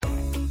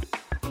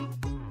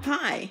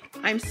Hi,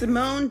 I'm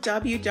Simone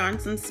W.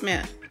 Johnson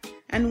Smith,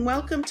 and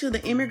welcome to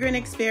the Immigrant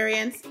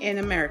Experience in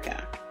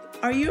America.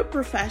 Are you a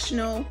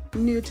professional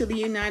new to the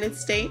United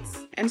States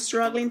and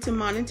struggling to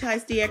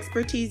monetize the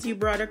expertise you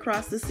brought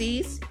across the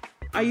seas?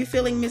 Are you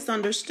feeling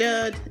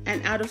misunderstood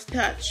and out of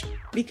touch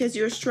because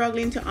you're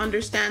struggling to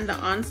understand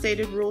the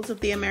unstated rules of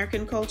the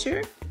American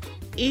culture?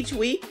 Each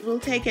week, we'll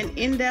take an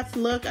in-depth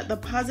look at the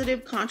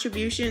positive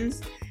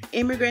contributions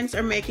immigrants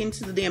are making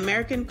to the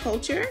American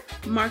culture,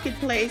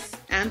 marketplace,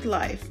 and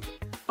life.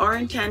 Our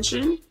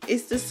intention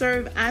is to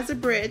serve as a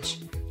bridge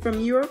from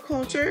your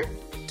culture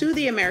to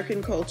the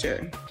American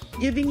culture,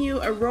 giving you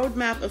a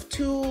roadmap of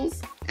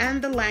tools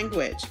and the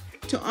language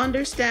to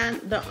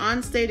understand the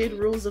unstated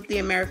rules of the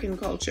American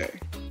culture.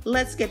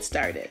 Let's get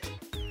started.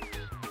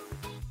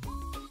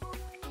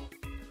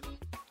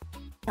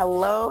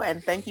 Hello,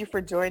 and thank you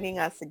for joining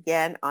us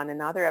again on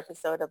another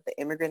episode of the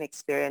Immigrant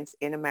Experience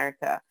in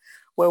America,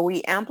 where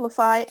we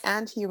amplify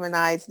and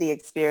humanize the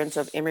experience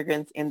of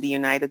immigrants in the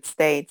United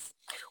States.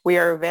 We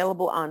are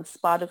available on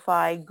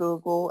Spotify,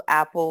 Google,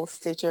 Apple,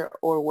 Stitcher,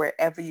 or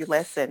wherever you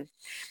listen.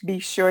 Be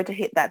sure to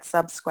hit that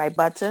subscribe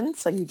button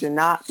so you do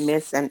not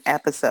miss an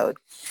episode.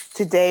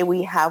 Today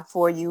we have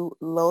for you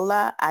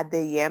Lola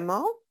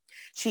Adeyemo.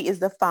 She is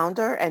the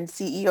founder and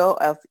CEO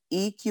of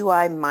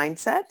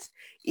EQImindset.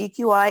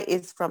 EQI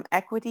is from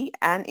Equity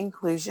and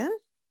Inclusion.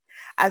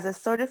 As a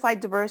certified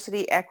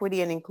diversity,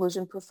 equity, and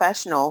inclusion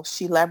professional,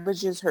 she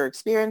leverages her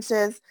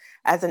experiences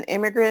as an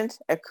immigrant,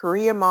 a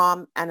career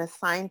mom, and a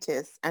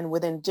scientist, and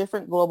within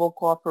different global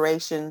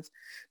corporations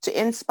to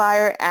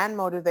inspire and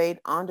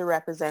motivate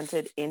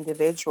underrepresented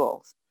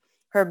individuals.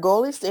 Her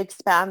goal is to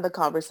expand the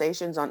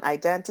conversations on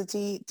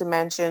identity,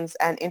 dimensions,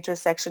 and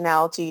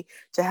intersectionality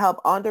to help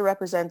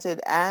underrepresented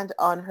and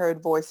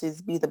unheard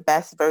voices be the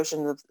best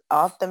versions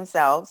of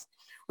themselves,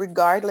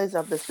 regardless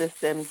of the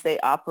systems they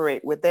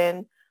operate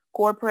within,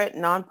 corporate,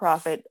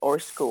 nonprofit, or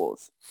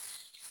schools.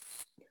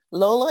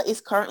 Lola is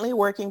currently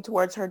working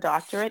towards her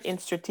doctorate in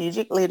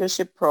strategic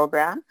leadership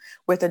program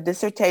with a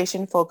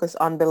dissertation focused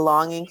on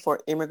belonging for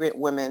immigrant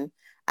women,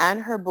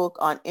 and her book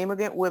on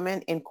immigrant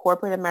women in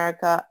corporate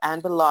America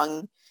and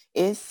belonging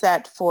is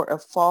set for a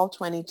fall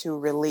 22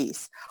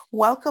 release.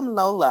 Welcome,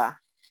 Lola.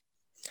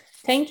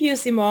 Thank you,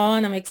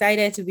 Simone. I'm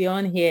excited to be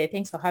on here.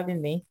 Thanks for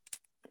having me.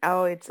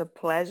 Oh, it's a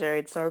pleasure.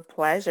 It's our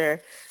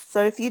pleasure.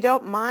 So if you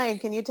don't mind,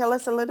 can you tell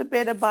us a little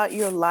bit about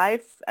your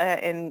life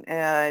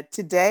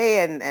today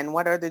and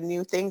what are the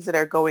new things that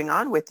are going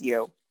on with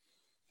you?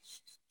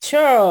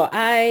 Sure.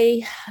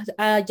 I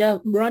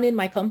just running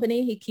my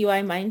company,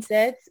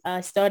 EQImindset.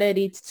 I started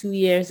it 2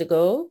 years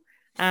ago,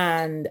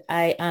 and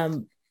I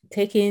am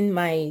taking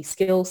my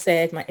skill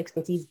set, my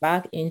expertise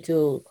back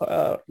into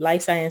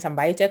life science and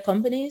biotech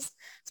companies,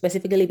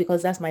 specifically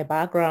because that's my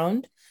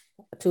background,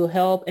 to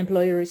help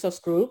employee resource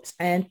groups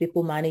and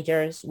people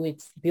managers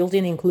with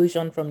building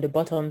inclusion from the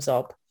bottoms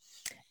up.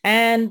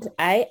 And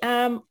I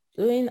am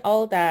doing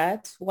all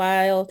that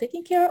while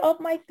taking care of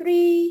my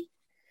 3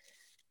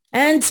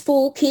 and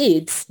school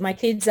kids. My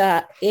kids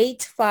are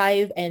 8,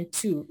 5, and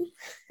 2.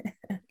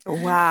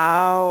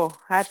 Wow.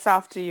 Hats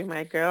off to you,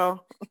 my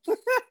girl.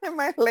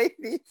 My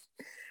lady.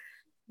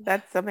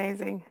 That's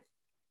amazing.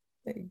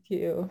 Thank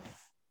you.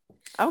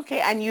 Okay.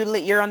 And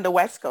you're on the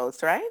West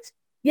Coast, right?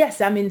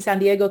 Yes, I'm in San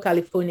Diego,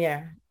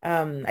 California.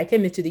 I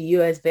came into the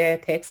US via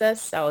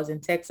Texas. I was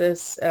in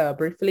Texas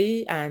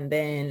briefly and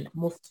then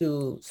moved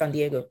to San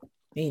Diego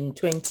in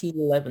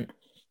 2011.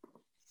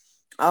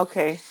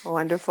 Okay,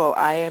 wonderful.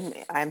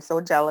 I'm so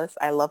jealous.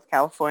 I love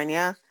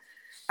California.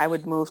 I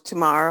would move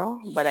tomorrow,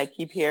 but I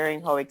keep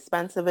hearing how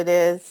expensive it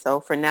is. So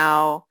for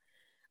now,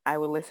 I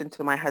will listen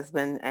to my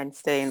husband and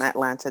stay in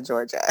Atlanta,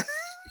 Georgia.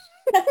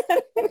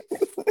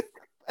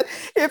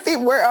 If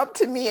it were up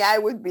to me, I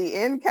would be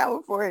in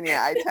California,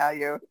 I tell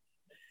you.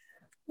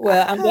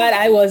 Well, I'm glad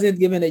I wasn't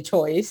given a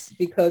choice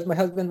because my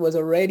husband was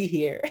already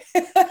here.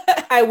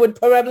 I would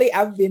probably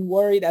have been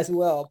worried as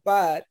well,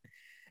 but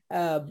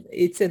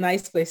it's a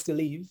nice place to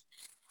live.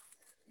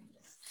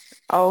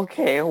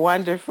 Okay,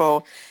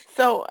 wonderful.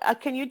 So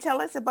can you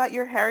tell us about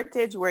your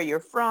heritage, where you're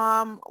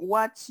from,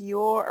 what's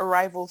your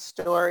arrival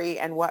story,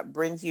 and what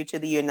brings you to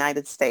the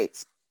United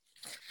States?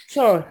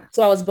 Sure.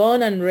 So I was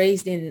born and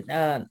raised in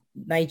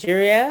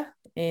Nigeria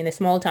in a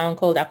small town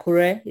called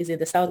Akure. It's in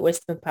the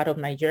southwestern part of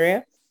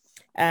Nigeria.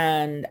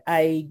 And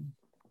I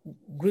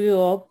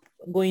grew up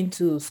going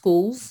to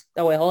schools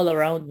that were all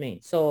around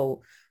me.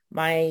 So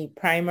my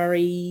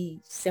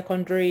primary,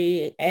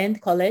 secondary,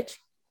 and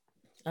college,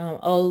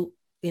 all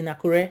in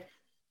Akure.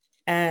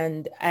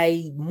 And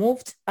I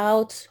moved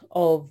out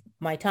of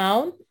my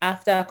town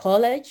after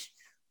college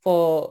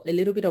for a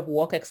little bit of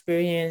work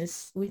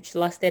experience, which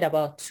lasted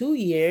about 2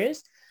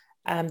 years.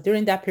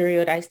 During that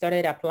period, I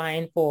started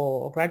applying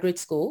for graduate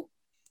school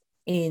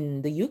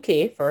in the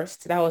UK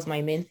first. That was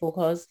my main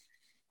focus.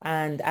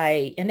 And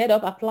I ended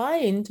up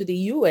applying to the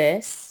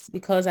US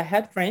because I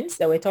had friends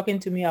that were talking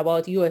to me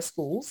about US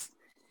schools.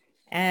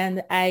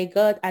 And I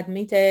got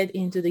admitted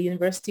into the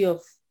University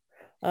of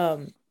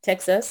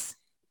Texas,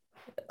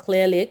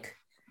 Clear Lake.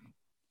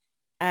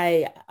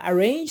 I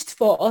arranged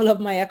for all of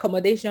my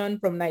accommodation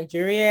from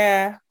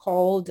Nigeria,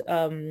 called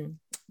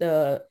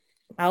the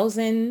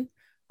housing,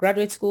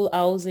 graduate school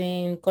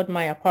housing, got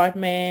my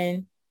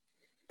apartment,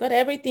 got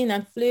everything,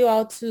 and flew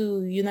out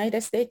to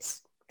United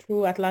States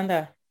through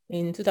Atlanta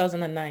in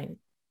 2009.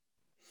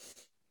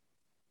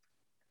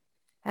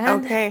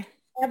 And Okay.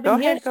 I've Go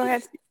been here. ahead. Go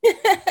ahead.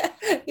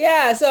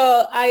 Yeah.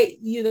 So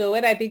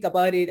when I think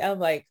about it, I'm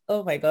like,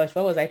 oh my gosh,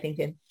 what was I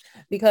thinking?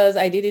 Because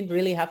I didn't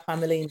really have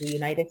family in the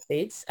United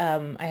States.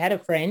 I had a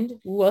friend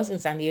who was in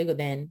San Diego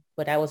then,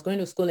 but I was going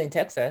to school in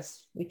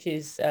Texas, which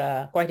is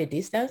quite a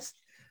distance.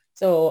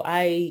 So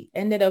I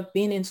ended up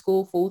being in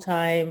school full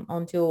time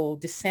until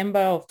December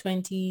of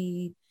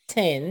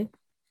 2010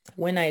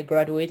 when I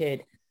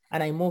graduated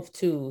and I moved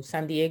to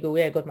San Diego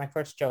where I got my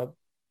first job.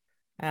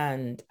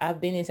 And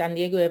I've been in San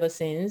Diego ever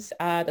since.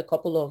 I had a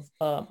couple of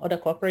other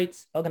corporate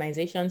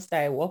organizations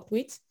that I worked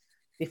with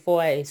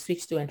before I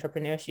switched to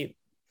entrepreneurship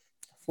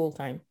full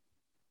time.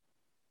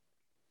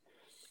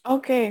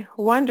 Okay.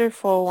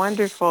 Wonderful.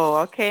 Wonderful.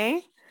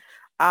 Okay.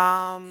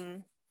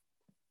 Um,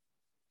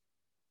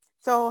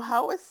 so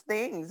how was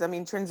things? I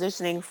mean,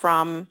 transitioning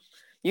from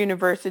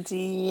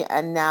university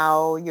and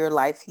now your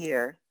life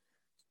here.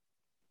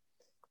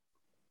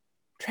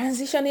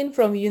 Transitioning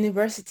from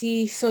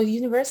university, so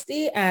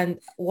university and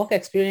work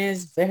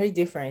experience very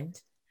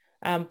different.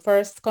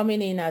 First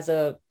coming in as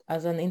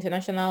an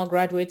international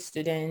graduate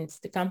student,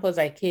 the campus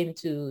I came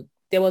to,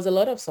 there was a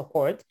lot of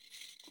support.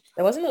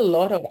 There wasn't a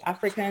lot of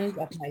Africans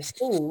at my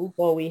school,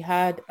 but we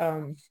had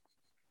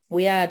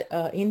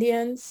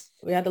Indians.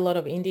 We had a lot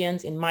of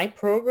Indians in my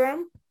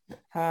program.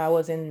 I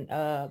was in,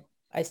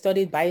 I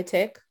studied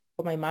biotech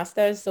for my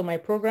master's. So my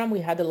program,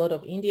 we had a lot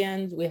of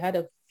Indians. We had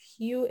a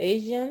few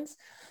Asians.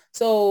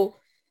 So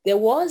there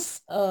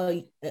was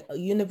a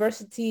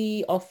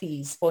university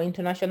office for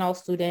international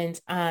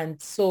students.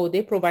 And so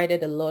they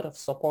provided a lot of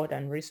support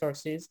and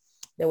resources.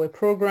 There were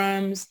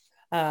programs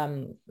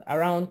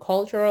around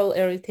cultural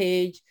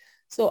heritage.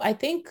 So I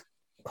think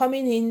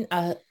coming in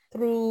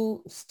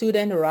through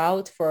student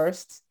route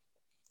first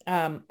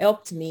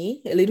helped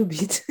me a little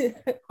bit,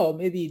 or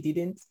maybe it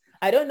didn't.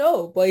 I don't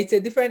know, but it's a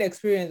different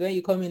experience when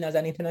you come in as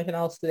an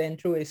international student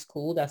through a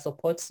school that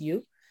supports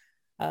you.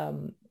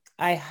 Um,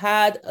 I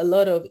had a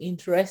lot of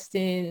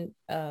interesting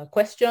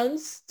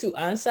questions to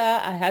answer.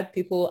 I had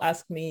people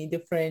ask me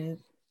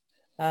different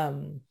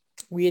um,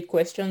 weird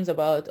questions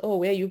about, oh,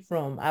 where are you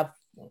from?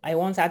 I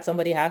once had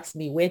somebody ask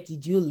me, where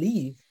did you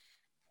live?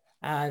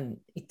 And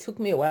it took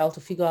me a while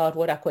to figure out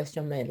what that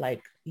question meant.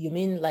 Like, you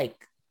mean like,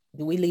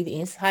 do we live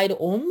inside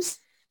homes?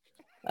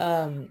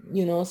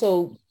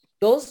 So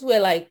those were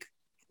like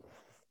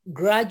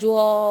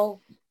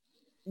gradual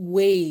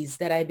ways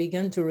that I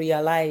began to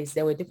realize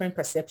there were different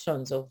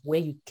perceptions of where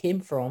you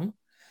came from.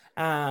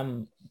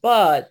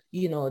 But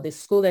the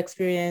school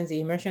experience,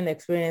 the immersion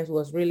experience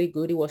was really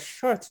good. It was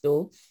short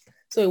though.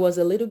 So it was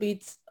a little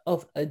bit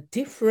of a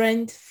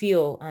different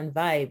feel and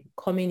vibe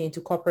coming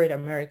into corporate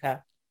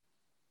America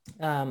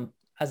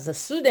as a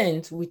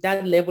student with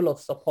that level of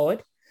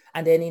support,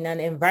 and then in an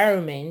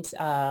environment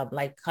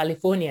like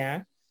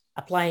California,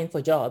 applying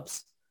for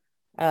jobs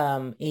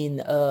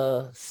in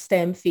a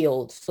STEM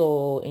field,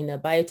 so in a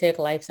biotech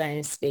life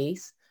science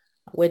space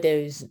where there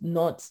is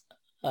not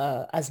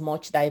as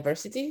much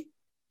diversity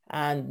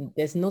and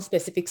there's no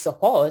specific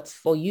support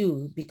for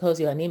you because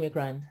you're an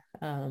immigrant.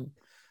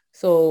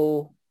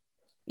 So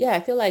yeah,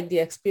 I feel like the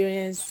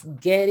experience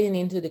getting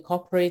into the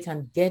corporate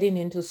and getting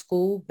into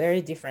school,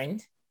 very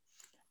different.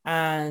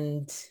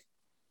 And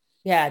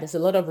yeah, there's a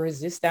lot of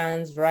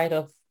resistance right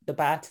off the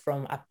bat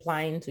from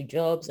applying to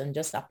jobs and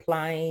just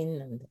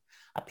applying and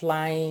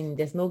applying.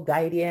 There's no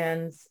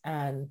guidance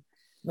and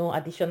no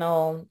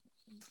additional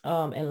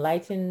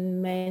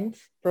enlightenment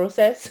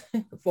process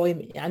for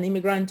an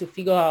immigrant to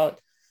figure out,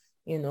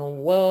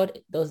 what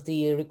does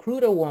the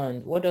recruiter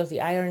want? What does the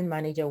hiring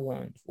manager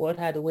want? What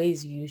are the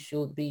ways you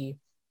should be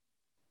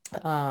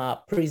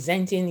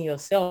presenting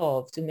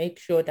yourself to make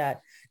sure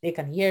that they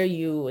can hear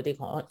you, or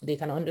they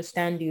can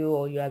understand you,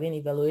 or you are being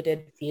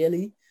evaluated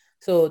fairly.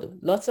 So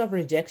lots of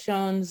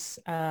rejections,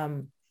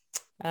 and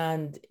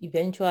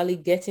eventually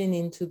getting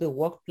into the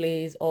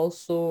workplace.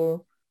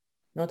 Also,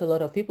 not a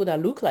lot of people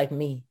that look like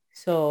me.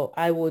 So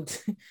I would,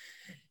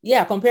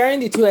 yeah, comparing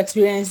the two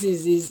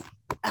experiences is,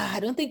 I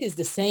don't think it's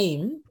the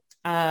same.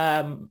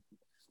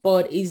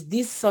 But is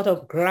this sort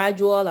of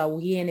gradual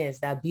awareness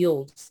that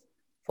builds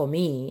for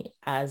me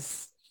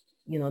as,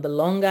 the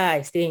longer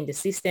I stay in the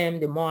system,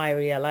 the more I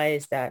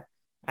realize that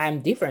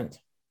I'm different.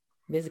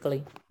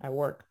 Basically, I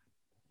work.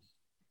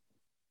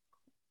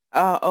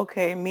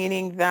 Okay,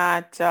 meaning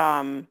that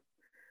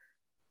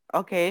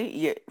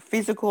okay,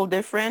 physical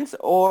difference,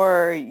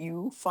 or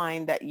you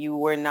find that you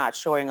were not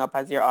showing up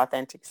as your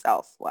authentic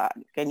self.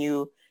 Can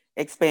you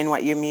explain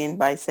what you mean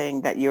by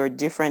saying that you're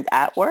different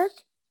at work?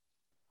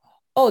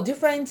 Oh,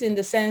 different in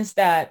the sense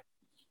that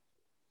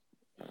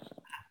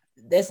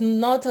there's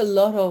not a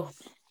lot of,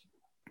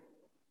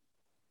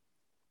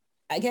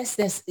 I guess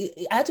I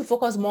had to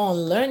focus more on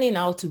learning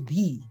how to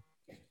be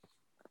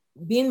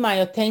being my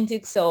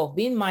authentic self,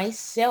 being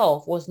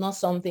myself was not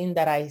something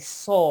that I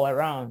saw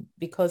around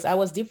because I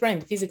was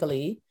different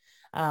physically.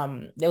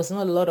 There was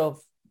not a lot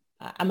of,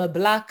 I'm a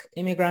Black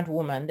immigrant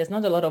woman. There's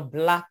not a lot of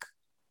Black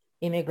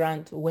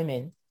immigrant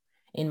women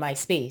in my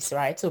space,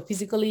 right? So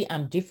physically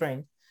I'm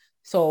different.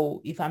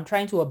 So if I'm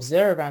trying to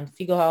observe and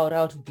figure out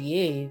how to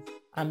behave,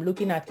 I'm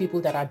looking at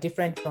people that are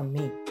different from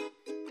me.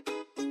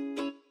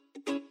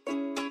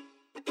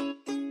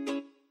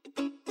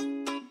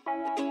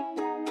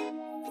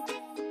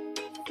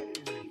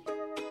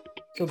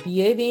 So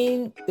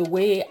behaving the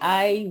way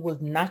I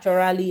would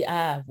naturally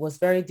have was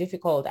very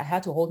difficult. I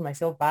had to hold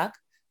myself back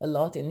a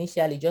lot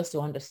initially just to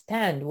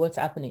understand what's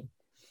happening.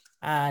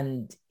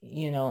 And,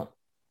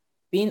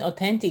 being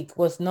authentic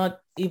was not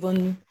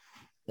even,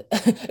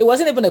 it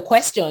wasn't even a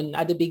question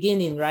at the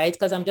beginning, right?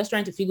 Because I'm just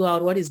trying to figure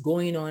out what is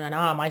going on and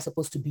how am I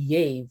supposed to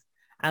behave.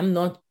 I'm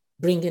not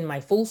bringing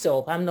my full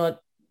self. I'm not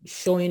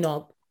showing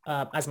up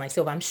as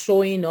myself. I'm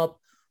showing up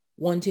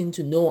wanting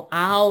to know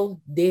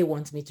how they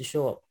want me to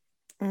show up.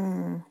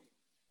 Mm.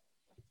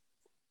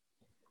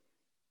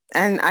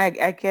 And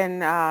I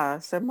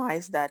can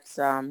surmise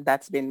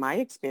that's been my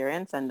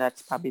experience, and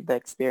that's probably the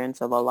experience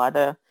of a lot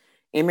of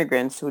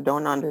immigrants who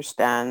don't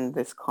understand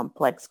this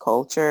complex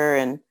culture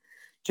and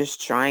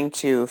just trying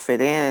to fit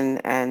in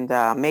and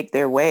make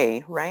their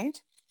way, right?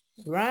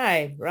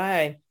 Right,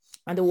 right.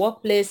 And the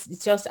workplace,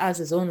 it just has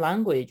its own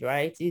language,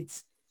 right?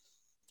 It's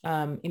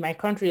in my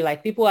country,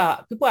 like people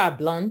are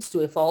blunt to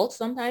a fault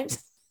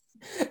sometimes.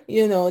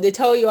 They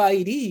tell you how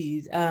it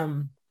is.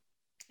 And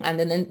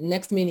then the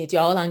next minute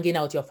you're all hanging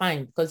out, you're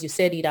fine because you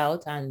said it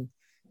out and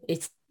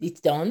it's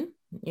done,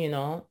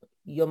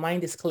 your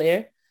mind is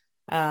clear.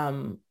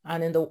 And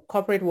in the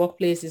corporate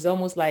workplace, it's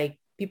almost like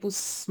people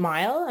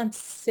smile and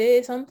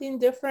say something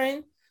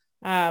different.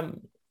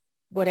 Um,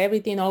 but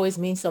everything always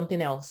means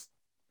something else.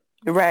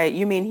 Right.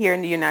 You mean here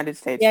in the United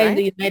States, Yeah, in right?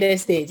 the United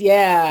States.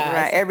 Yeah.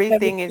 Right. It's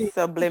Everything is everything.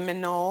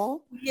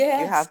 subliminal. You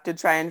Yes. have to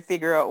try and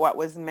figure out what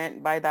was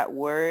meant by that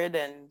word,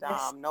 and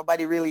Yes.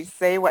 nobody really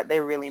say what they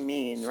really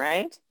mean,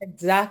 right?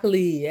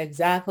 Exactly.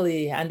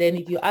 Exactly. And then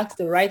if you ask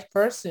the right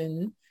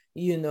person,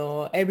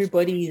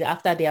 everybody is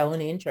after their own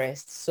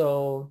interests.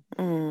 So,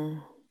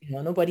 Mm.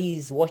 nobody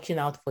is watching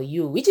out for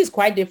you, which is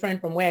quite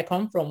different from where I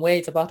come from, where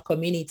it's about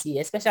community,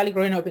 especially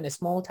growing up in a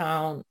small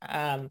town,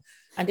 and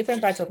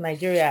different parts of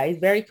Nigeria. It's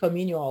very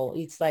communal.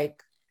 It's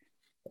like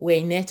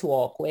we're a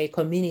network, we're a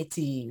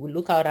community. We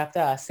look out after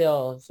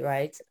ourselves,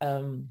 right?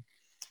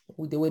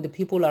 With the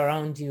people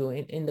around you.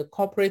 In the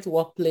corporate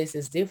workplace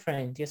is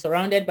different. You're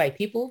surrounded by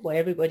people, but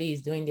everybody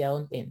is doing their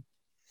own thing.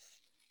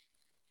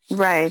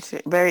 Right.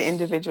 Very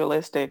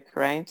individualistic,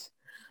 right?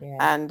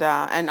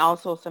 Yeah. And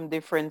also some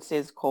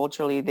differences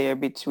culturally there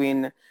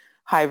between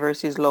high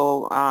versus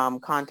low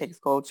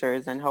context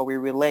cultures and how we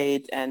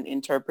relate and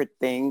interpret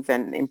things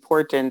and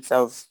importance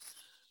of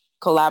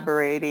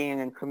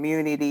collaborating and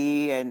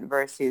community and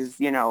versus,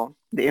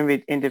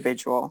 the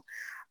individual.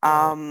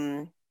 Yeah.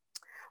 Um,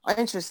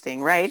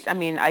 Interesting, right? I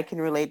mean, I can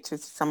relate to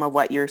some of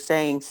what you're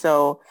saying.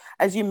 So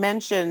as you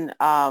mentioned,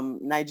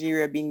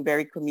 Nigeria being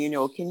very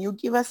communal, can you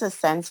give us a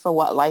sense for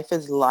what life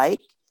is like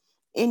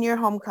in your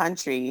home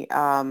country?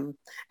 And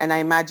I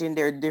imagine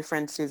there are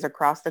differences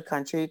across the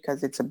country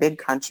because it's a big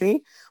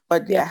country,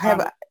 but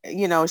Yeah.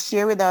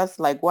 share with us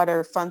like what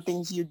are fun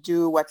things you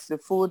do? What's the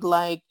food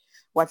like?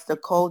 What's the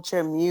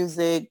culture,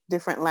 music,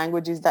 different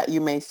languages that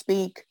you may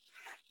speak?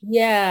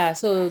 Yeah,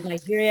 so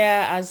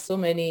Nigeria has so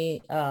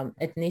many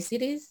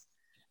ethnicities,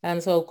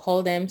 and so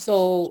call them.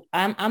 So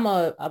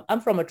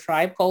I'm from a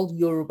tribe called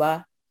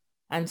Yoruba,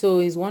 and so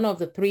it's one of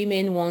the three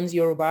main ones: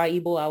 Yoruba,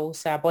 Igbo,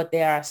 Hausa. But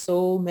there are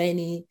so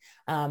many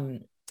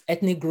um,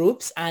 ethnic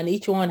groups, and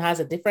each one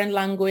has a different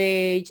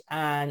language,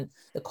 and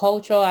the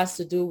culture has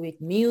to do with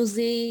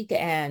music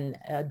and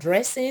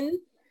dressing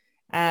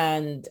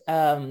and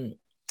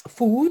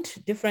food,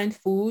 different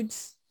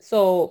foods.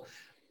 So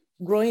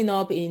growing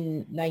up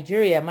in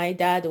Nigeria, my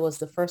dad was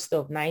the first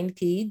of 9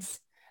 kids,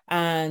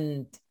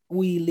 and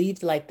we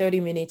lived like 30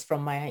 minutes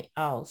from my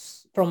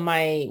house, from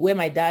my where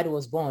my dad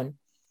was born.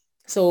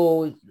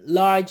 So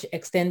large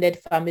extended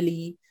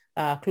family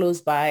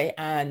close by.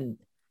 And,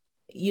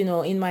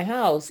 in my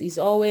house is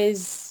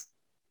always,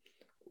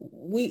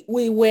 we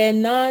were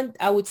not,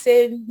 I would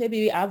say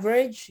maybe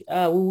average.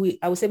 I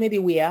would say maybe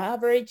we are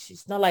average.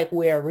 It's not like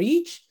we're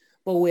rich,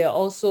 but we're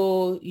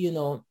also,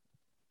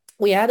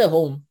 we had a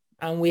home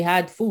and we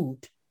had food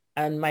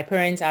and my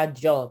parents had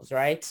jobs,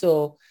 right?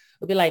 So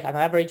it'd be like an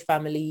average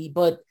family,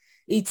 but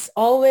it's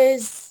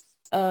always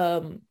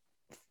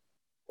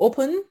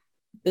open.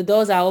 The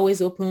doors are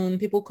always open.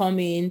 People come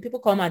in, people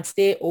come and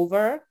stay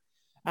over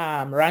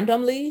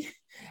randomly.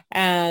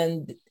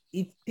 And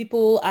if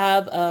people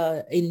have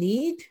a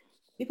need,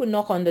 people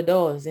knock on the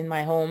doors in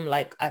my home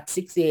like at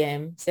 6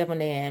 a.m., 7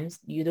 a.m.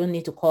 You don't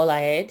need to call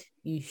ahead.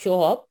 You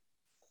show up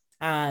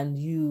and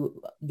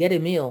you get a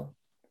meal.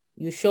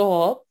 You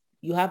show up,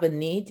 you have a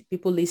need,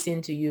 people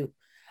listen to you.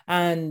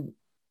 And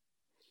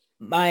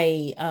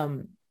my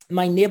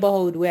my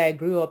neighborhood where I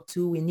grew up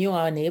to, we knew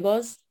our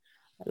neighbors.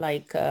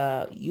 Like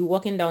you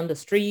walking down the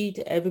street,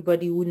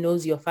 everybody who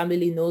knows your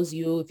family knows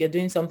you. If you're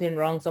doing something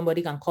wrong,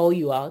 somebody can call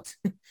you out.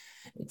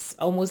 It's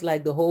almost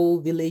like the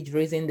whole village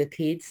raising the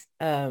kids.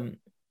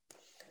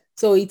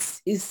 So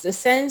it's a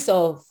sense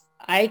of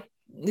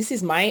this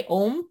is my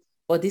home,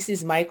 but this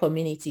is my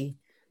community.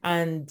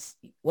 And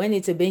when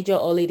it's a major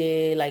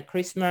holiday like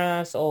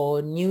Christmas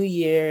or New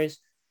Year's,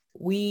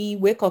 we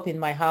wake up in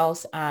my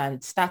house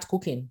and start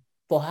cooking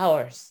for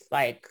hours.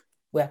 Like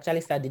we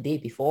actually start the day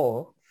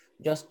before,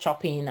 just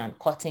chopping and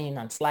cutting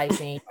and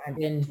slicing. And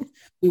then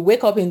we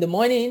wake up in the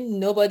morning,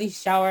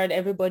 nobody's showered,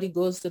 everybody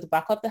goes to the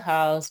back of the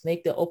house,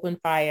 make the open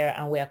fire,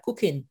 and we are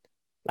cooking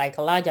like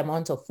a large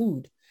amount of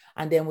food.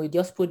 And then we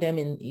just put them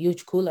in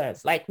huge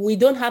coolers. Like we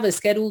don't have a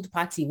scheduled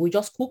party. We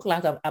just cook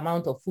large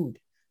amount of food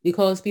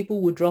because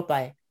people will drop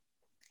by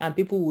and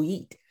people will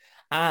eat.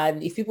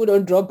 And if people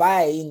don't drop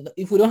by,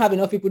 if we don't have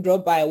enough people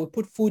drop by, we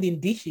put food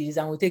in dishes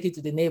and we take it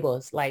to the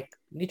neighbors. Like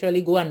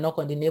literally go and knock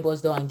on the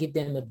neighbor's door and give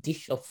them a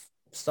dish of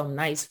some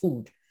nice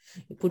food.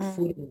 You put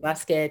food in the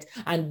basket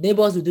and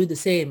neighbors will do the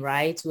same,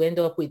 right? We end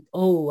up with,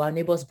 oh, our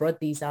neighbors brought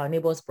this, our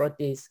neighbors brought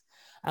this.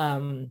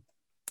 And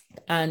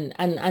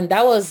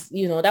that was,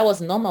 that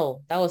was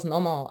normal. That was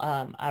normal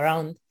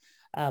around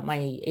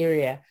my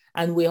area.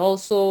 And we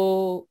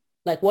also,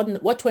 like what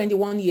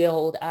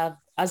 21-year-old have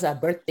as a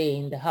birthday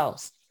in the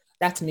house?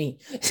 That's me.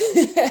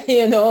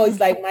 It's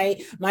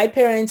like my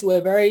parents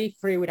were very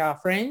free with our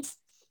friends.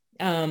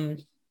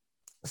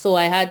 So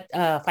I had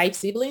 5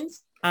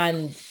 siblings,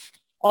 and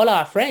all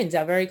our friends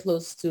are very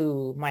close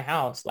to my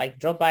house, like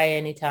drop by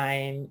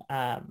anytime.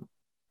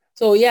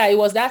 So yeah, it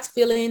was that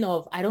feeling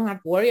of I don't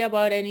have to worry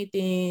about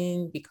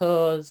anything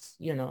because,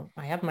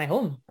 I have my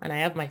home and I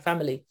have my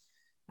family.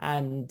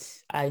 And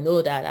I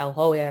know that I'll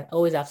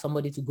always have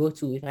somebody to go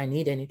to if I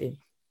need anything.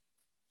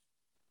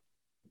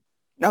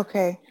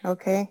 Okay.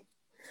 Okay.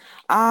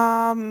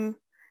 Um,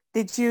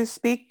 did you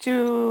speak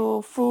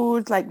to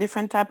foods, like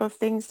different type of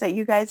things that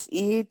you guys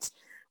eat?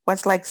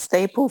 What's like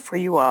staple for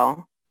you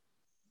all?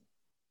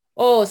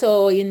 Oh,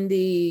 so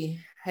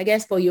I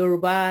guess for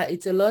Yoruba,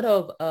 it's a lot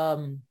of,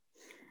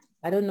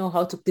 I don't know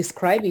how to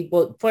describe it,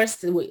 but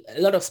first a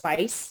lot of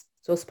spice.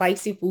 So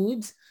spicy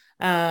foods,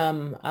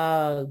 some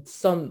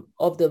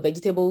of the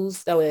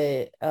vegetables that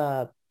were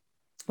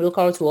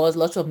local to us,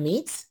 lots of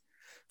meat.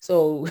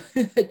 So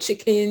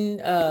chicken,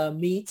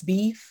 meat,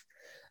 beef,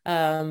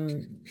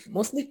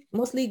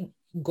 mostly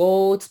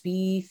goat,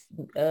 beef,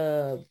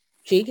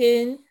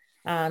 chicken,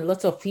 and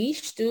lots of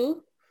fish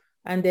too.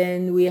 And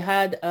then we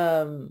had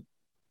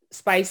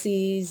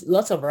spices,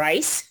 lots of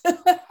rice,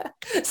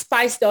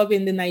 spiced up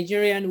in the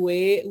Nigerian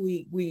way.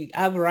 We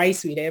have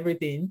rice with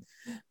everything,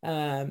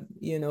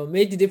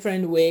 made a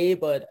different way,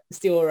 but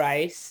still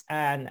rice.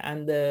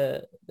 And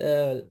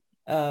the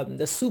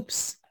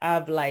soups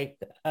have like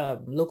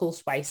local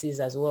spices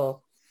as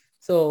well.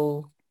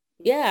 So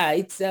yeah,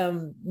 it's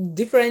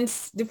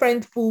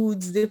different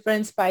foods,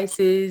 different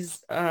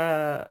spices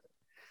that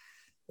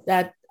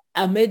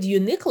are made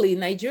uniquely in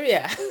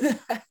Nigeria,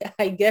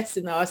 I guess,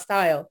 in our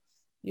style.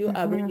 You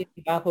are Hmm. bringing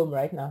me back home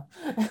right now.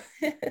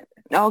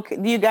 Okay.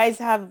 Do you guys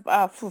have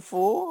fufu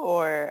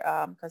or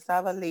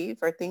cassava leaf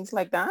or things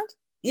like that?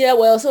 Yeah,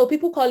 well, so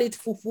people call it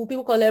fufu.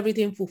 People call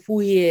everything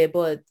fufu here,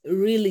 but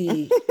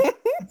really,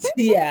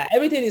 yeah,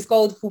 everything is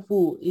called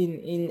fufu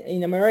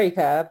in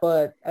America.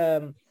 But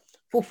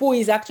fufu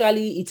is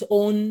actually its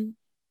own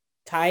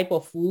type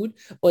of food.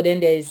 But then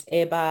there's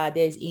eba,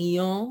 there's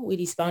iyon,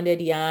 which is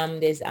pounded yam,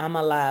 there's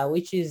amala,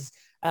 which is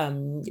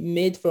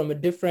made from a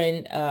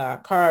different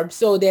carb.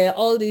 So there are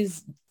all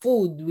these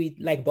food with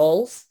like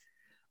balls,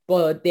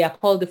 but they are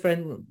called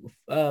different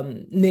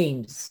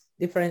names,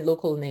 different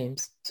local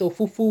names. So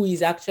fufu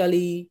is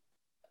actually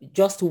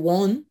just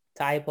one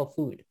type of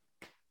food.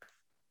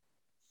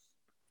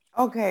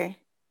 Okay.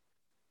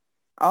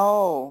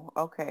 Oh,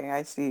 okay.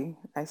 I see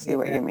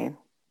what Yeah. you mean.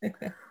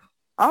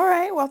 All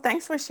right. Well,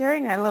 thanks for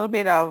sharing a little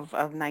bit of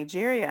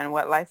Nigeria and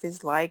what life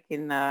is like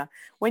in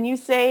when you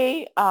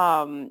say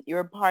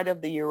you're part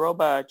of the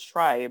Yoruba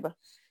tribe,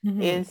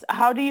 Mhm. is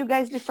how do you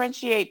guys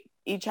differentiate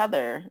each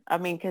other? I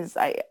mean, because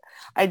I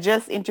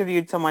just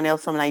interviewed someone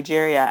else from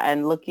Nigeria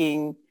and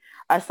looking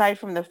aside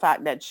from the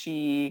fact that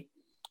she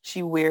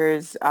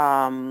wears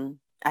a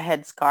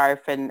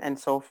headscarf and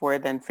so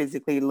forth and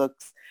physically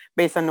looks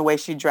based on the way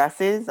she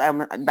dresses,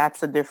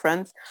 that's a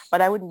difference.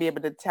 But I wouldn't be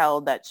able to tell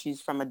that she's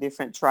from a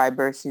different tribe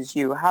versus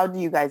you. How do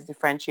you guys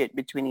differentiate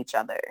between each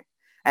other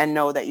and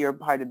know that you're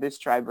part of this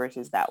tribe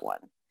versus that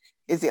one?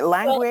 Is it Well,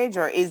 language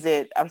or is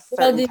it a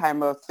well, certain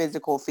type of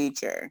physical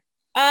feature?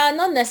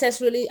 not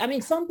necessarily. I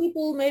mean, some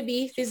people may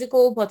be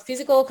physical, but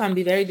physical can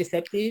be very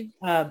deceptive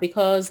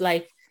because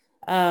like,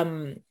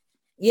 um,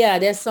 yeah,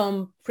 there's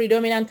some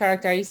predominant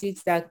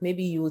characteristics that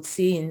maybe you would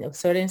see in a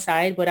certain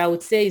side, but I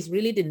would say it's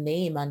really the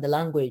name and the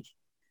language.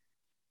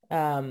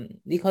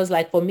 Because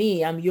like for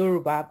me, I'm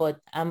Yoruba, but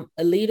I'm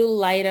a little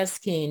lighter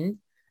skinned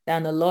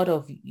than a lot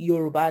of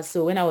Yorubas.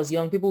 So when I was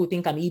young, people would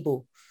think I'm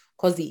Igbo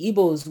because the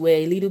Igbos were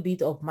a little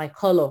bit of my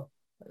color.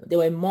 There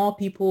were more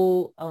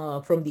people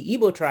from the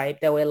Igbo tribe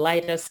that were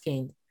lighter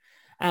skinned.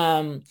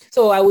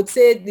 So I would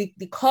say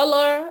the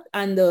color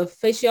and the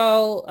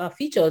facial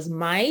features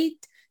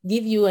might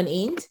give you an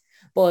hint,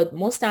 but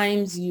most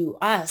times you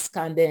ask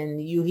and then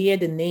you hear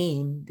the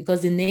name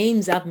because the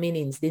names have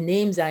meanings. The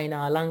names are in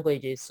our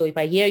languages. So if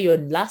I hear your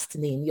last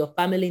name, your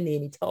family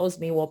name, it tells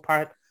me what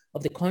part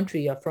of the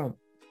country you're from.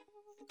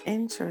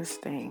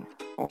 Interesting.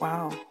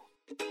 Wow.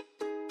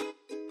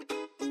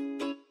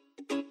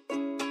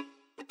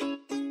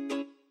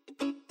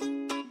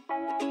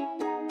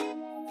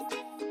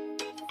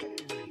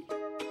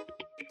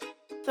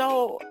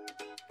 So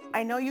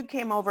I know you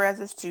came over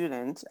as a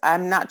student.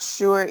 I'm not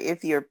sure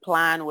if your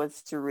plan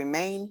was to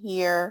remain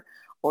here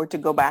or to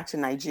go back to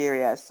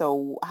Nigeria.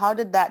 So how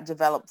did that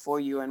develop for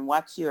you, and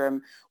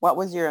what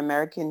was your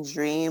American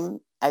dream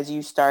as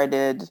you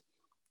started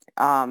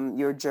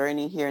your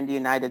journey here in the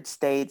United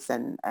States,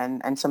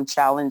 and some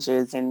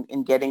challenges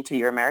in getting to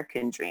your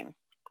American dream?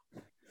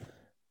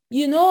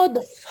 You know,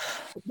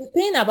 the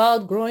thing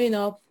about growing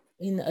up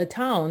in a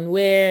town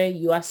where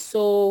you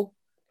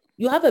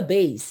have a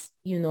base,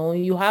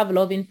 you have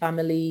loving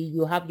family,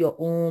 you have your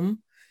home,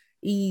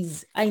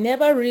 I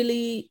never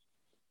really,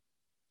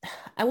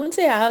 I wouldn't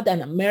say I had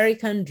an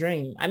American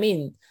dream. I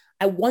mean,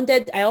 I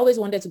always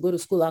wanted to go to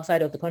school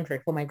outside of the country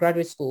for my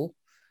graduate school.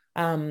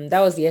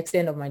 That was the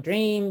extent of my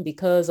dream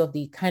because of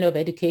the kind of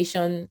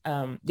education,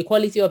 the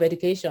quality of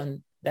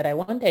education that I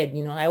wanted.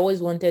 I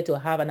always wanted to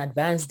have an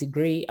advanced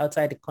degree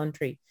outside the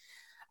country.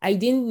 I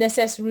didn't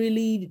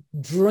necessarily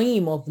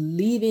dream of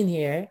living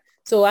here.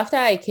 So after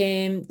I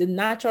came, the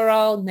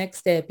natural next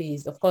step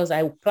is, of course,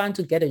 I plan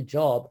to get a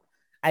job.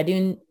 I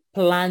didn't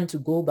plan to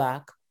go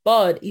back.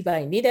 But if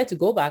I needed to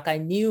go back, I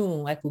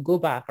knew I could go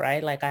back,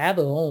 right? Like I have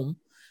a home.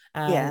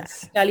 And I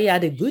Yes. actually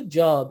had a good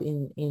job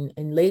in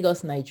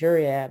Lagos,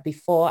 Nigeria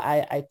before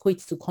I quit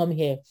to come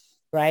here,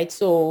 right?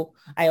 So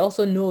I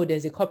also know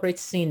there's a corporate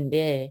scene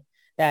there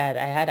that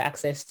I had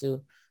access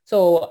to.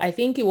 So I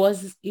think it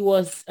wasn't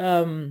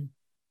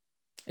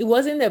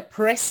a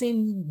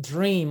pressing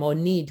dream or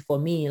need for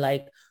me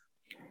like,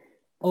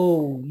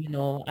 oh,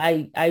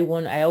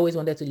 I always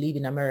wanted to live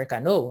in America.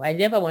 No, I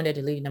never wanted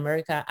to live in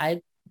America.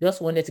 I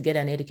just wanted to get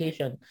an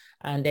education.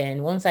 And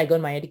then once I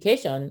got my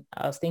education,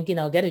 I was thinking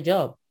I'll get a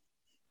job.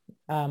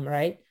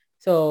 Right.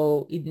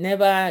 So it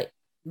never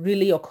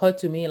really occurred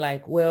to me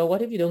like, well,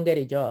 what if you don't get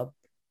a job?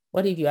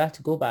 What if you have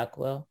to go back?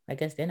 Well, I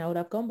guess then I would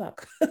have gone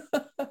back.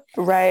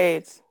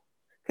 Right.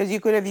 Because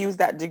you could have used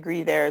that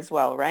degree there as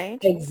well, right?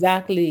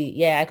 Exactly.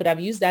 Yeah, I could have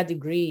used that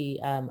degree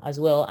as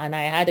well. And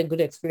I had a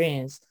good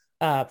experience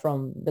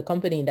from the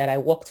company that I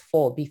worked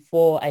for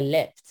before I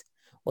left.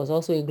 Was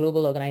also a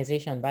global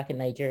organization back in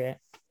Nigeria.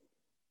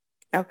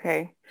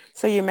 Okay.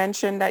 So you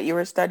mentioned that you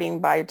were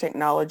studying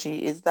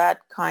biotechnology. Is that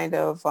kind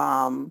of,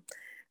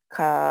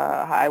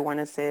 I want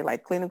to say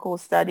like clinical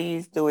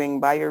studies, doing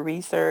bio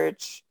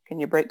research? Can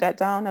you break that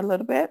down a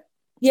little bit?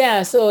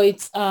 Yeah, so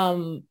it's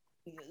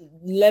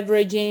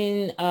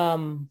leveraging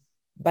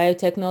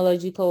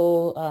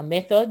biotechnological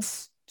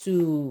methods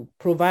to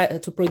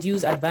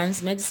produce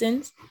advanced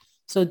medicines.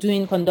 So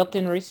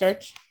conducting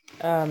research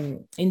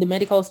in the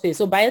medical space.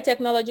 So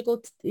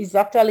biotechnological is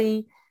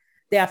actually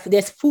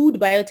there's food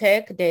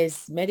biotech,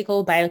 there's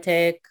medical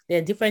biotech, there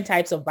are different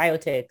types of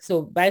biotech.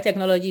 So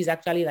biotechnology is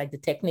actually like the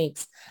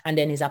techniques and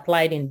then is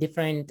applied in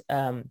different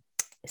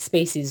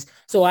spaces.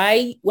 So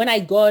when I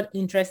got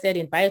interested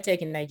in biotech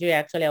in Nigeria,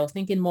 actually, I was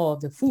thinking more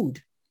of the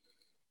food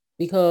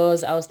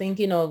because I was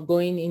thinking of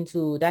going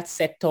into that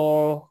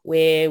sector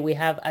where we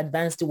have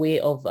advanced way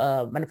of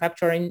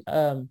manufacturing,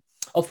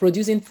 of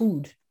producing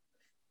food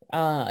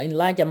in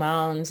large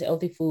amounts,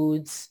 healthy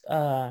foods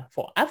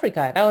for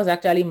Africa. That was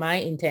actually my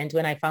intent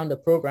when I found the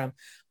program.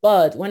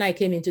 But when I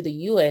came into the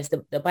US,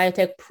 the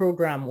biotech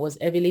program was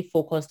heavily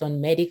focused on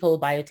medical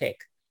biotech.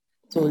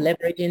 So Mm.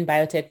 leveraging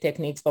biotech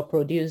techniques for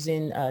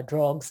producing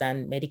drugs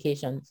and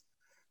medications.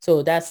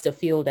 So that's the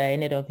field I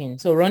ended up in.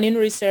 So running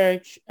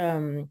research,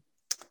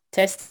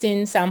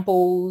 testing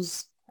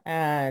samples,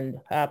 and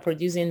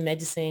producing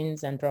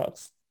medicines and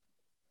drugs.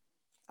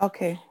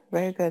 Okay,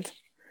 very good.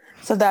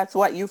 So that's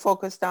what you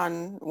focused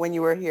on when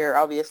you were here,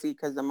 obviously,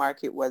 because the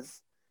market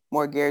was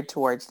more geared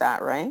towards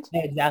that, right?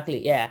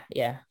 Exactly. Yeah.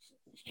 Yeah.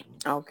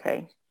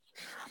 Okay.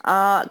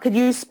 Could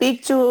you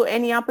speak to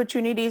any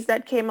opportunities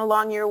that came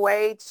along your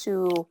way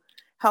to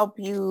help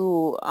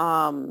you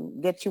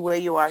get you where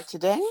you are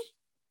today?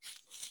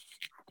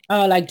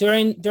 Like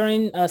during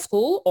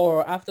school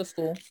or after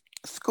school?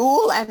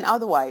 School and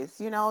otherwise,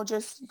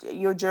 just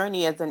your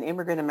journey as an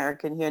immigrant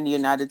American here in the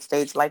United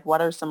States. Like,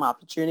 what are some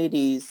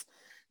opportunities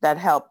that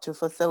help to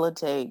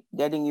facilitate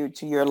getting you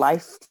to your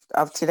life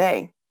of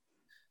today?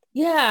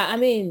 Yeah, I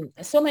mean,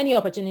 so many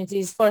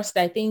opportunities. First,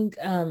 I think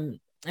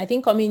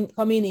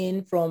coming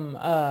in from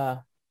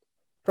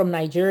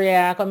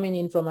Nigeria, coming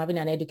in from having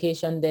an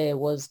education there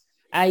was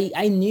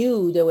I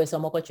knew there were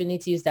some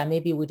opportunities that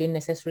maybe we didn't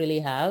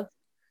necessarily have.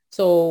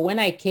 So when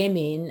I came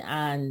in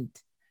and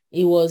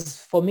it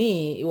was for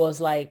me, it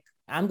was like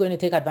I'm going to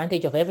take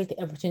advantage of every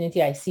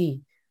opportunity I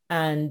see.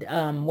 And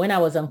when I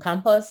was on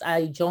campus,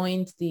 I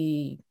joined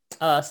the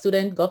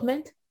student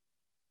government.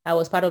 I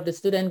was part of the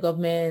student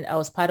government. I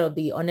was part of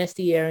the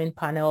honesty hearing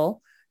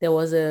panel. There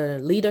was a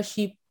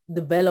leadership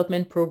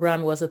development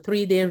program. It was a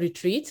 3-day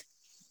retreat.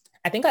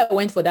 I think I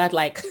went for that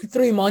like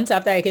 3 months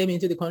after I came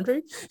into the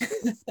country.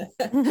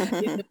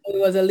 It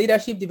was a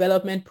leadership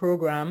development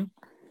program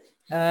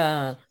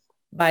uh,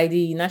 by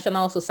the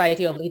National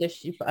Society of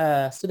Leadership,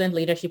 Student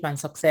Leadership and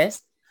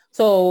Success.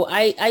 So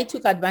I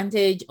took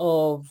advantage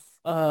of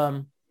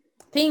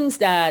things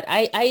that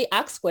I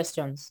asked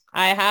questions.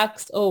 I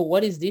asked, oh,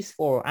 what is this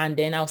for? And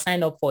then I'll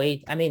sign up for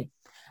it. I mean,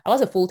 I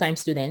was a full-time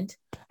student.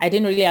 I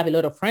didn't really have a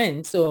lot of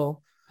friends.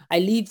 So I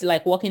lived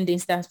like walking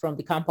distance from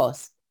the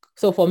campus.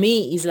 So for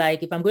me, it's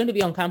like, if I'm going to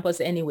be on campus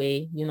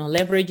anyway,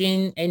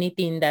 leveraging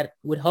anything that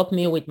would help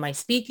me with my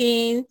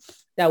speaking,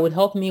 that would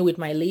help me with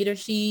my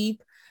leadership.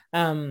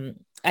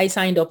 I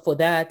signed up for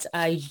that.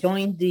 I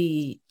joined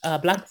the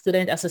Black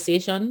Student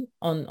Association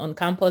on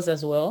campus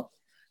as well.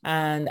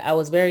 And I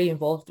was very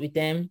involved with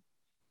them.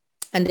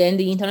 And then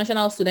the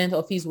International Student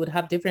Office would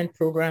have different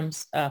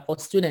programs for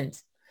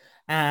students.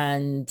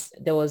 And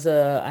there was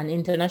an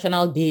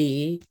international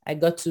day. I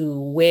got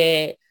to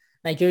wear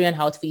Nigerian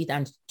outfit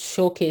and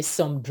showcase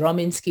some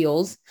drumming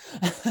skills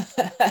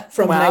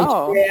from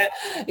Wow. Nigeria.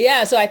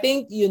 Yeah, so I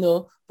think,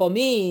 for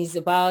me, it's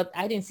about,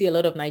 I didn't see a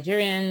lot of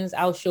Nigerians.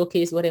 I'll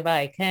showcase whatever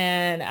I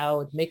can. I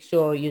would make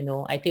sure,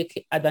 I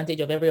take advantage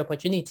of every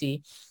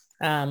opportunity.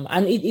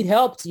 And it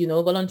helped,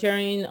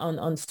 volunteering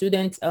on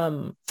students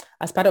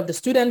as part of the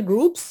student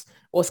groups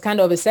was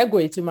kind of a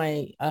segue to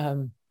my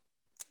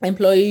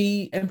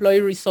employee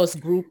resource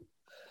group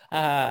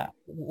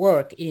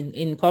work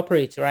in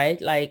corporate,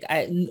 right? Like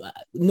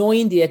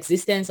knowing the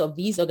existence of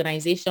these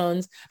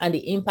organizations and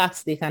the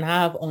impacts they can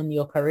have on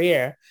your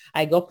career.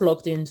 I got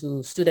plugged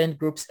into student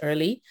groups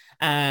early,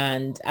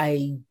 and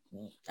I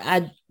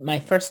had my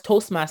first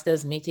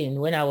Toastmasters meeting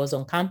when I was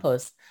on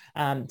campus.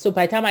 So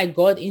by the time I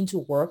got into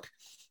work,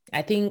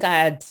 I think I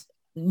had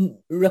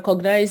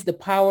recognized the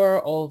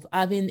power of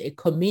having a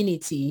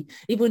community,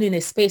 even in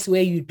a space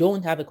where you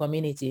don't have a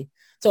community.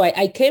 So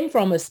I came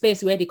from a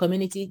space where the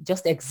community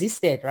just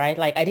existed, right?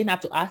 Like I didn't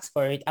have to ask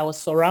for it. I was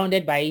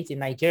surrounded by it in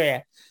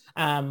Nigeria.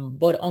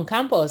 But on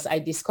campus, I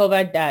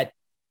discovered that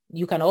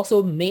you can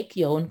also make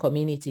your own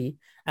community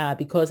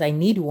because I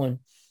need one.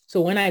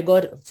 So when I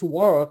got to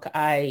work,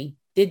 I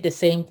did the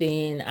same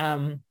thing.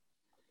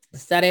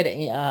 Started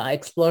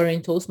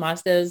exploring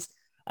Toastmasters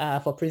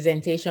for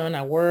presentation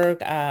at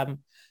work.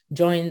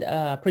 Joined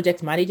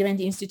Project Management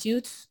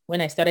Institute.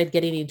 When I started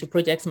getting into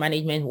project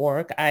management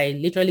work, I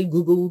literally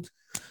Googled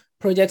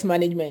project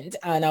management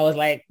and I was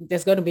like,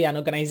 there's got to be an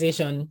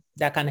organization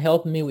that can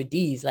help me with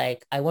these.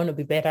 Like, I want to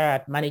be better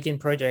at managing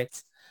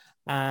projects.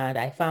 And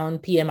I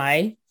found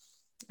PMI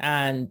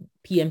and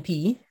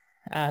PMP.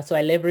 So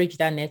I leveraged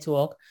that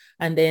network.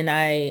 And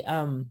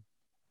then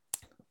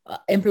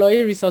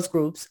employee resource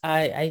groups.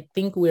 I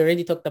think we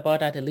already talked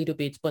about that a little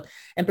bit, but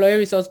employee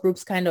resource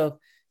groups kind of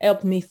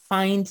helped me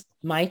find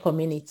my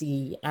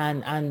community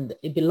and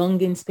a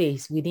belonging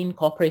space within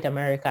corporate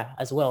America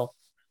as well,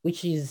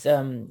 which is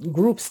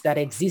groups that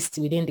exist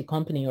within the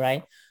company,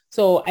 right?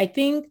 So I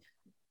think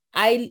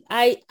I'm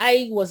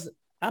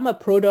a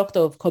product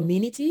of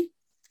community,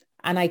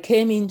 and I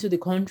came into the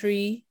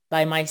country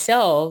by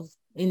myself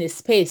in a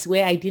space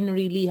where I didn't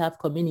really have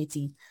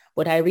community,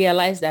 but I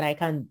realized that I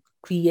can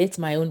create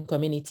my own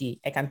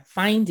community. I can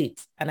find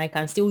it and I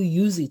can still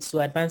use it to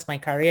advance my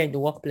career in the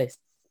workplace.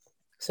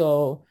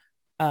 So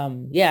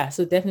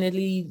so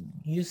definitely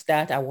use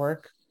that at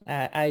work.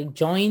 I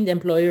joined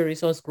employee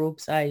resource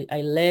groups. I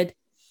led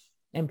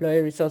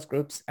employee resource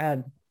groups,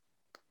 and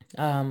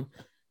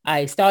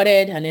I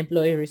started an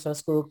employee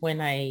resource group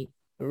when I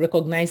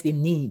recognized the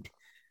need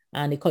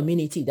and the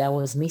community that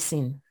was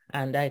missing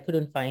and I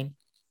couldn't find.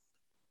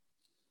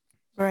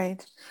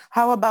 Right.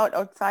 How about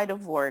outside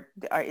of work?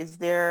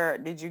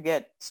 Did you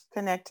get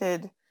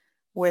connected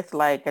with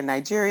like a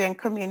Nigerian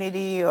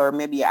community or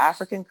maybe an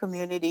African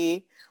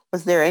community?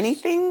 Was there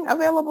anything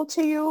available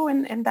to you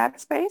in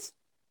that space?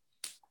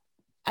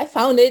 I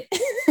found it.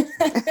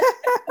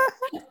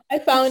 I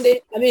found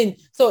it. I mean,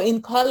 so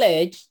in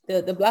college,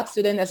 the Black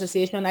Student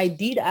Association, I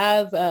did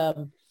have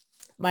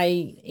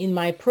in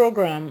my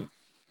program,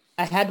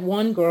 I had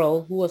one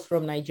girl who was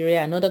from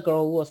Nigeria, another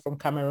girl who was from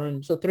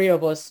Cameroon. So three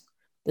of us,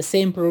 the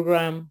same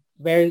program,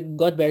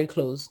 got very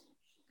close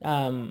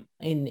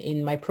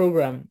in my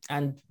program,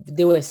 and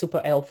they were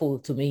super helpful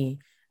to me,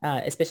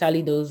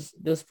 especially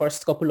those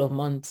first couple of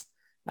months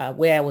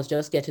where I was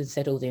just getting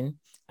settled in.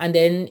 And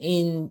then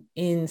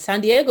in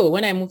San Diego,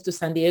 when I moved to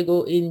San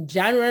Diego in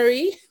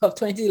January of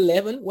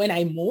 2011, when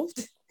I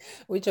moved,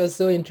 which was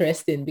so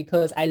interesting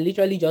because I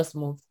literally just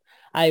moved.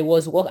 I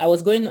was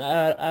going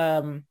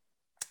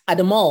at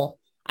the mall.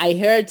 I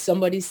heard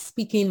somebody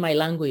speaking my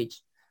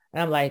language.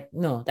 And I'm like,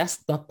 no, that's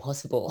not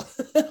possible.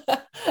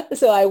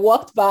 So I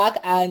walked back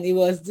and it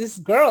was this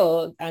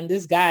girl and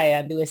this guy,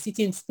 and they were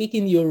sitting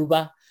speaking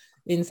Yoruba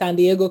in San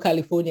Diego,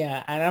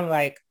 California. And I'm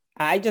like,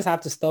 I just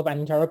have to stop and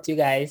interrupt you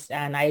guys.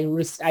 And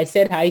I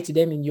said hi to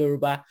them in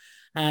Yoruba.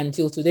 And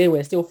till today,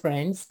 we're still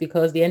friends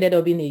because they ended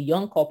up being a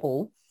young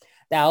couple.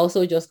 that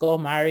also just got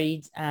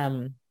married,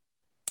 and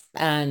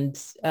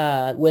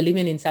we're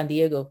living in San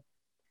Diego.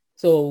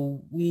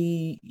 So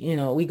we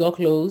got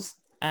close,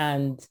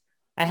 and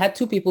I had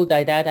two people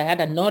like that. I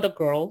had another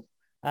girl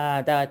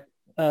that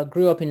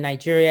grew up in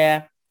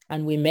Nigeria,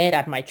 and we met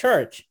at my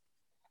church.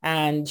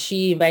 And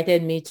she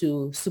invited me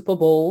to Super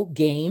Bowl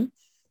game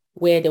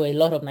where there were a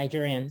lot of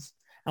Nigerians,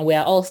 and we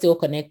are all still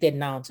connected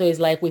now. So it's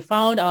like we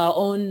found our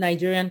own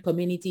Nigerian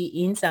community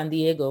in San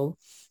Diego.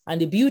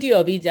 And the beauty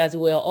of it is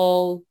we're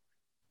all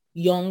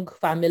young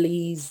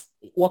families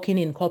working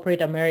in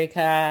corporate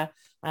America.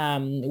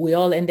 We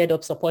all ended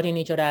up supporting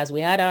each other as we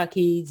had our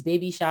kids,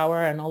 baby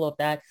shower and all of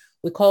that.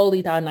 We called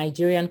it our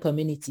Nigerian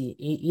community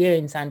here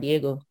in San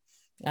Diego.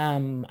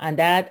 And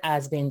that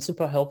has been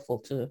super helpful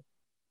too.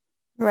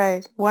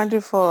 Right.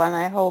 Wonderful. And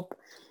I hope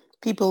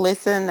people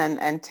listen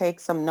and take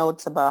some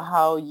notes about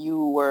how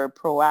you were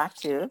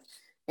proactive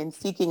in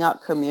seeking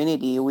out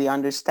community. We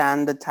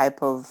understand the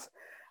type of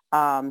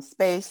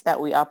space that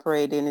we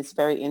operate in is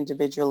very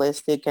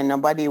individualistic and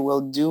nobody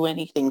will do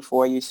anything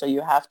for you. So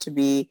you have to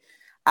be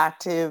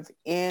active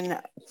in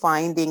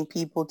finding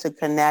people to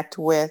connect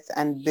with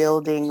and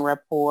building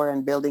rapport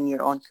and building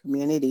your own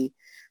community.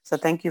 So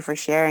thank you for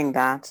sharing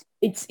that.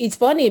 It's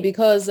funny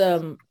because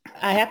I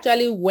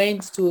actually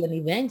went to an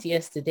event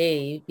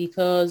yesterday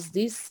because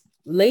this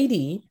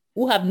lady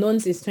who I've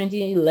known since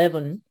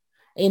 2011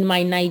 in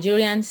my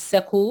Nigerian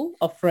circle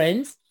of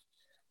friends,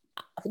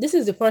 this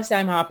is the first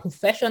time our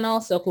professional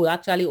circle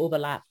actually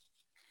overlapped.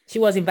 She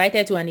was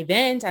invited to an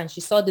event and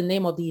she saw the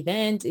name of the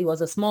event. It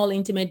was a small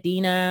intimate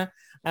dinner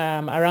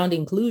around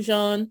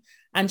inclusion.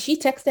 And she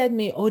texted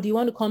me, oh, do you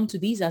want to come to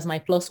this as my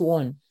plus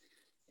one?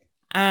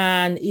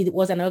 And it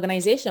was an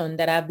organization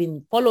that I've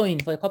been following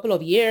for a couple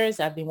of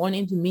years. I've been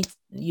wanting to meet,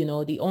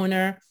 the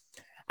owner.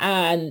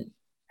 And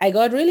I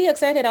got really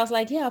excited. I was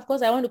like, yeah, of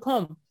course I want to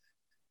come.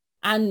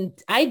 And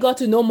I got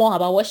to know more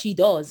about what she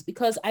does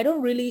because we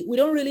don't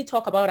really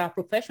talk about our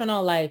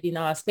professional life in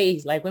our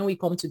space. Like when we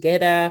come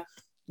together,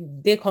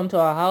 they come to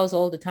our house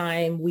all the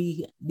time.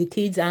 The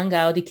kids hang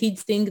out. The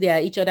kids think they are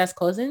each other's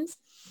cousins.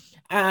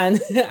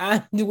 And,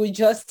 and we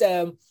just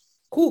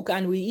cook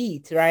and we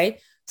eat,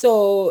 right?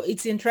 So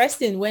it's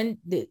interesting when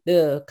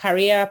the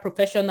career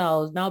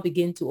professionals now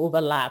begin to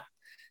overlap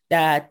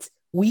that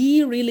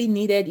we really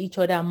needed each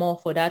other more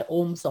for that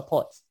home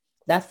support,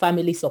 that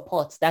family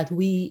support that for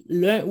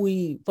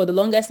the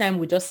longest time,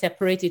 we just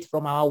separated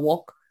from our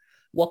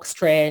work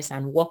stress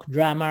and work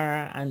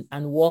drama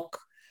and work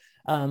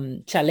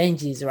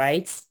challenges,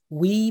 right?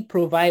 We're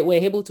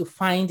able to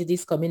find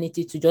this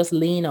community to just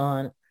lean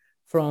on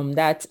from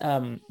that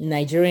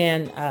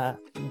Nigerian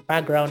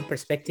background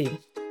perspective.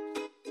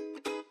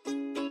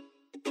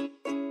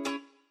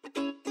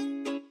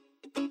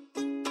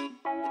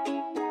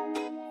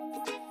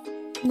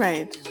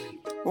 Right.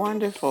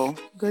 Wonderful.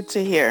 Good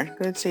to hear.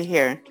 Good to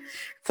hear.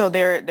 So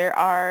there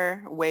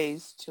are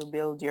ways to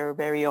build your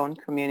very own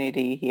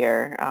community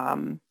here.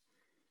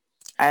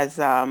 As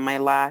my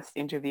last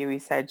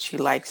interviewee said, she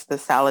likes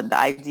the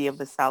idea of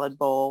the salad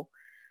bowl.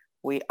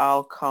 We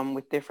all come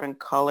with different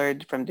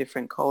colored from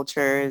different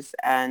cultures.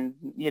 And,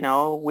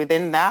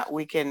 within that,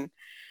 we can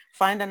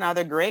find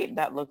another grape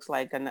that looks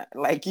like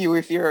you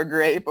if you're a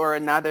grape, or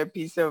another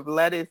piece of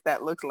lettuce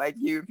that looks like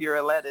you if you're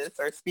a lettuce,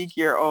 or speak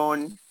your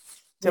own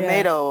Yeah.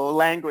 tomato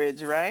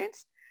language, right?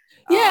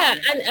 Yeah,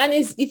 and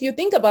if you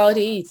think about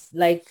it, it's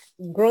like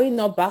growing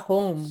up back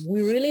home,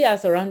 we really are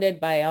surrounded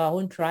by our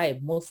own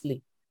tribe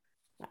mostly.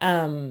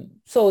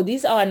 So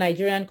these are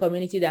Nigerian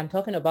community that I'm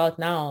talking about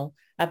now.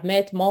 I've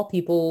met more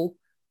people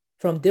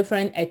from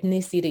different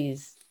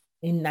ethnicities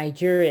in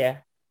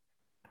Nigeria,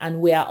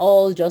 and we are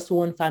all just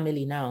one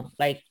family now.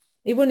 Like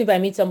even if I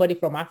meet somebody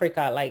from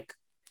Africa, like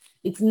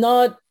it's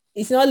not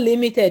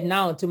limited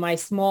now to my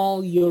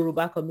small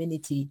Yoruba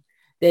community.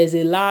 There's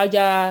a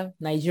larger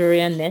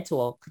Nigerian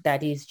network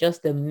that is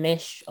just a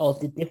mesh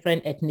of the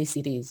different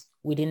ethnicities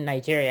within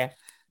Nigeria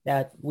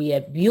that we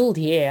have built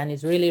here, and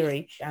it's really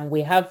rich. And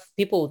we have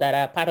people that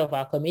are part of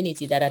our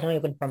community that are not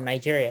even from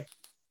Nigeria.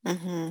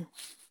 Mm-hmm.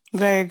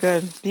 Very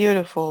good.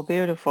 Beautiful,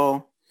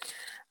 beautiful.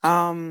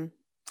 Um,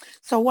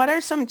 so what are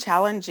some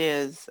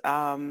challenges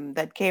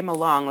that came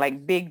along,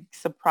 like big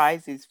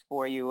surprises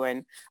for you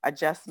and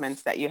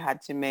adjustments that you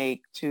had to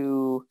make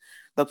to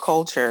the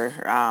culture?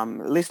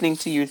 Listening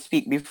to you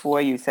speak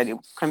before, you said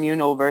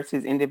communal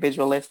versus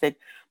individualistic,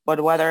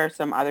 but what are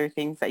some other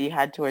things that you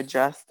had to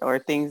adjust, or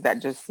things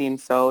that just seem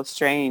so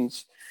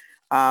strange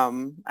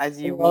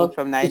as you moved Well,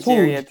 from the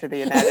Nigeria food. to the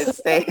United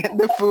States?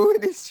 The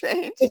food is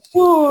strange.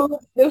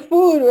 The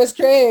food was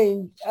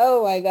strange.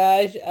 Oh my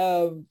gosh.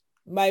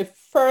 My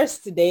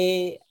first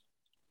day,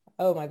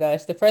 oh my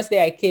gosh, the first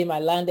day I came, I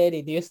landed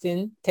in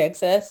Houston,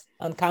 Texas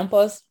on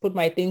campus, put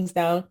my things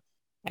down.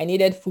 I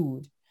needed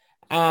food.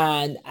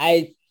 And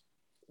I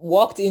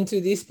walked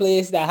into this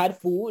place that had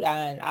food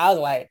and I was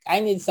like, I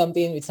need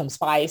something with some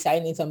spice. I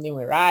need something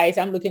with rice.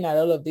 I'm looking at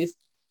all of this.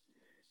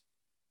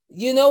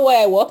 You know what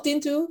I walked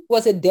into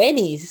was a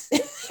Denny's.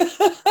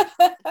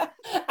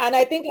 And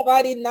I think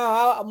about it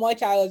now, how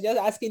much I was just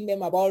asking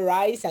them about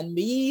rice and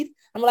meat.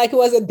 I'm like, it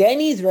was a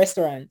Denny's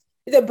restaurant.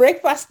 It's a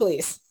breakfast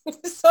place.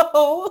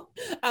 So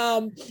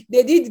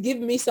they did give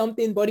me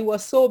something, but it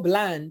was so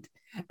bland.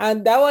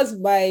 And that was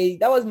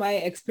my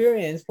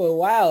experience for a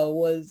while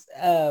was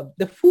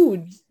the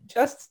food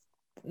just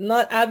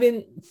not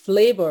having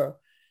flavor,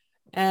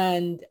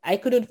 and I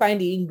couldn't find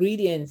the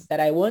ingredients that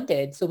I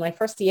wanted. So my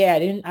first year, I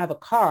didn't have a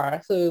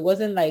car. So it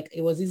wasn't like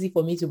it was easy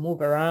for me to move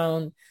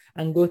around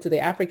and go to the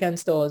African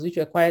stores, which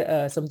were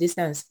quite some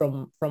distance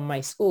from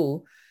my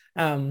school.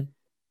 Um,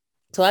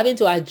 so having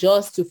to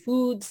adjust to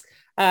foods.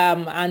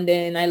 And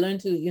then I learned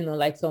to,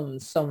 like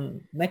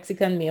some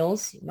Mexican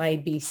meals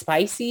might be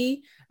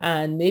spicy,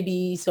 and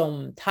maybe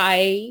some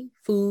Thai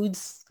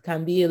foods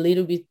can be a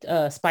little bit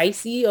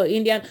spicy, or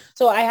Indian.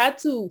 So I had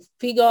to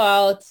figure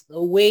out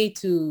a way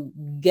to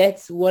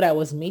get what I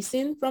was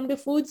missing from the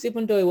foods,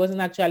 even though it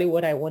wasn't actually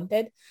what I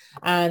wanted.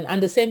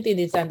 And the same thing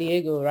in San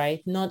Diego,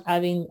 right? Not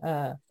having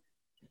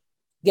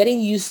getting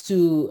used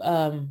to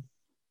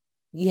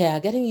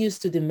getting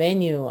used to the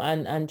menu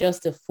and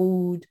just the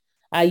food.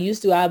 I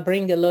used to have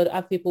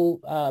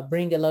people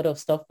bring a lot of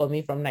stuff for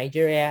me from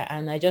Nigeria.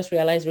 And I just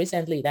realized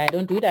recently that I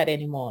don't do that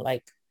anymore.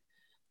 Like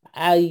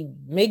I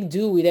make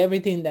do with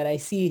everything that I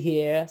see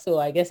here. So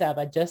I guess I've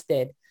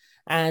adjusted.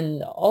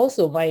 And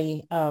also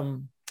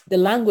the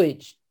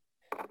language.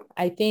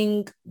 I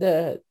think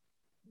a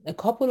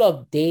couple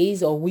of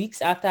days or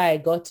weeks after I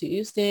got to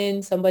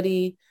Houston,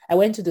 I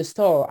went to the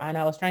store and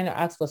I was trying to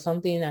ask for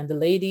something, and the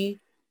lady,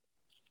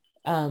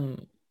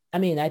 um, I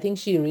mean, I think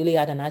she really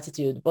had an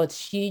attitude, but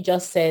she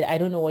just said, I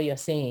don't know what you're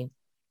saying.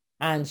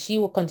 And she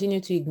will continue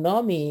to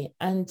ignore me.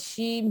 And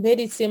she made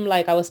it seem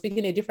like I was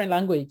speaking a different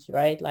language,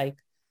 right? Like,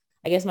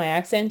 I guess my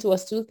accent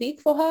was too thick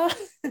for her.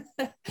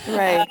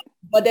 Right.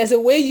 But there's a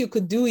way you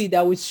could do it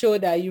that would show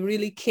that you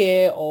really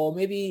care, or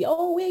maybe,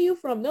 oh, where are you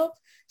from? No,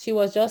 she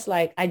was just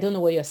like, I don't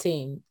know what you're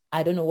saying.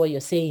 I don't know what you're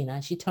saying.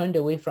 And she turned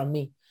away from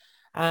me.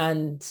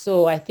 And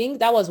so I think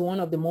that was one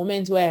of the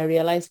moments where I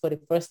realized for the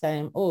first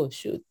time, oh,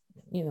 shoot,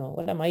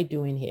 what am I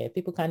doing here?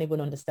 People can't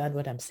even understand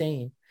what I'm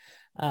saying.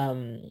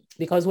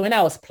 Because when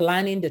I was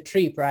planning the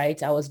trip,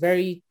 right, I was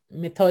very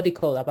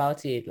methodical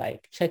about it,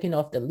 like checking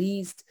off the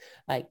list,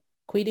 like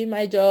quitting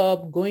my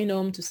job, going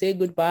home to say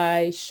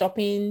goodbye,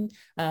 shopping,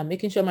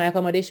 making sure my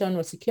accommodation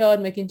was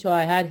secured, making sure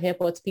I had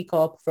airport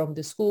pickup from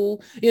the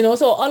school,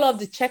 so all of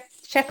the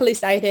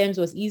checklist items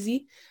was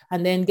easy.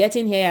 And then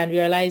getting here and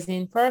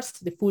realizing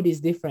first the food is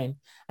different,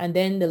 and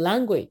then the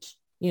language.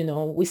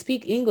 We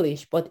speak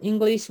English, but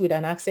English with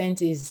an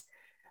accent is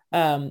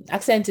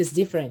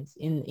different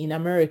in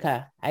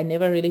America. I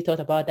never really thought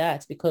about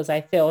that because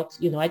I felt,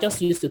 I just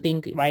used to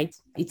think, right,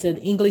 it's an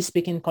English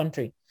speaking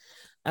country.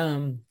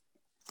 Um,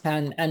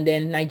 and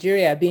then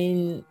Nigeria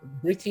being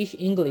British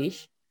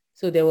English.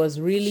 So there was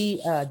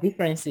really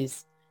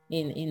differences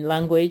in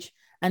language.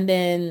 And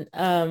then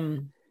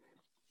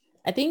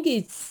I think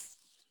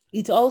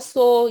it's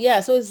also,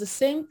 yeah, so it's the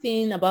same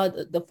thing about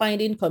the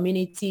finding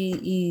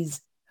community is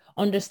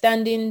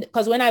understanding,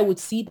 because when I would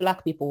see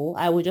Black people,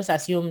 I would just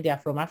assume they are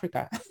from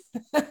Africa.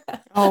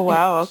 Oh,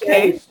 wow.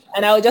 Okay.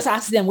 And I would just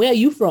ask them, where are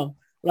you from?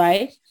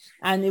 Right.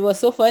 And it was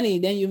so funny.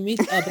 Then you meet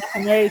Black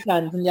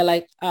Americans and you're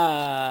like,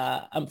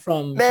 I'm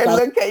from They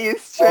Chicago. look at you Or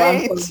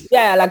strange.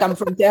 like I'm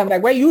from, I'm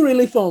like, where are you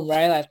really from?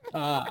 Right. Like,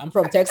 I'm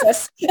from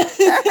Texas. So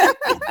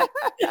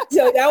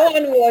that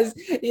one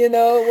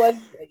was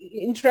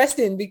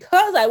interesting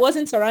because I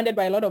wasn't surrounded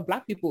by a lot of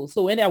Black people.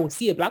 So when I would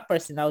see a Black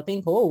person, I would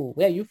think, oh,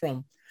 where are you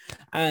from?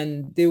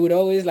 And they would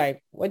always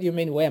like, what do you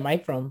mean, where am I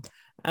from?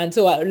 And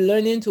so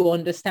learning to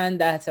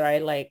understand that,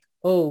 right? Like,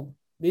 oh,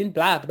 being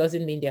Black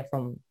doesn't mean they're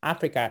from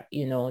Africa.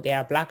 They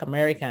are Black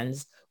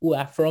Americans who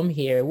are from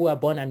here, who are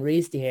born and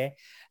raised here.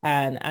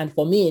 And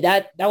for me,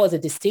 that was a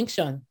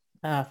distinction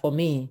for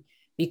me,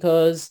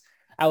 because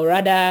I would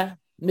rather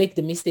make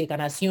the mistake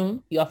and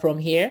assume you are from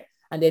here.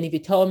 And then if you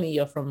tell me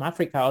you're from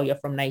Africa or you're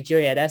from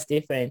Nigeria, that's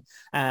different.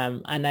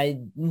 And I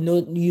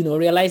know,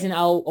 realizing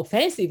how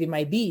offensive it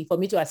might be for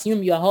me to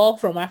assume you are all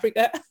from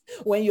Africa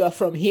when you are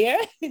from here.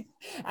 So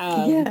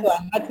Yes.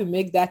 I had to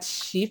make that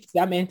shift,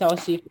 that mental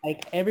shift.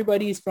 Like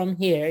everybody is from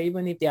here,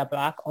 even if they are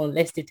Black,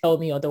 unless they tell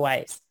me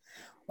otherwise,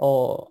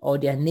 or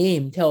their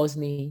name tells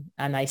me,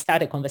 and I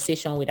start a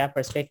conversation with that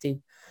perspective.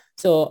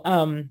 So,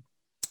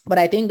 but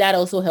I think that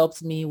also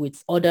helps me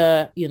with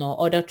other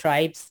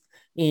tribes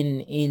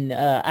in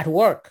at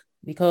work,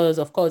 because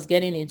of course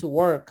getting into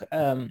work,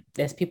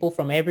 there's people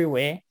from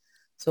everywhere.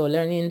 So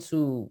learning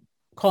to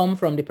come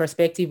from the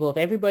perspective of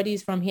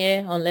everybody's from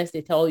here unless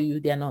they tell you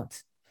they're not.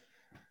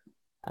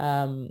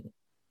 Um,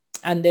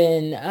 and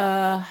then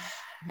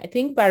I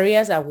think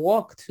barriers at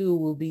work too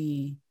will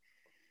be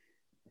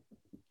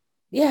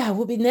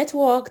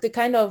network, the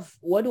kind of,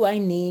 what do I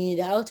need,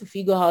 how to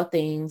figure out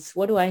things,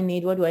 what do I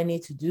need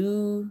to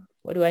do,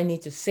 what do I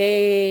need to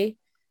say,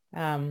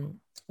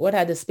 what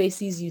are the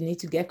spaces you need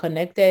to get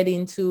connected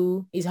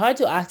into. It's hard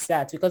to ask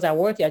that because at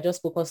work you're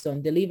just focused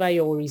on deliver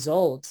your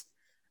results,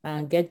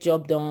 and get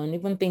job done.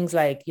 Even things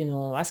like,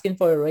 asking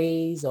for a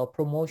raise or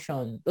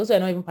promotion. Those are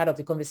not even part of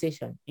the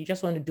conversation. You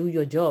just want to do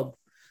your job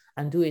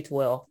and do it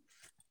well.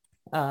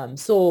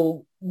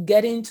 So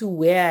getting to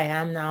where I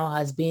am now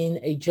has been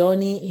a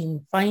journey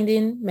in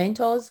finding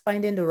mentors,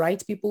 finding the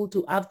right people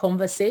to have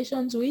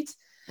conversations with,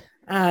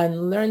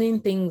 and learning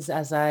things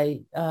as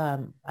I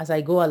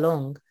go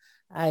along.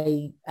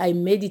 I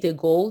made it a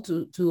goal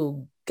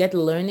to get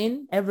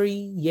learning every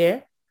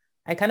year.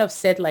 I kind of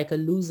set like a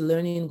loose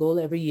learning goal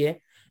every year.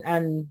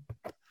 And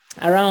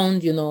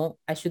around,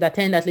 I should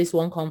attend at least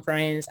one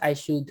conference. I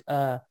should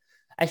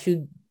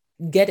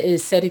get a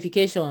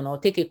certification or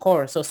take a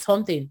course or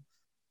something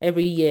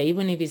every year,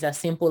 even if it's as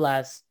simple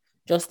as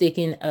just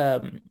taking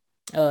a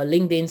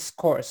LinkedIn's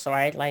course,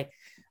 right? Like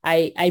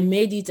I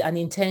made it an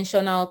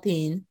intentional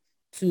thing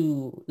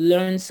to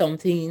learn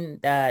something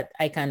that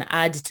I can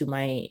add to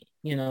my,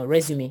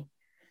 resume,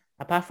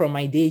 apart from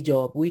my day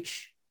job,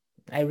 which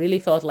I really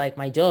felt like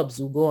my jobs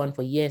will go on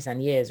for years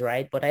and years,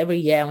 right? But every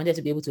year I wanted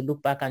to be able to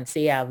look back and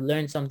say I've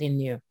learned something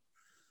new.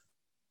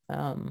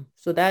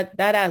 So that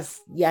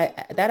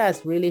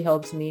has really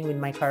helped me with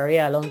my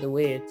career along the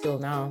way till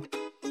now.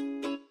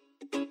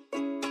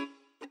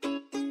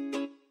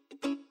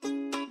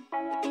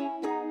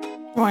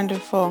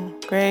 Wonderful.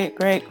 Great,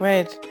 great,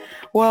 great.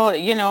 Well,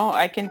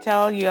 I can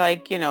tell you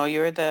like,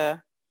 you're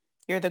the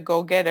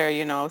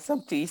go-getter,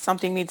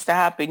 something needs to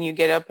happen. You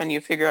get up and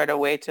you figure out a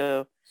way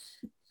to,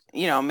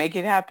 make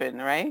it happen,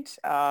 right?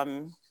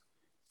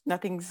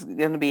 Nothing's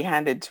going to be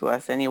handed to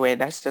us anyway.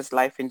 That's just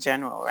life in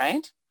general,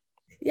 right?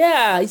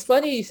 Yeah, it's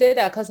funny you say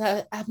that because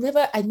I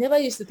never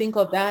used to think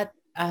of that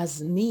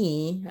as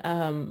me.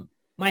 One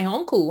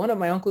of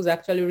my uncles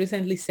actually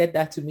recently said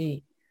that to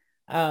me.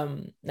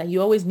 That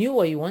you always knew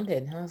what you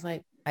wanted. And I was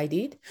like, I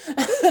did.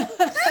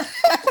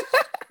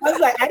 I was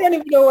like, I don't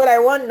even know what I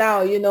want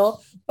now.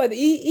 But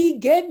he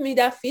gave me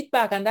that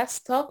feedback and that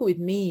stuck with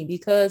me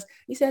because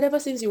he said, ever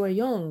since you were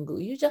young,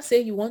 you just say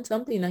you want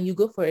something and you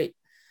go for it.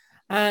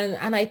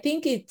 And I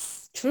think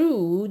it's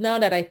true now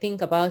that I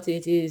think about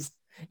it is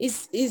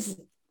it's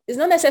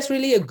not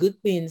necessarily a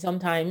good thing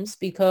sometimes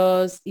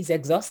because it's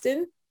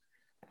exhausting.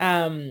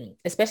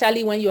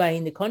 Especially when you are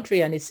in the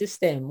country and a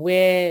system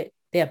where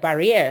there are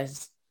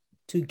barriers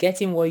to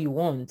getting what you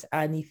want.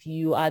 And if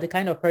you are the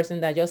kind of person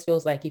that just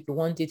feels like if you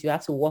want it, you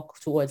have to work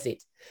towards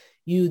it.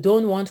 You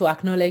don't want to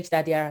acknowledge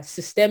that there are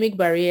systemic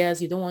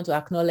barriers. You don't want to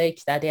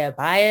acknowledge that there are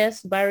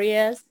bias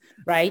barriers,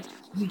 right?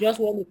 You just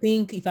want to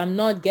think if I'm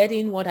not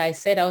getting what I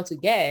set out to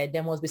get,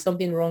 there must be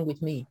something wrong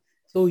with me.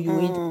 So you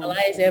Mm.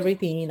 internalize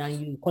everything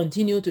and you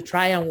continue to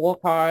try and work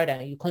hard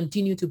and you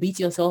continue to beat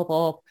yourself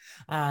up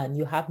and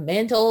you have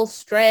mental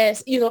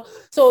stress.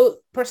 So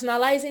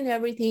personalizing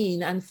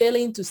everything and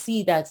failing to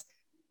see that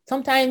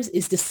sometimes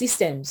it's the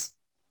systems.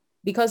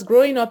 Because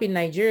growing up in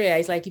Nigeria,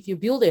 it's like if you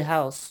build a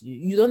house,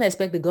 you don't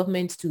expect the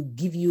government to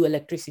give you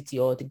electricity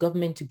or the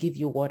government to give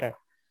you water.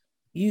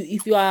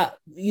 If you are,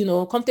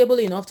 comfortable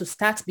enough to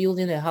start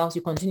building a house,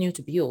 you continue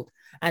to build.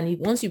 And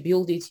once you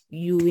build it,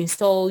 you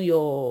install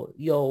your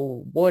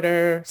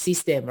water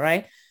system,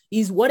 right?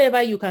 Is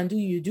whatever you can do,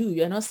 you do.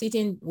 You're not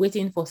sitting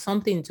waiting for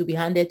something to be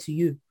handed to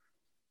you,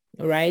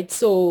 right?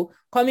 So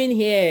coming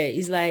here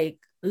is like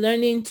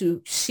learning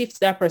to shift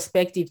that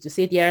perspective to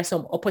say there are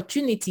some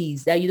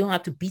opportunities that you don't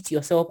have to beat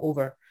yourself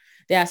over.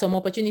 There are some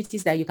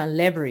opportunities that you can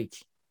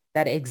leverage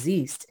that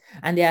exist.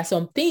 And there are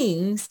some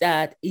things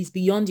that is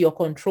beyond your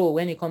control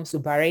when it comes to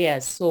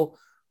barriers. So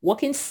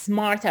working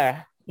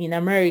smarter in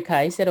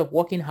America instead of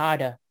working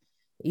harder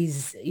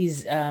is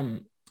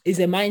a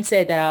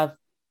mindset that I've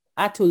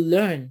had to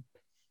learn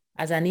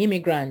as an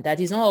immigrant that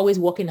is not always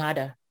working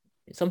harder.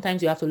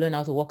 Sometimes you have to learn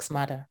how to work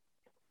smarter.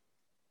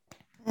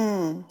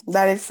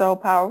 That is so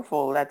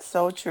powerful. That's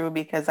so true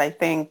because I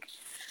think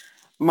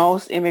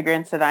most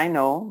immigrants that I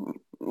know,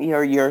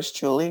 you're yours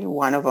truly,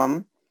 one of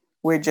them,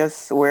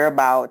 we're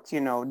about,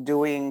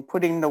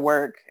 putting the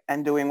work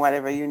and doing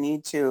whatever you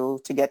need to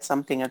get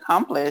something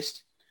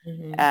accomplished.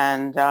 Mm-hmm.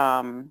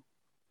 And,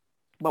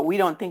 but we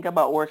don't think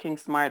about working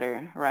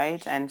smarter,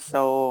 right? And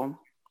so,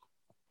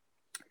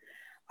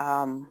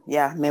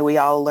 yeah, may we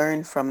all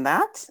learn from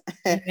that.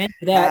 Amen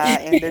to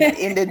that.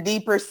 In the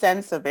deeper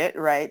sense of it,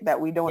 right? That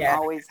we don't Yeah,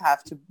 always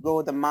have to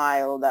go the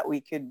mile, that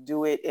we could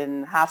do it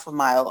in half a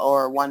mile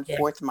or one yeah,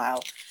 fourth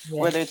mile, yeah,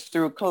 whether it's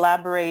through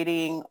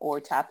collaborating or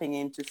tapping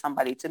into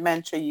somebody to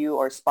mentor you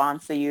or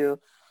sponsor you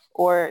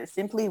or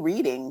simply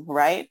reading,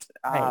 right?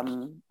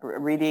 right.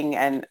 Reading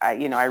and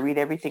I read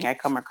everything I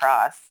come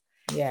across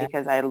Yeah,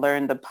 because I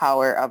learned the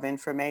power of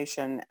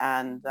information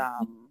and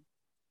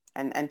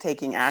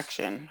taking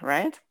action,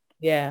 right?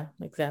 yeah,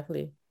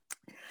 exactly.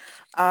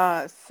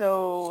 Uh,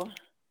 so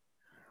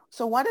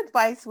So what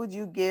advice would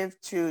you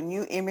give to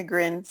new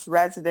immigrants,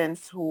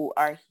 residents who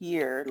are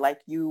here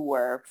like you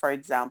were, for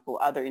example,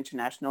 other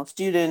international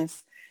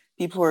students,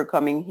 people who are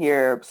coming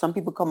here? Some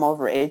people come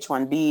over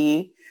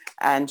H-1B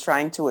and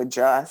trying to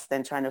adjust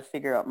and trying to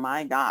figure out,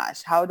 my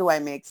gosh, how do I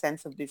make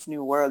sense of this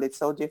new world? It's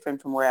so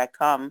different from where I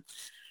come.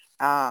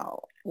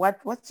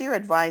 What's your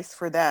advice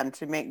for them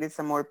to make this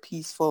a more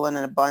peaceful and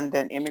an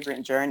abundant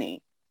immigrant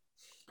journey?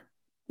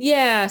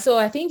 Yeah, so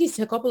I think it's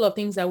a couple of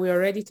things that we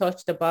already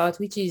touched about,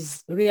 which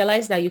is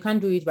realize that you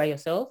can't do it by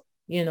yourself.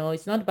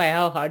 It's not by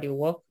how hard you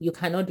work. You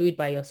cannot do it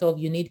by yourself.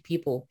 You need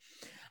people.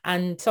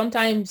 And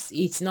sometimes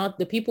it's not,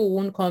 the people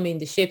won't come in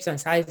the shapes and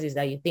sizes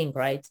that you think,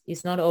 right?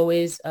 It's not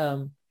always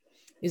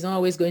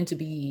going to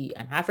be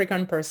an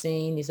African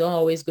person. It's not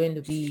always going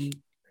to be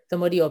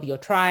somebody of your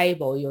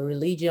tribe or your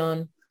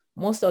religion.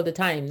 Most of the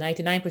time,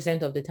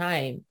 99% of the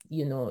time,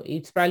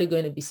 it's probably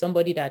going to be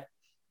somebody that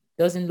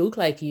doesn't look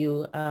like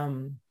you,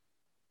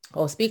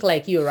 or speak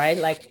like you, right?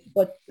 Like,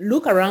 but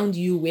look around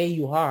you where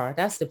you are.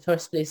 That's the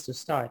first place to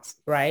start,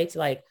 right?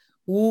 Like,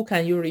 who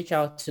can you reach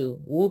out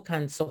to? Who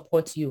can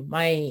support you?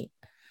 I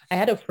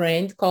had a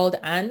friend called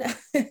Anne,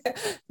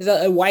 she's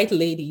a white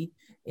lady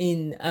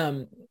in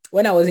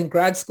when I was in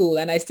grad school,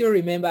 and I still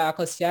remember her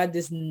because she had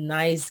this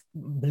nice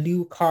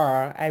blue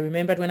car. I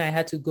remembered when I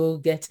had to go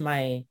get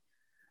my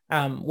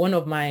one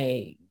of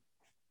my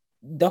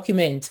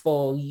documents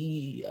for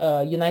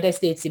United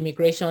States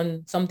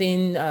immigration,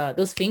 something,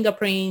 those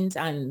fingerprints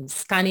and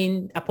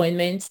scanning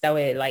appointments that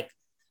were like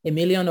a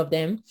million of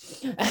them.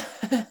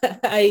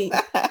 I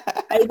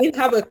I didn't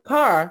have a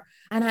car.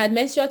 And I had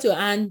mentioned to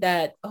Anne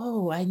that,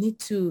 oh, I need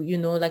to,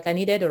 like I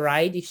needed a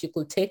ride if she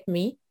could take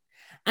me.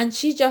 And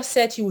she just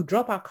said she would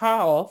drop her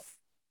car off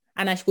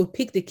and I could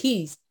pick the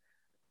keys.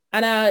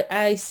 And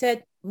I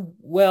said,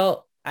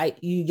 well,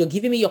 you're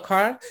giving me your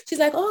car? She's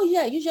like, oh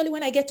yeah, usually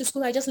when I get to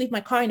school, I just leave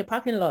my car in the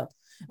parking lot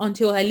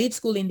until I leave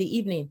school in the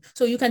evening.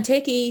 So you can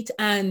take it.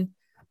 And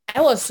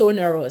I was so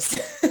nervous.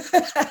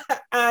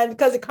 And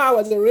because the car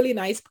was a really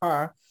nice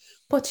car,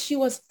 but she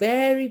was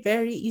very,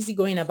 very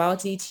easygoing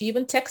about it. She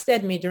even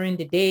texted me during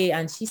the day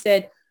and she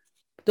said,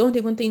 don't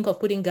even think of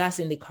putting gas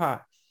in the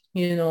car,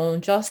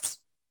 just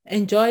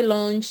enjoy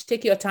lunch,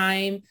 take your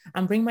time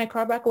and bring my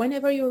car back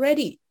whenever you're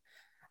ready.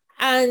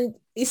 And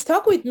it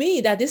stuck with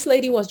me that this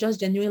lady was just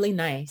genuinely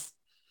nice.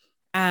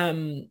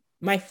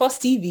 My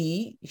first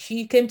TV,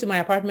 she came to my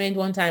apartment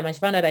one time and she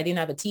found out I didn't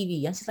have a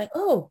TV. And she's like,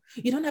 oh,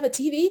 you don't have a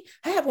TV?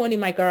 I have one in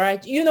my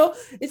garage.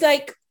 It's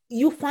like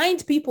you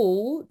find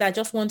people that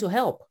just want to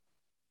help.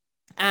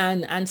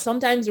 And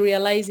sometimes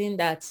realizing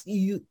that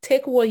you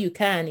take what you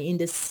can in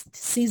the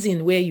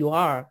season where you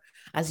are,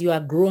 as you are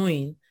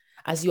growing,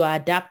 as you are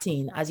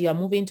adapting, as you are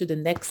moving to the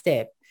next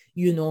step,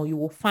 you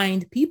will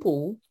find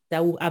people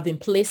that will have been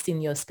placed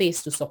in your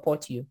space to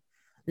support you.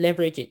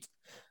 Leverage it.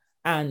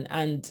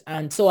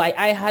 And so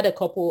I had a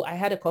couple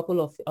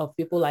of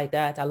people like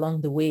that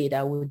along the way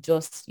that would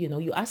just,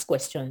 you ask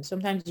questions.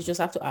 Sometimes you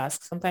just have to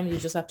ask. Sometimes you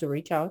just have to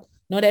reach out.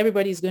 Not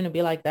everybody is going to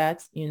be like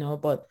that,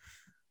 but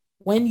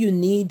when you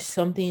need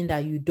something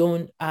that you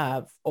don't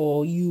have,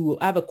 or you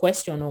have a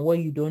question on what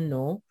you don't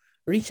know,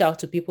 reach out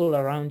to people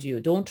around you.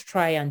 Don't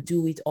try and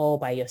do it all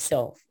by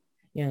yourself.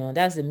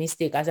 That's the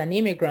mistake. As an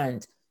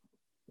immigrant,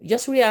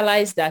 just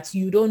realize that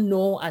you don't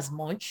know as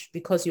much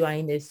because you are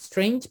in a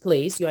strange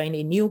place. You are in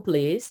a new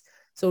place.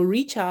 So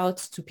reach out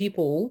to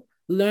people,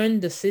 learn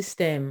the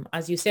system.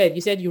 As you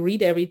said you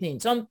read everything.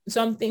 Some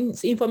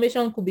things,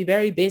 information could be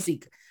very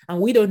basic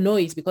and we don't know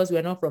it because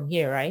we're not from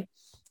here, right?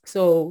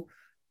 So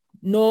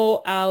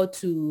know how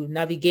to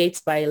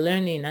navigate by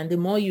learning, and the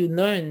more you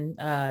learn,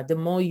 the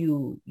more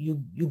you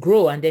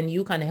grow, and then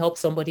you can help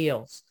somebody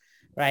else,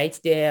 right?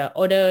 There are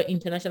other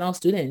international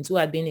students who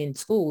had been in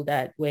school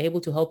that were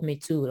able to help me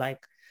too,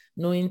 like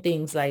knowing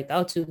things like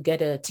how to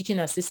get a teaching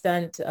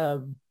assistant,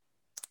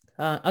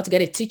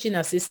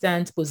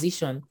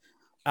 position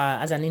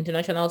as an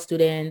international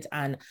student,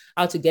 and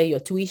how to get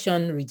your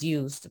tuition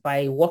reduced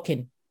by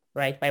working,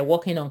 right? By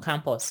working on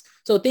campus.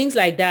 So things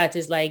like that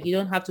is like, you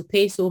don't have to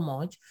pay so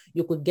much.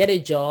 You could get a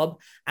job,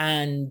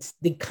 and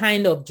the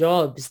kind of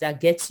jobs that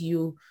gets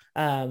you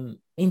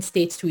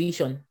in-state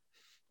tuition.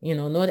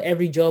 Not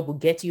every job will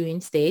get you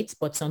in state,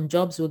 but some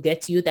jobs will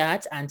get you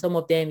that. And some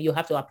of them you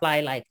have to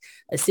apply like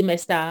a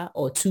semester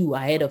or two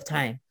ahead of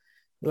time,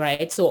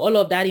 right? So all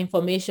of that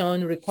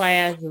information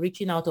requires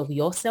reaching out of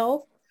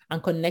yourself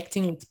and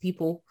connecting with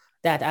people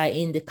that are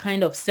in the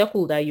kind of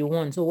circle that you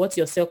want. So what's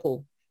your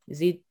circle?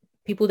 Is it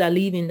people that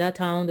live in that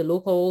town, the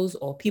locals,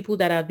 or people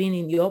that have been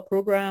in your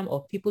program,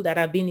 or people that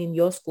have been in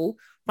your school?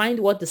 Find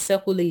what the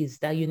circle is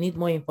that you need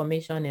more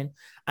information in,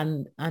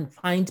 and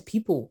find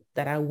people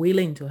that are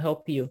willing to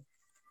help you.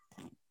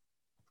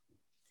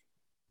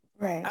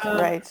 Right,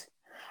 right.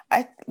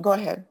 Go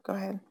ahead.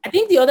 I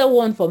think the other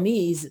one for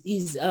me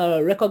is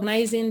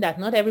recognizing that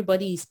not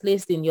everybody is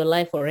placed in your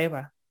life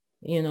forever.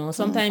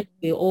 Sometimes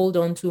we hold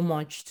on too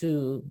much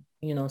to,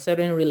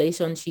 certain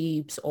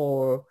relationships,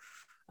 or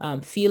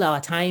fill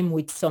our time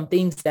with some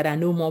things that are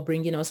no more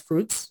bringing us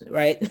fruits,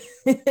 right?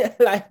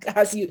 Like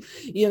as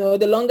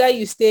the longer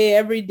you stay,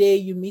 every day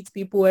you meet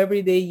people,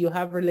 every day you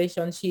have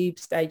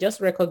relationships, that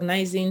just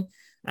recognizing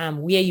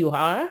where you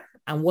are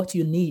and what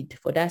you need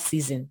for that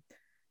season,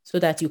 so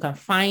that you can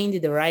find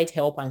the right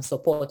help and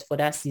support for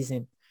that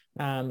season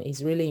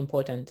is really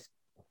important.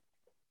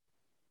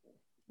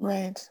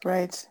 Right.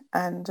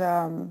 And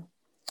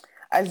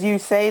as you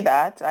say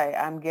that,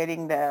 I'm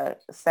getting the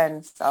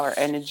sense or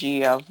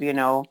energy of,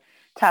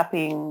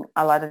 tapping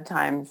a lot of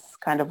times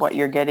kind of what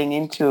you're getting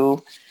into.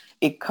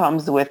 It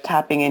comes with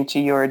tapping into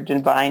your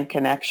divine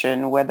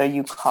connection, whether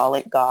you call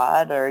it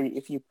God or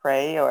if you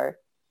pray or,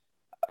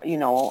 you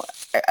know,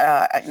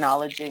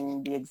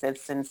 acknowledging the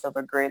existence of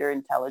a greater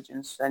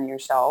intelligence than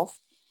yourself.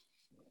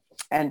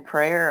 And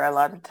prayer a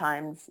lot of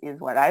times is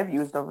what I've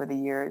used over the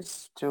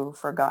years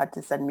for God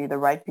to send me the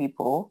right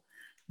people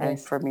and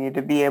Yes. for me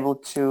to be able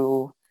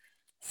to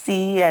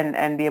see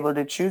and be able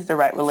to choose the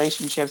right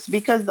relationships.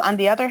 Because on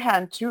the other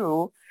hand,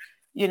 too,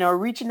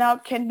 reaching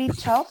out can be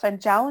tough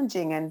and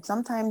challenging. And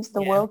sometimes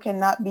the Yeah. world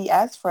cannot be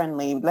as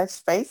friendly. Let's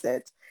face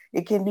it.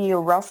 It can be a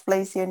rough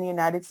place here in the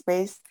United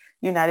States.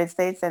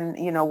 And,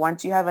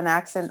 once you have an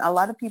accent, a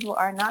lot of people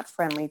are not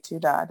friendly to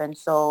that. And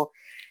so,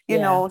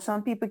 Yeah.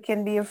 some people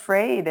can be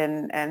afraid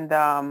and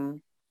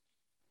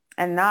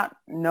not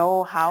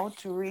know how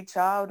to reach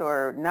out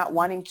or not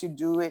wanting to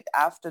do it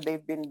after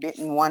they've been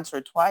bitten once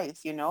or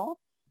twice. And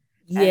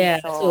Yeah.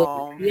 So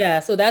so,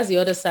 yeah. So that's the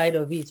other side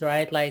of it,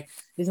 right? Like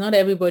it's not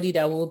everybody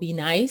that will be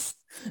nice.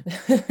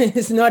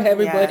 It's not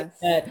everybody yes,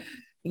 that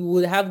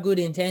would have good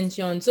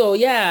intention. So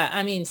yeah,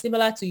 I mean,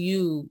 similar to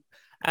you,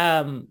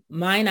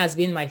 mine has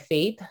been my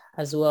faith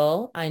as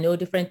well. I know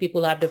different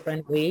people have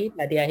different ways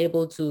that they are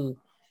able to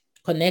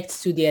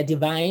connect to their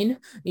divine,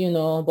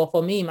 but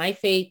for me, my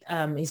faith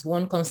is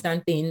one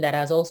constant thing that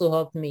has also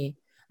helped me.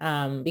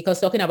 Because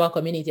talking about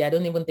community, I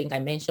don't even think I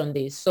mentioned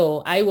this.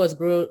 So I was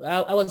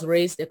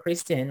raised a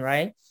Christian,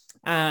 right?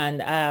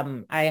 And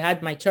I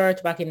had my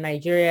church back in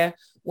Nigeria.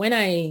 When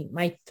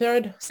my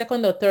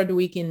second or third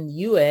week in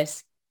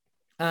US,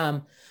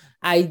 um,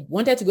 I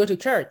wanted to go to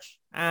church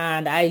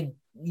and I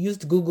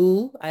used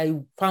Google. I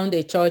found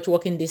a church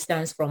walking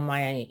distance from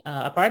my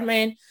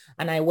apartment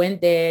and I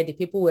went there. The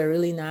people were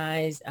really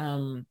nice.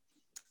 They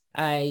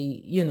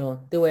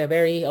were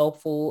very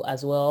helpful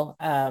as well.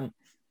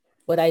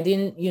 But I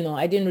didn't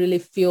really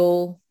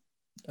feel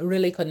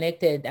really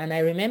connected. And I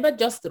remember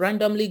just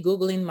randomly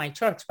Googling my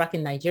church back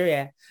in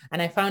Nigeria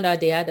and I found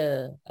out they had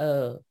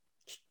a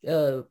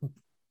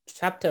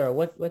chapter.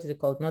 What is it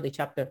called? Not a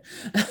chapter.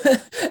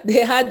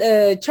 They had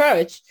a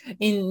church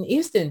in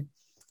Houston,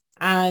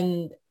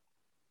 and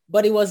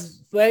but it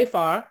was very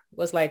far. It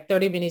was like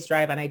 30 minutes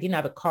drive, and I didn't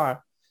have a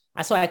car.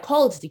 And so I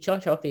called the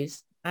church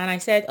office and I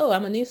said, "Oh,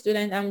 I'm a new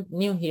student. I'm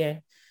new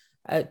here."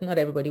 Not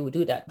everybody would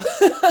do that.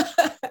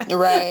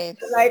 right.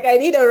 Like I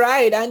need a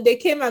ride, and they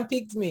came and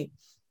picked me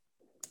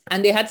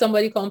and they had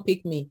somebody come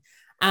pick me.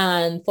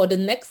 And for the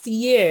next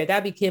year,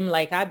 that became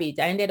like habit.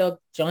 I ended up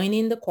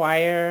joining the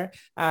choir.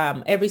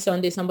 Every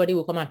Sunday, somebody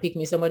would come and pick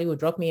me. Somebody would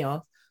drop me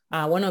off.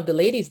 One of the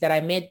ladies that I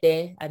met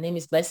there, her name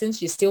is Blessing.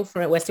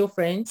 We're still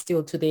friends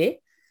still today.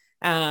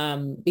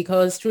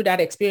 Because through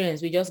that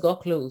experience, we just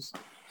got close.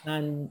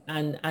 And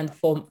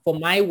for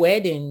my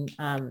wedding,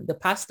 the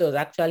pastors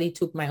actually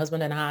took my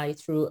husband and I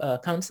through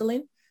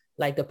counseling,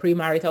 like the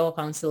premarital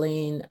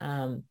counseling.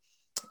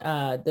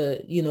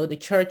 The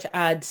church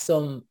had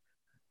some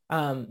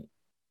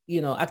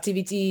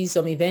activities,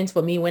 some events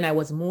for me when I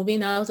was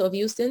moving out of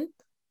Houston,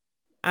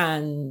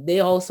 and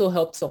they also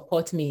helped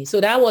support me. So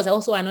that was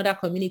also another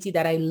community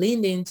that I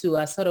leaned into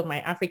as sort of my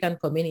African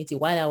community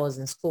while I was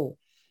in school.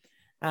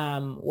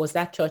 Was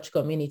that church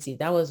community.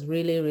 That was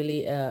really,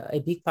 really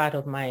a big part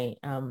of my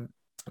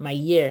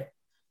year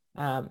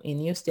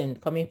in Houston,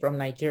 coming from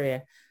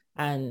Nigeria.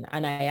 And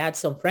I had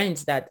some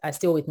friends that are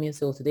still with me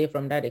still today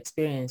from that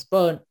experience.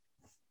 But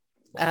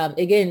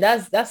again,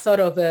 that's sort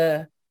of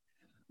a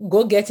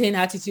go-getting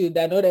attitude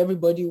that not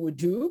everybody would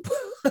do.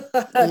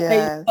 It's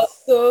Yes.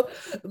 also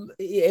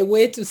a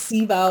way to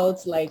sieve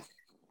out, like,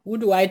 who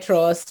do I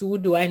trust? Who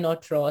do I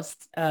not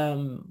trust?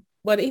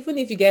 But even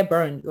if you get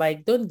burned,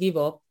 like, don't give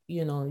up.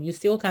 You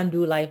still can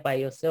do life by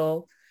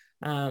yourself.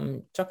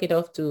 Chalk it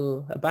off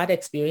to a bad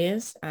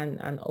experience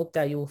and hope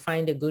that you will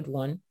find a good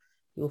one.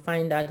 You'll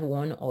find that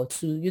one or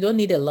two. You don't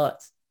need a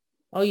lot.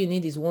 All you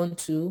need is one,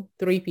 two,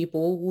 three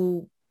people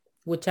who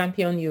will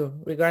champion you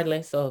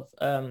regardless of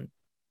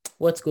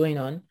what's going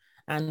on.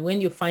 And when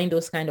you find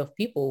those kind of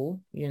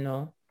people,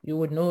 you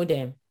would know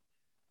them.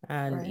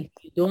 And Right.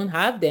 if you don't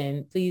have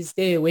them, please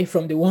stay away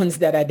from the ones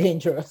that are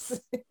dangerous.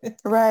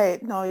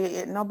 Right. No,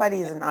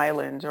 nobody's an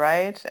island,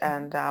 right?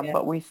 And Yeah,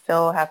 but we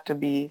still have to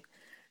be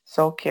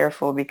so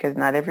careful because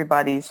not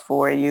everybody's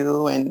for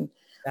you. And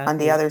on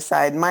the exactly. other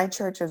side, my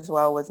church as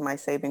well was my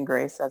saving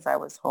grace as I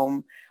was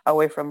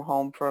away from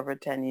home for over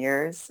 10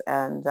 years.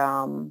 And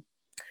one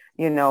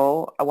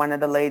of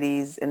the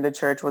ladies in the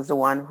church was the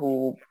one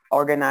who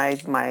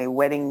organized my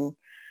wedding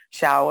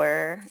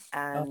shower, Oh,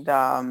 and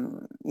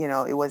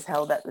it was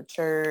held at the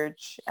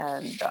church,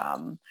 and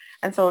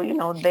so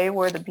they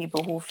were the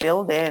people who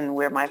filled in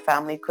where my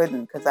family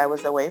couldn't because I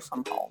was away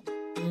from home.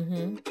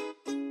 mm-hmm.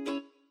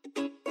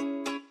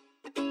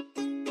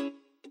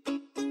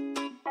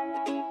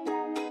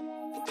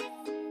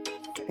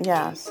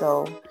 Yeah,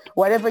 so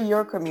whatever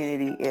your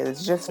community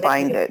is, just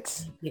find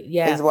it, is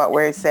Yeah. what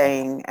we're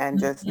saying, and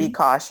just be Mhm.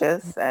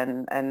 cautious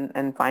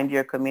and find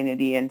your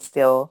community and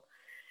still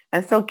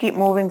And still keep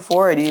moving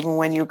forward even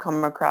when you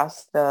come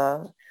across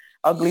the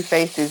ugly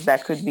faces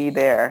that could be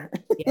there.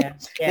 Yeah,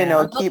 You yeah. know,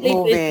 And keep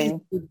ugly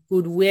faces moving.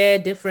 could wear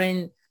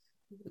different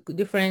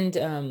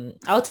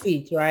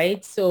outfits,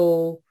 right?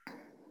 So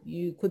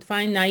you could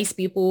find nice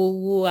people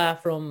who are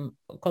from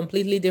a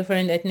completely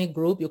different ethnic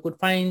group. You could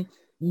find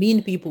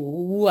mean people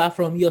who are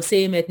from your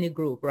same ethnic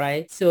group,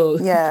 right? So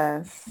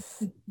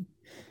Yes.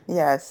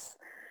 Yes.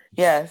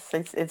 Yes.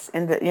 It's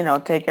in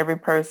the, take every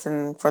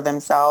person for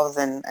themselves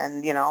and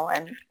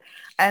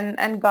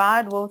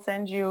God will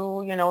send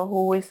you,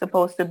 who is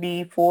supposed to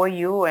be for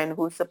you and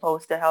who's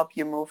supposed to help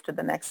you move to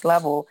the next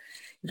level.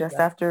 You just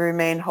exactly. have to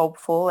remain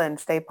hopeful and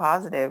stay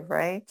positive,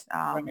 right?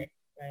 Right,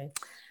 right.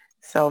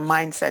 So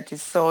mindset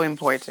is so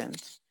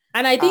important.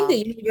 And I think the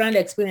Um, immigrant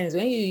experience,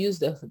 when you use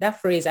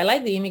that phrase, I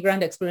like the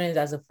immigrant experience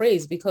as a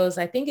phrase because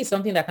I think it's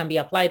something that can be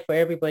applied for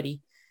everybody.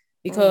 mm,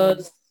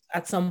 Because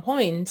at some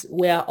point,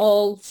 we are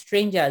all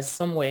strangers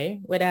somewhere,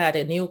 whether at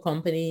a new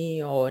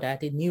company or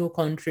at a new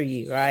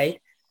country, right?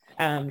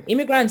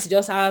 Immigrants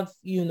just have,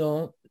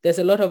 there's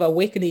a lot of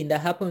awakening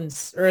that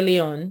happens early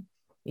on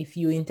if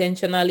you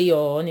intentionally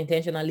or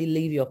unintentionally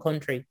leave your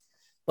country.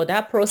 But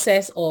that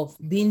process of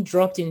being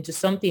dropped into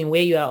something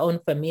where you are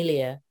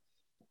unfamiliar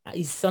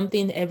is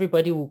something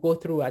everybody will go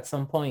through at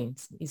some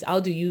point. Is how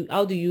do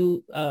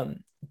you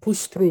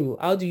push through?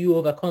 How do you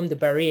overcome the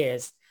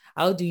barriers?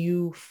 How do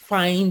you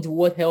find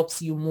what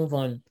helps you move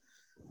on?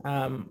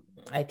 Um,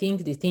 I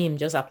think the theme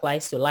just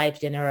applies to life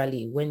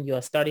generally when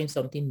you're starting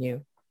something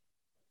new.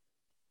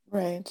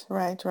 right,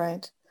 right,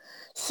 right.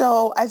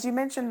 So as you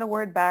mentioned the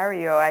word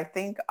barrier, I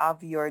think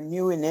of your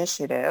new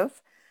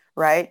initiative,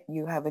 right?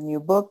 You have a new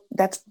book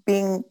that's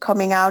being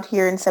coming out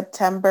here in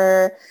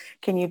September.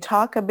 Can you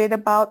talk a bit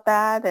about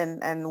that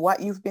and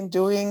what you've been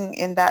doing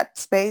in that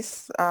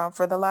space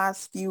for the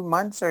last few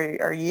months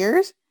or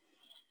years?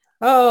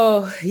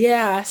 Oh,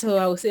 yeah. So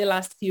I would say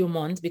last few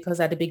months because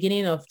at the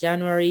beginning of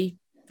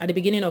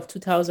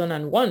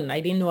 2001, I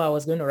didn't know I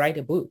was going to write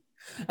a book.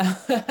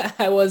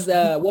 I was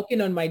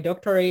working on my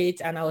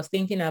doctorate and I was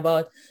thinking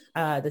about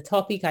the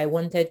topic I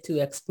wanted to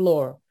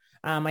explore.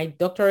 My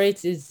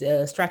doctorate is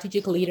a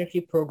strategic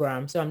leadership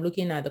program. So I'm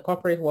looking at the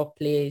corporate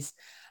workplace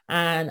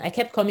and I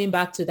kept coming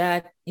back to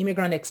that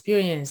immigrant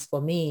experience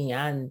for me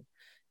and,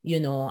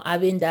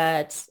 having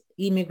that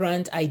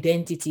immigrant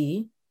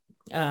identity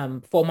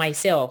for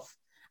myself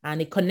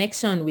and a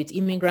connection with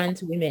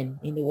immigrant women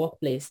in the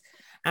workplace.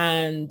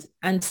 And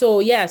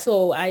so yeah,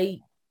 so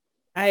I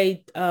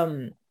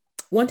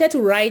wanted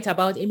to write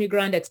about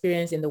immigrant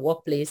experience in the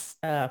workplace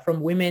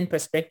from women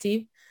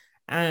perspective.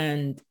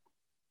 And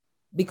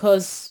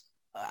because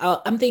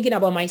I'm thinking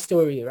about my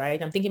story,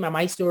 right? I'm thinking about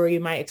my story,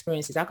 my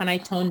experiences. How can I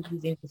turn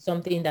this into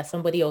something that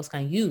somebody else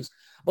can use?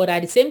 But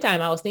at the same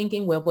time, I was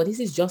thinking, well, but this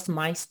is just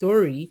my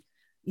story.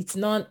 It's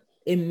not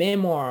a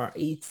memoir.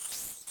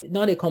 It's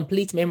not a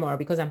complete memoir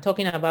because I'm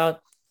talking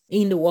about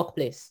in the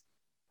workplace.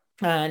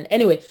 And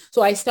anyway,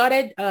 so I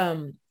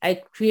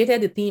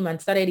created the theme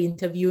and started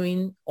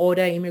interviewing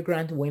other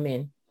immigrant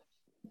women.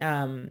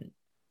 Um,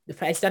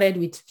 I started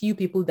with few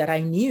people that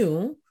I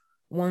knew.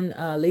 One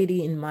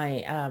lady in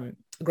my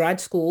grad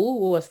school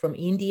who was from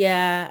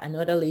India,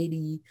 another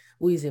lady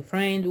who is a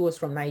friend who was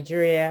from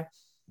Nigeria.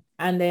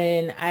 And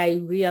then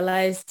I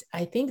realized,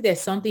 I think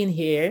there's something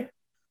here.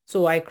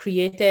 So I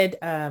created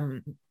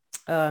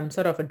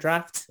sort of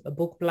a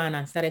book plan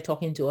and started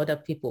talking to other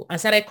people and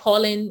started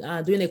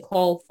doing a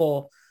call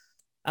for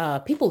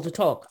people to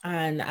talk.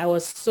 And I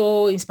was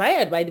so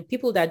inspired by the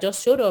people that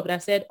just showed up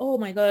that said, oh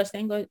my gosh,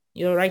 thank God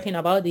you're writing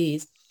about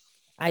this.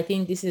 I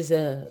think this is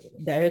a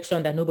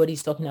direction that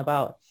nobody's talking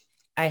about.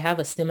 I have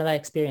a similar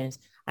experience.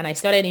 And I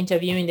started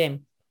interviewing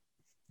them.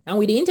 And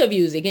with the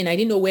interviews, again, I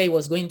didn't know where it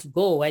was going to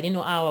go. I didn't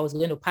know how I was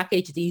going to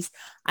package these.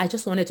 I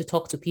just wanted to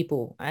talk to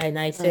people. And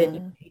I said,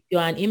 Mm, if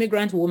you're an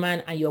immigrant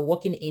woman and you're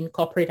working in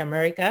corporate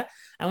America,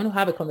 I want to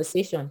have a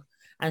conversation.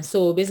 And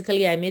so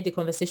basically I made the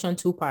conversation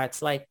two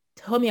parts, like,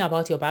 tell me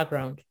about your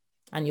background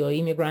and your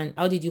immigrant.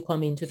 How did you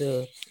come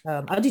into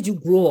how did you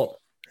grow up?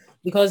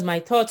 Because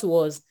my thought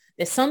was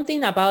there's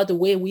something about the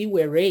way we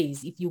were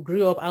raised. If you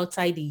grew up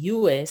outside the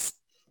US,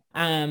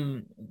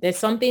 there's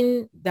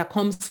something that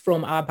comes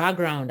from our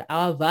background,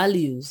 our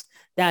values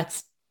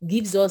that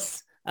gives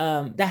us,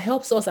 that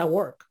helps us at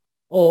work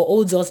or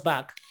holds us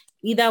back.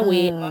 Either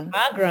way, our mm,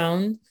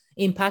 background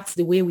impacts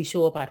the way we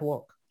show up at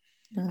work.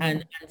 And,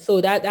 mm, and so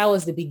that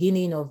was the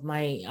beginning of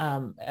my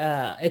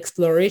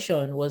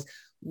exploration was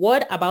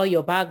what about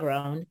your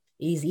background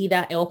is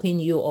either helping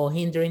you or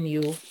hindering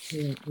you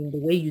in the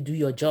way you do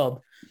your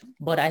job.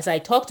 But as I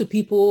talk to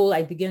people,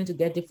 I begin to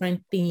get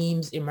different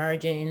themes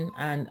emerging.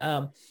 And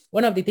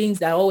one of the things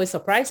that always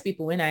surprise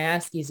people when I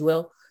ask is,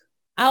 well,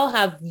 how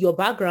have your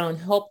background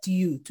helped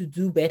you to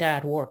do better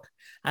at work?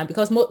 And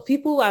because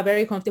people are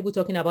very comfortable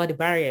talking about the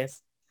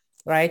barriers,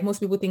 right? Most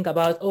people think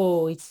about,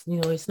 oh, it's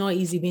not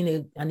easy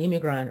being an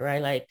immigrant,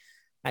 right? Like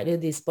I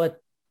did this, but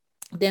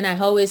then I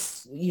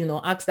always,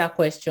 ask that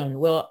question.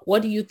 Well,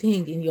 what do you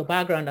think in your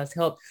background has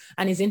helped?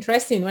 And it's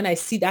interesting when I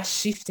see that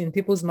shift in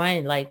people's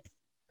mind, like,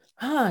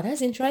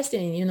 That's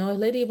interesting. A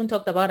lady even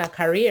talked about her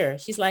career.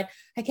 She's like,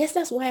 I guess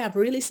that's why I've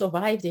really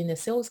survived in the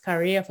sales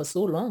career for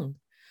so long.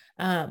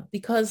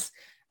 Because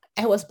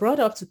I was brought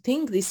up to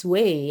think this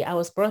way. I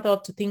was brought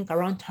up to think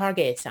around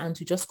targets and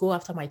to just go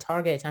after my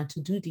target and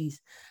to do this.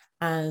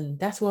 And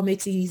that's what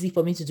makes it easy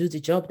for me to do the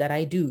job that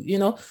I do.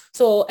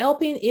 So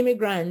helping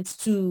immigrants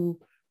to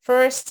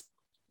first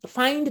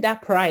find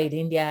that pride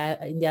in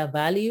their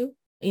value,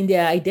 in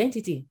their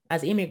identity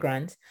as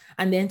immigrants,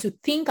 and then to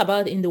think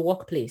about in the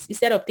workplace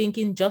instead of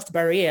thinking just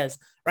barriers,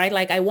 right?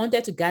 Like I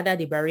wanted to gather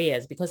the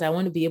barriers because I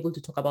want to be able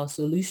to talk about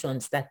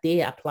solutions that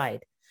they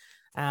applied.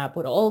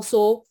 But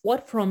also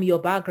what from your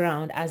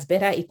background has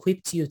better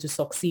equipped you to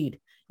succeed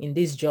in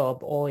this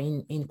job or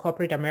in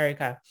corporate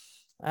America.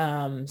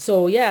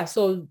 So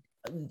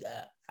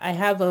I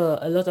have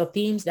a lot of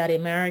themes that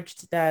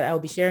emerged that I'll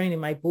be sharing in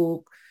my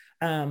book.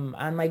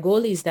 And my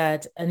goal is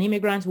that an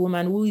immigrant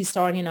woman who is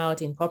starting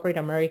out in corporate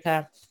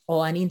America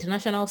or an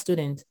international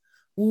student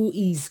who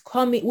is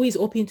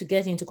hoping to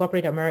get into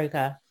corporate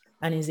America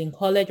and is in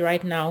college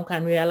right now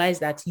can realize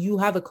that you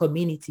have a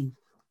community.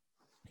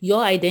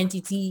 Your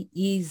identity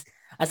is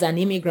as an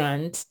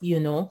immigrant,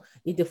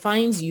 it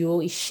defines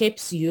you, it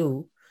shapes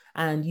you,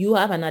 and you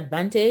have an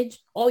advantage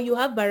or you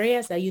have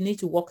barriers that you need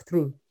to walk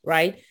through,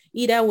 right?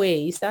 Either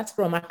way, it starts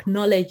from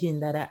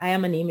acknowledging that I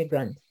am an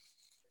immigrant.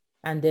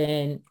 And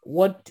then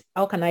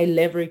how can I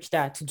leverage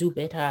that to do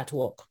better at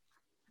work?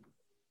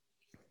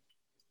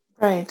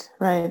 Right,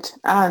 right.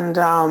 And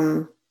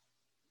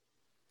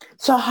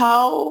so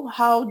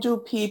how do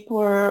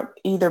people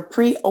either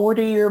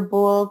pre-order your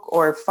book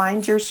or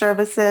find your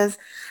services?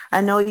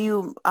 I know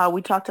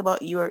we talked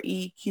about your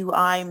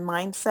EQI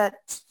mindset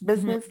Mhm.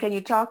 business. Can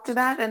you talk to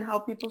that and how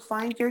people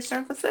find your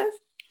services?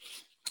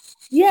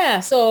 Yeah,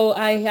 so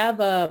I have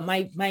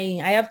I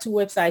have two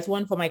websites,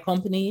 one for my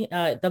company,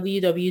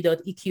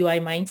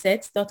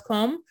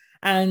 www.eqimindset.com.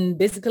 And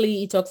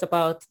basically it talks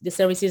about the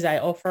services I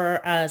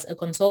offer as a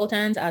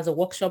consultant, as a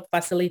workshop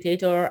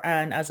facilitator,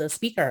 and as a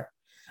speaker.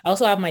 I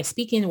also have my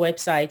speaking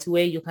website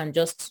where you can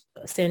just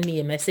send me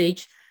a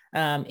message.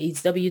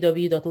 It's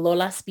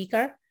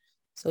www.lolaspeaker.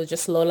 So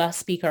just Lola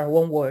Speaker,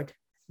 one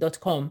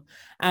word.com.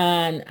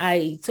 And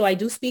I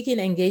do speaking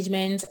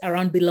engagements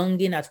around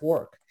belonging at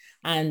work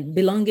and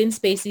belonging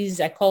spaces.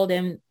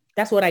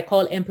 That's what I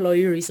call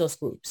employee resource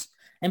groups.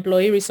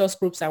 Employee resource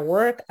groups at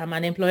work. I'm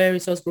an employee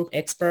resource group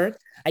expert.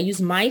 I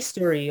use my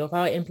story of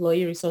how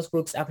employee resource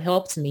groups have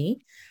helped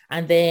me.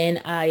 And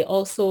then I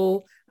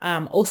also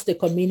host a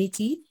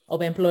community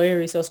of employee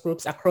resource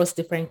groups across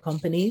different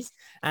companies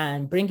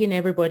and bringing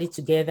everybody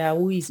together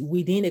who is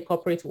within a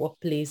corporate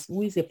workplace,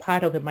 who is a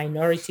part of a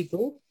minority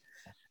group,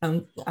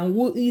 and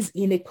who is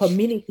in a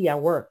community at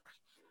work.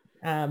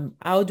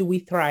 How do we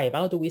thrive?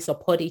 How do we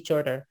support each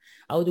other?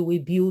 How do we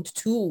build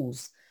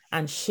tools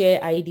and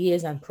share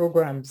ideas and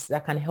programs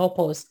that can help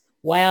us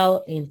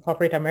while in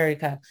corporate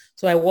America?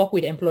 So I work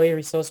with employee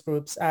resource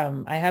groups.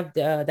 I have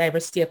the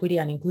diversity, equity,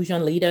 and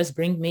inclusion leaders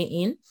bring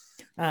me in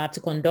to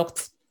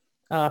conduct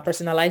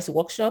personalized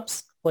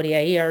workshops for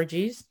their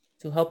ERGs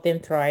to help them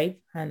thrive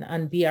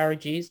and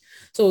BRGs.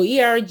 So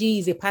ERG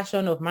is a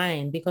passion of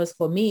mine because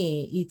for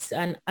me, it's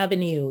an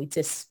avenue, it's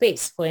a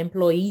space for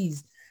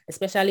employees,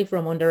 especially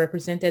from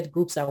underrepresented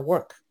groups at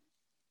work,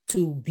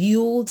 to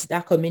build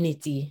that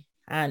community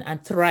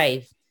and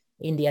thrive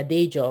in their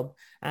day job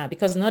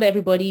because not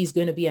everybody is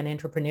going to be an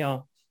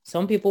entrepreneur.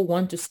 Some people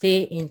want to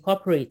stay in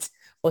corporate,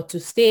 but to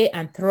stay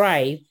and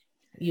thrive,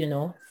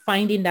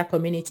 finding that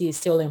community is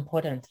still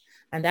important.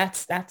 And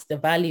that's the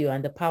value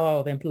and the power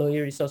of employee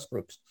resource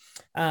groups.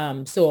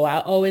 So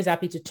I'm always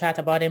happy to chat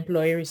about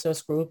employee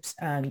resource groups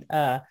and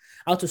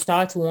how to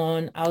start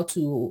one, how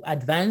to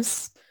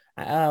advance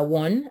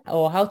one,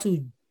 or how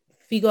to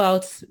figure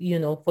out,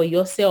 for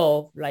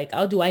yourself, like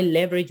how do I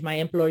leverage my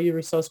employee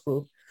resource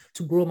group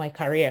to grow my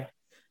career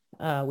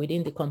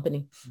within the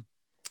company.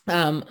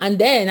 And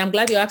then I'm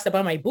glad you asked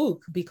about my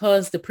book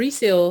because the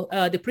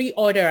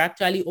pre-order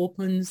actually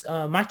opens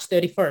March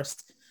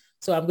 31st.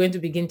 So I'm going to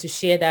begin to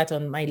share that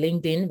on my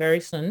LinkedIn very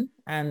soon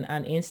and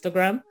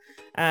Instagram.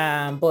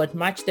 But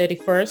March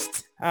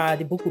 31st,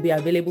 the book will be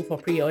available for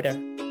pre-order.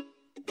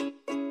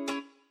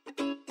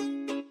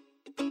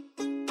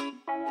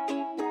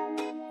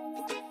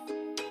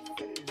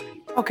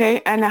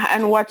 Okay,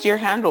 and what's your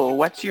handle?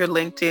 What's your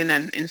LinkedIn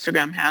and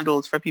Instagram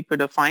handles for people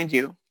to find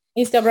you?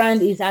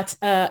 Instagram is at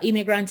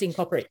Immigrant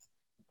Incorporate.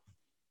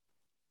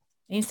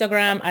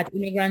 Instagram at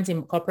Immigrant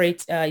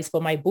Incorporate is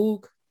for my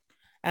book.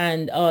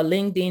 And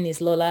LinkedIn is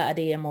Lola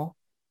Adeyemo,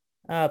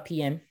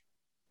 PM.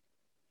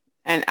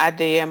 And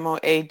Adeyemo,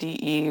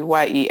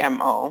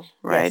 Adeyemo,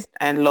 right? Yes.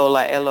 And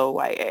Lola,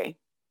 Loya.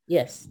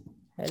 Yes.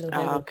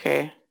 Hello.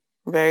 Okay,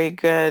 very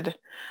good.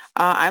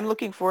 I'm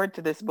looking forward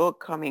to this book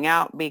coming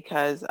out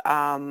because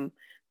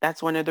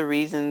that's one of the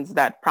reasons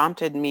that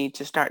prompted me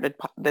to start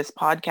this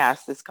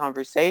podcast, this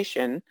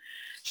conversation,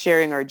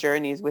 sharing our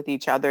journeys with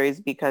each other is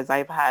because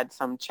I've had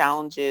some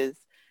challenges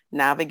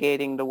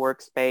navigating the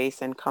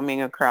workspace and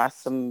coming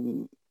across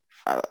some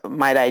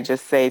might I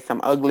just say,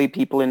 some ugly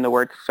people in the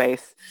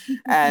workplace,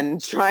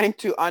 and trying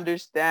to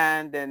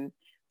understand and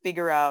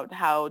figure out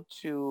how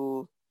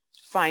to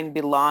find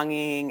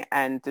belonging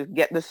and to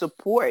get the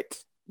support,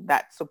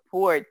 that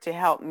support to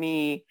help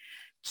me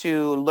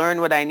to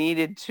learn what I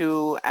needed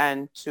to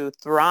and to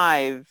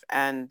thrive.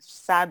 And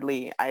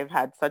sadly, I've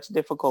had such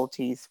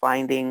difficulties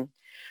finding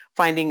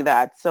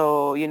that.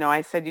 So,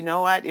 I said, you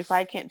know what, if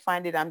I can't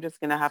find it, I'm just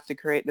going to have to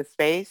create the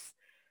space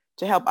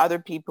to help other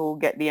people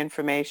get the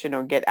information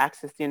or get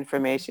access to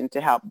information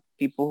to help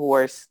people who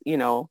are,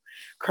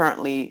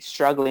 currently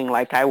struggling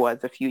like I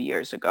was a few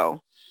years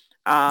ago.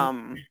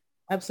 Um,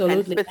 and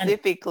Absolutely. And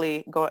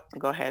specifically, go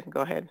ahead.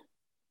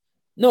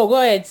 no,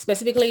 go ahead.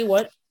 Specifically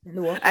what in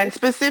the And workplace?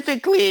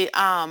 specifically,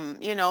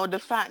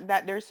 the fact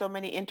that there's so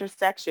many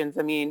intersections.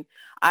 I mean,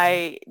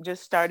 I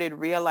just started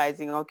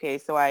realizing, okay,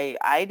 so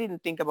I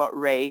didn't think about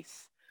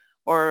race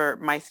or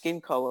my skin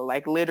color,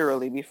 like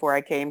literally before I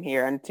came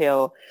here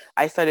until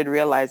I started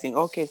realizing,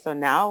 okay, so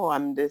now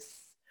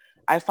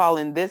I fall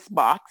in this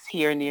box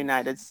here in the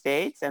United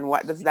States. And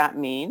what does that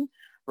mean?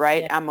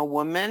 Right? Yeah, I'm a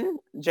woman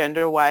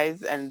gender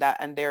wise, and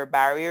there are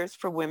barriers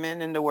for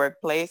women in the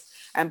workplace.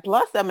 And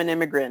plus I'm an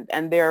immigrant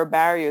and there are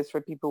barriers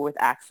for people with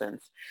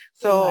accents.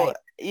 So,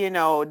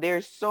 right,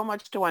 there's so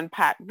much to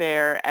unpack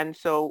there. And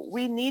so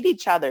we need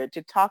each other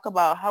to talk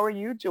about how are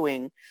you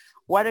doing?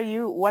 What are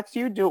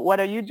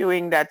you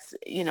doing that's,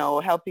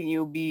 helping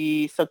you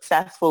be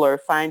successful or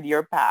find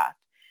your path?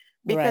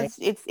 right.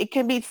 Because it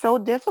can be so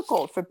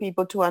difficult for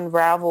people to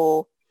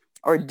unravel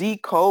or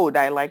decode,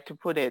 I like to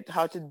put it,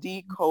 how to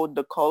decode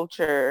the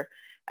culture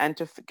and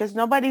because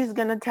nobody's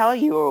going to tell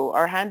you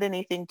or hand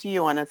anything to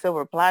you on a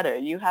silver platter.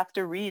 You have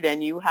to read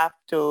and you have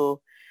to,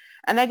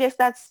 and I guess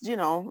that's,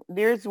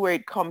 there's where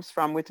it comes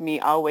from with me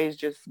always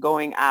just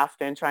going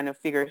after and trying to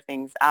figure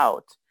things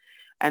out.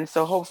 And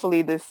so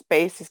hopefully this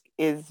space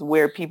is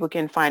where people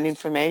can find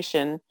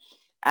information,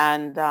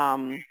 and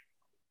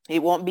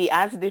it won't be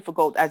as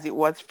difficult as it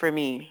was for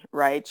me,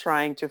 right?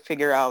 Trying to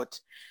figure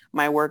out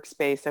my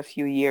workspace a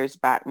few years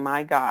back.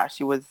 My gosh,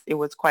 it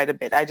was quite a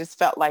bit. I just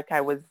felt like I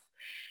was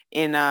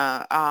in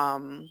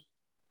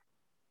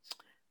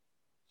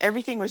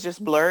everything was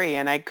just blurry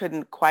and I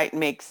couldn't quite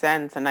make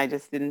sense, and I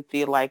just didn't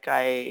feel like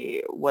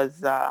I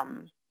was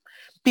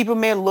people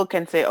may look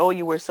and say, "Oh,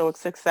 you were so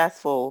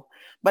successful."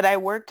 But I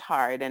worked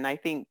hard, and I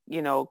think,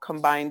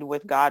 combined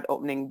with God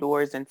opening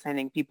doors and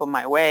sending people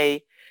my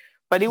way,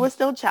 but it was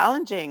still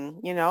challenging.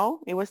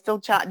 It was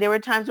still there were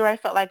times where I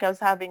felt like I was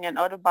having an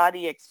out of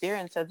body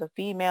experience as a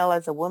female,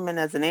 as a woman,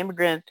 as an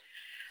immigrant,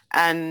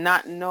 and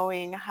not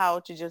knowing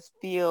how to just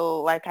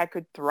feel like I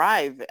could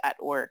thrive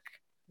at work.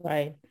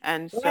 Right.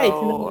 And Right.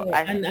 so No,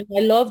 I, and I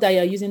love that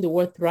you're using the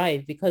word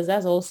thrive because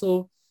that's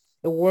also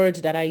a word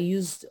that I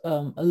used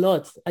a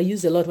lot. I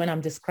use a lot when I'm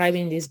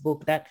describing this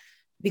book that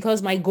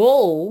because my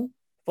goal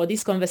for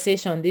this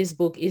conversation, this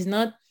book is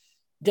not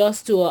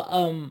just to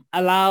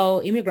allow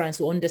immigrants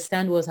to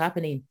understand what's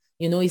happening.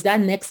 Is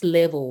that next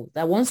level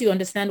that once you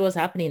understand what's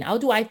happening, how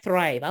do I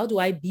thrive? How do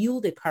I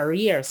build a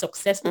career,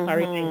 successful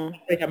career in mhm,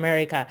 corporate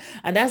America?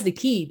 And that's the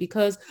key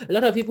because a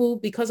lot of people,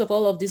 because of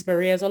all of these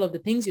barriers, all of the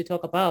things you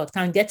talk about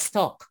can get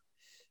stuck,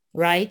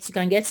 right? You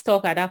can get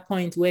stuck at that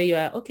point where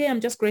you're, okay,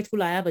 I'm just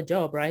grateful I have a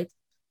job, right?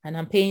 And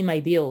I'm paying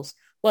my bills.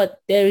 But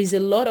there is a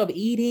lot of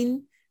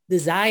eating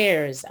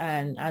desires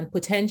and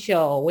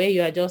potential where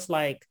you are just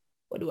like,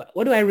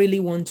 what do I really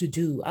want to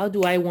do? How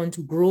do I want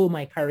to grow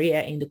my career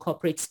in the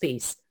corporate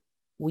space?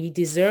 We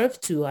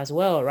deserve to as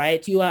well,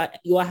 right? You are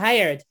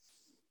hired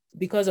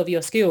because of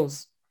your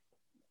skills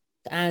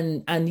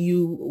and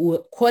you were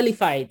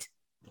qualified.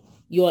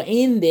 You're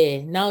in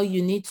there. Now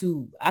you need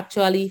to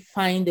actually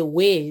find a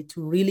way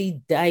to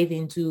really dive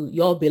into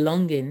your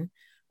belonging,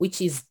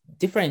 which is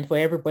different for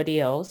everybody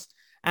else,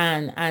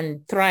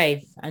 and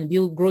thrive and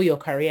grow your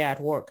career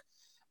at work.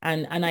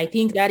 And I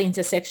think that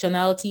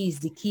intersectionality is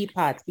the key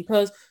part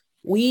because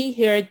we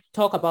here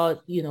talk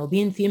about,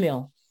 being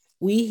female.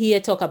 We here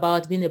talk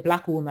about being a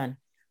Black woman,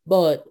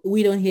 but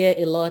we don't hear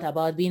a lot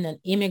about being an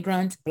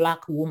immigrant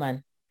Black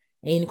woman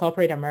in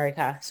corporate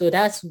America. So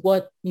that's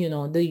what,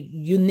 the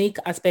unique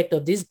aspect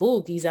of this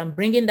book is I'm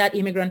bringing that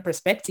immigrant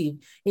perspective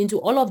into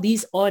all of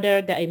these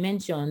other that I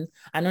mentioned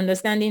and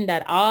understanding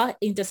that our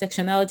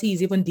intersectionality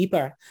is even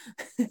deeper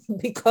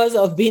because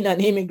of being an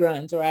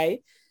immigrant,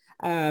 right?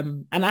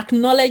 And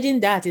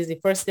acknowledging that is the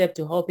first step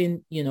to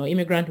helping,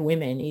 immigrant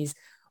women is,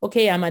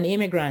 okay, I'm an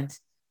immigrant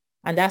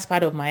and that's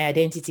part of my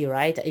identity,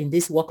 right? In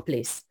this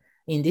workplace,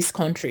 in this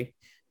country.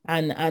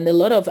 And a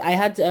lot of, I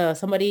had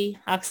somebody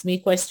ask me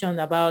question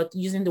about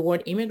using the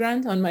word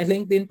immigrant on my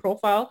LinkedIn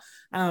profile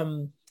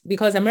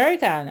because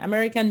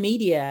American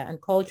media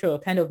and culture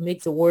kind of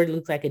makes the word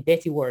look like a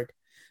dirty word,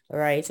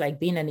 right? It's like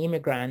being an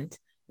immigrant.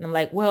 And I'm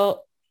like,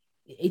 well,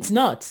 it's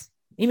not.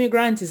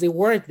 Immigrant is a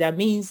word that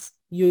means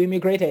you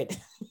immigrated.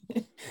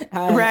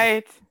 and,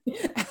 right.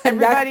 and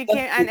that's Everybody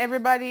came, and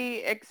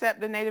everybody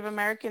except the Native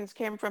Americans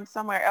came from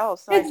somewhere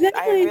else. So I really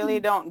exactly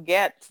don't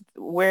get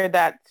where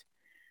that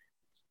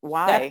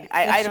Why? That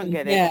I don't question,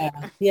 get it.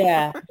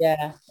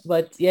 yeah.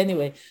 But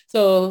anyway,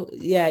 so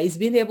yeah, it's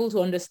being able to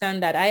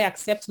understand that I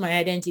accept my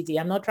identity.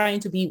 I'm not trying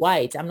to be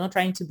white. I'm not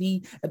trying to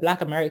be a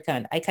Black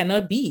American. I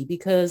cannot be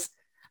because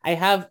I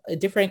have a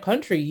different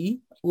country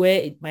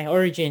where my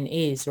origin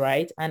is,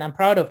 right? And I'm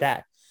proud of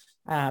that.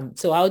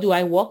 So how do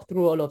I walk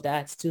through all of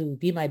that to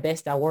be my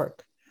best at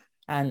work?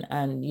 And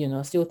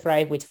still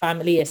thrive with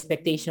family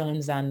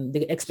expectations and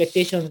the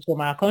expectations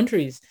from our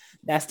countries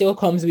that still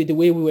comes with the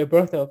way we were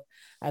brought up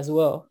as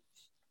well.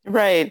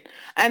 Right.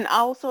 And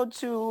also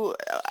too,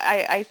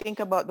 I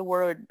think about the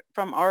word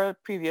from our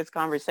previous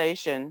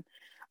conversation,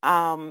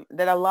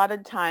 that a lot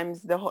of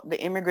times the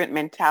immigrant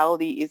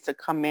mentality is to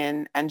come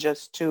in and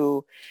just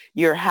to,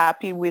 you're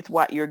happy with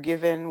what you're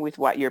given, with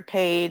what you're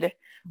paid,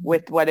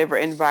 with whatever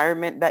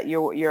environment that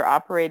you're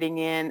operating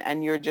in,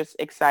 and you're just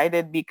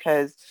excited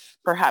because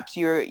perhaps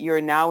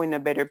you're now in a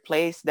better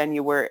place than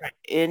you were Right.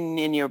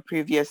 in your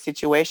previous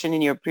situation,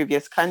 in your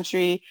previous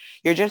country.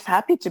 You're just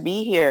happy to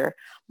be here.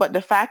 But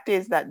the fact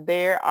is that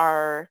there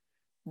are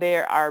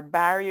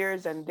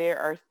barriers and there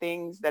are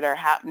things that are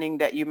happening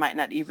that you might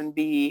not even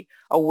be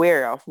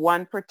aware of.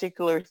 One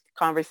particular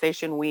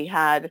conversation we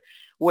had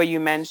where you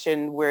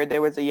mentioned where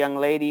there was a young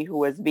lady who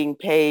was being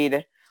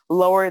paid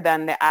lower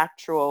than the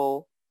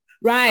actual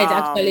Right.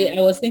 Actually, I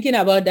um, was thinking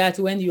about that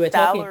when you were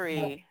talking.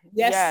 salary.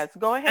 Yes. Yes,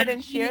 go ahead And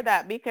and share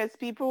that because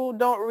people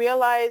don't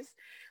realize.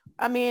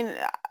 I mean,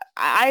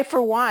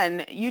 for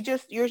one,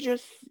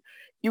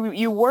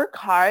 you work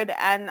hard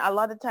and a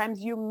lot of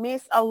times you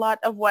miss a lot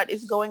of what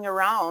is going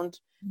around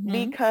mhm.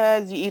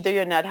 because either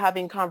you're not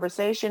having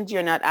conversations,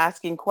 you're not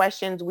asking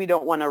questions. We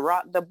don't want to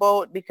rock the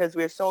boat because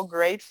we're so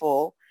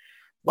grateful.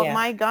 But Yeah.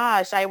 my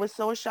gosh, I was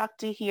so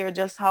shocked to hear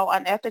just how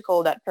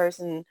unethical that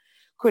person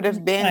could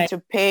have been Right. to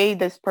pay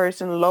this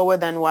person lower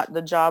than what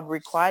the job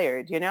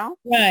required, you know?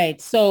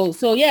 Right. So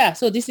yeah,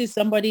 so this is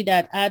somebody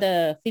that had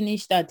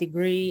finished that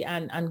degree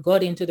and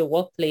got into the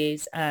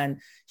workplace,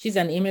 and she's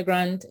an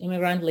immigrant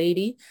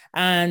lady.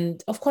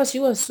 And of course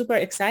she was super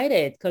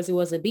excited because it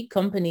was a big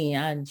company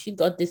and she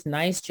got this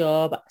nice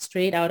job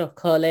straight out of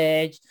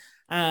college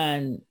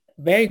and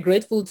very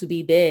grateful to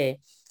be there.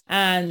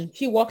 And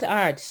she worked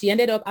hard. She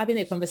ended up having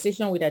a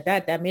conversation with her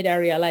dad that made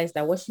her realize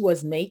that what she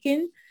was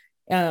making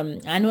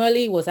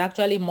annually was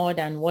actually more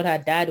than what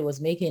her dad was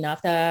making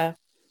after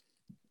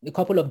a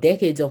couple of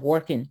decades of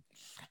working.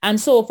 And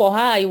so for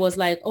her, it was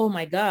like, oh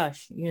my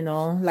gosh,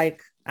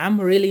 like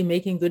I'm really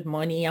making good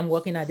money. I'm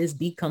working at this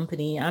big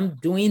company. I'm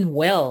doing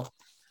well,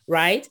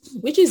 right?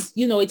 Which is,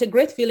 it's a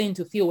great feeling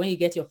to feel when you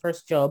get your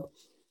first job.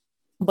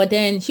 But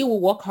then she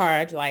will work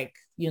hard, like,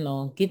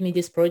 give me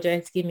this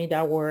project, give me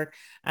that work.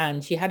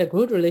 And she had a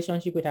good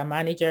relationship with her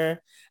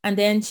manager. And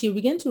then she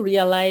began to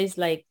realize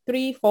like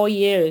 3, 4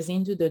 years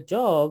into the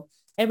job,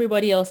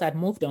 everybody else had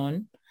moved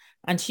on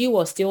and she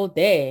was still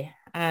there.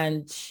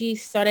 And she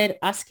started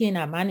asking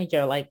her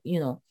manager, like,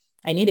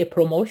 I need a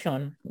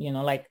promotion,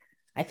 like,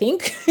 I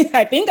think,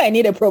 I think I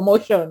need a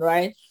promotion,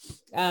 right?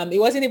 It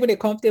wasn't even a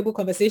comfortable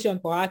conversation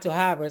for her to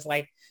have. It's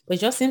like, but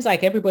it just seems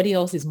like everybody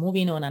else is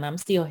moving on and I'm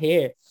still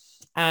here.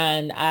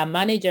 And our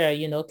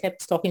manager,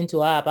 kept talking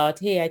to her about,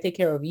 hey, I take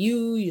care of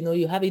you,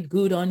 you have it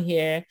good on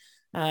here.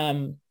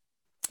 Um,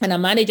 and our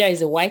manager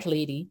is a white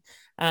lady.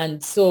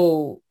 And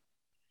so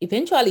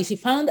eventually she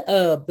found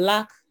a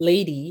black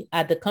lady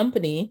at the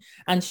company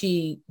and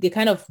they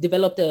kind of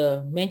developed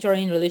a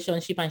mentoring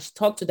relationship, and she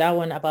talked to that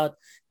one about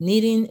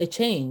needing a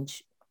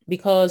change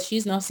because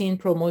she's not seeing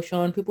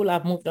promotion. People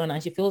have moved on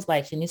and she feels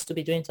like she needs to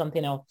be doing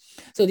something else.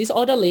 So this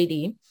other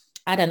lady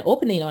had an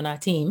opening on her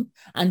team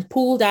and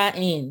pulled her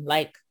in,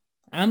 like,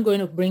 I'm going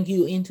to bring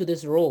you into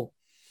this role.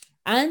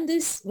 And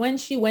this, when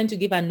she went to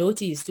give a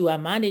notice to her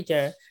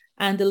manager,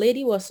 and the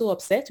lady was so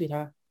upset with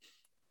her.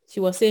 She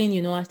was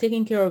saying, I've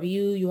taken care of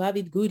you. You have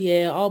it good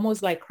here.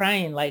 Almost like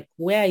crying, like,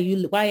 where are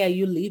you? Why are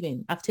you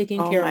leaving? I've taken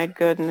Oh care of. my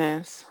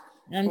goodness.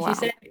 And she Wow.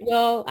 said,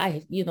 well,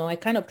 I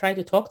kind of tried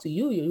to talk to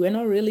you. You were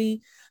not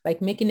really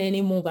like making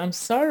any move. I'm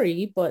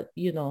sorry, but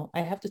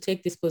I have to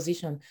take this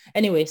position.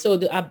 Anyway, so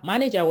the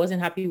manager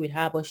wasn't happy with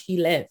her, but she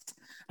left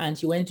and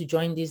she went to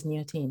join this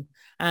new team.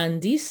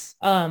 And this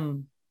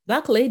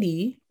black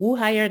lady who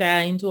hired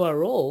her into a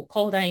role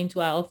called her into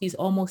her office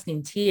almost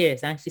in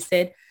tears. And she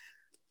said,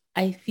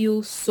 I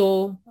feel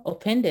so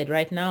offended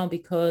right now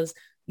because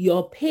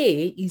your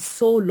pay is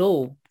so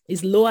low.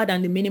 It's lower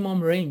than the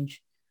minimum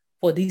range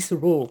for this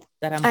role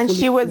that I'm And fully.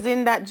 she was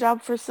in that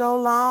job for so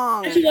And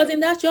long. she was in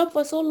that job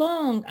for so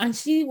long. And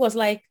she was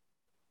like,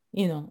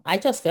 I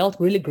just felt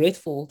really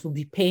grateful to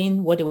be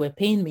paying what they were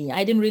paying me.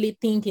 I didn't really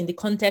think in the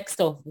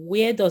context of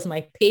where does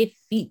my pay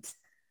fit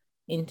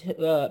in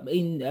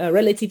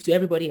relative to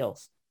everybody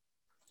else.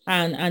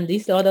 And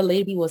this other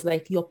lady was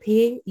like, your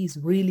pay is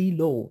really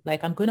low.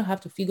 Like, I'm going to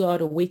have to figure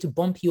out a way to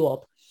bump you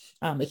up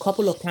a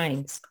couple of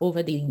times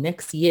over the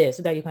next year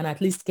so that you can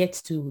at least get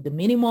to the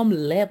minimum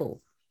level.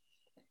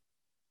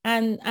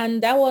 And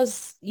that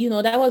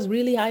was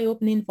really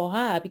eye-opening for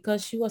her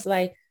because she was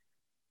like,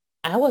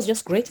 I was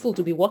just grateful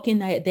to be working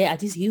there at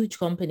this huge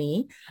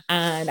company.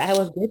 And I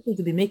was grateful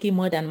to be making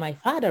more than my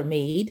father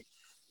made.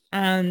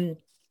 And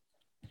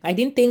I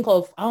didn't think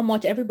of how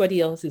much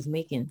everybody else is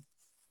making,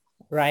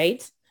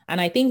 right? And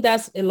I think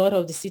that's a lot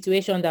of the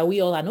situation that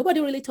we all are. Nobody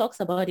really talks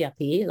about their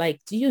pay. Like,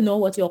 do you know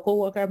what your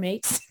coworker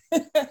makes?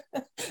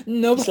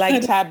 It's like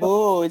Nobody.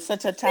 taboo. It's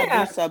such a taboo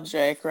Yeah.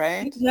 subject,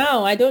 right?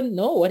 No, I don't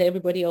know what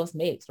everybody else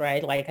makes,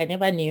 right? Like I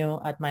never knew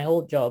at my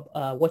old job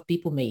what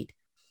people made.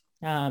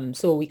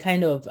 So we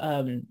kind of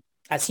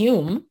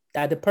assume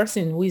that the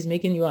person who is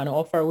making you an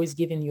offer, who is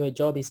giving you a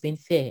job is being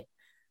fair,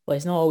 but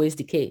it's not always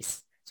the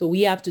case. So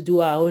we have to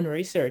do our own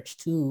research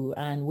too,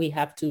 and we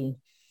have to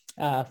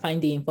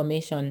find the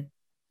information.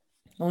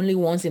 Only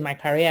once in my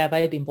career have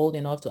I been bold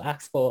enough to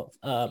ask for,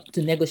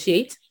 to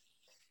negotiate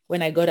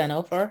when I got an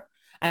offer.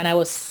 And I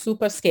was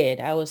super scared.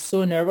 I was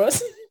so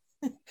nervous.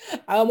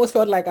 I almost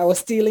felt like I was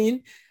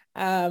stealing.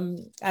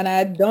 And I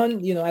had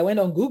done, I went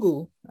on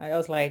Google. I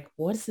was like,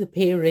 what's the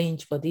pay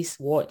range for this?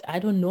 What? I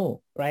don't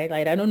know, right?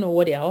 Like, I don't know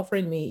what they're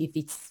offering me, if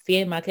it's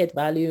fair market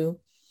value.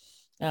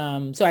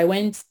 So I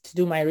went to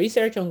do my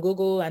research on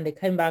Google and they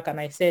came back and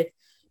I said,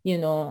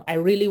 I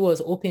really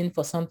was open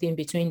for something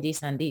between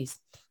this and this.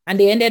 And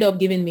they ended up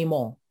giving me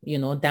more,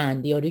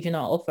 than the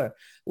original offer,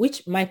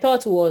 which my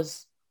thought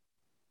was,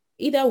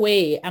 either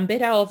way, I'm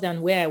better off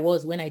than where I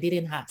was when I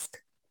didn't ask,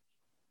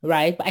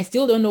 right? But I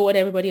still don't know what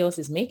everybody else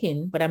is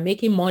making, but I'm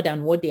making more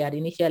than what they had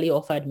initially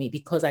offered me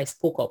because I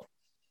spoke up.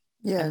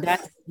 And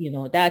Yes.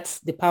 that's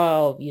the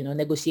power of,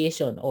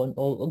 negotiation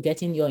or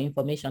getting your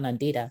information and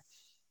data.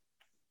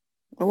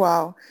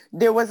 Wow.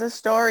 There was a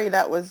story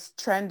that was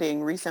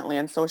trending recently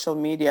on social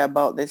media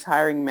about this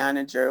hiring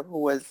manager who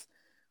was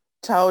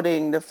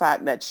touting the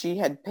fact that she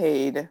had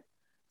paid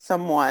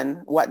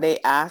someone what they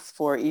asked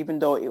for, even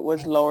though it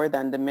was lower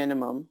than the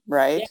minimum, Yeah.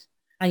 right?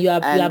 And you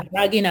are And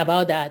bragging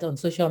about that on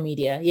social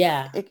media.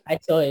 Yeah, it, I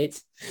saw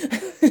it.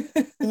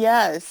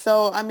 yeah,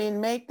 so I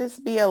mean, make this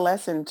be a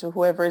lesson to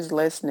whoever is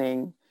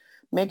listening.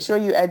 Make sure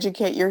you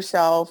educate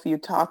yourself, you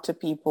talk to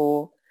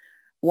people.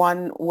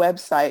 One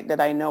website that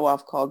I know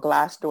of called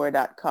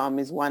glassdoor.com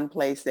is one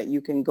place that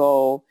you can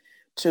go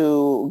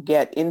to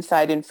get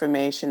inside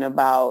information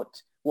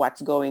about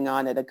what's going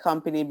on at a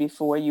company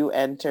before you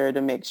enter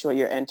to make sure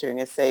you're entering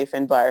a safe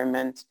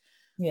environment.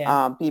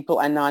 Yeah, People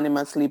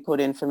anonymously put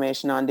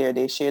information on there.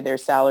 They share their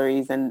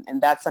salaries, and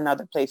that's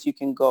another place you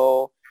can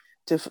go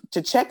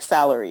to check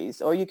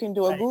salaries, or you can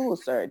do a right, Google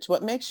search.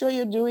 But make sure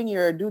you're doing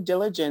your due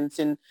diligence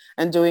and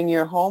doing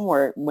your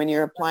homework when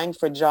you're applying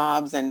for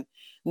jobs, and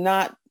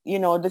not,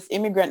 this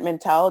immigrant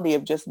mentality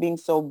of just being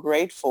so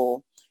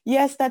grateful.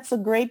 Yes, that's a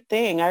great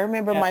thing. I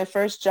remember yeah, my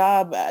first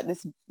job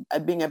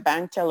being a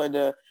bank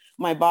teller.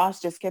 My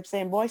boss just kept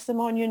saying, "Boy,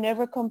 Simone, you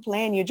never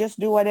complain. You just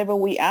do whatever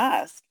we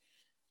ask."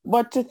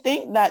 But to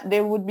think that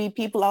there would be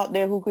people out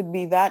there who could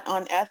be that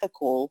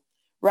unethical,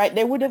 right?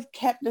 They would have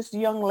kept this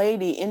young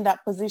lady in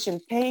that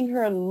position, paying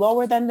her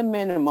lower than the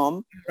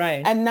minimum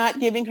right, and not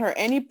giving her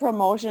any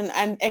promotion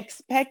and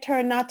expect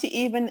her not to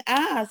even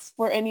ask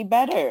for any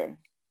better.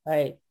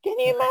 right, Can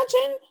you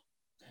imagine?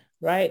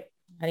 right.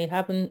 And it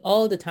happens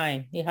all the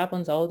time. It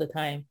happens all the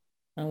time.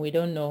 And we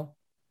don't know.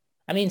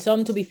 I mean,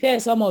 to be fair,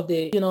 some of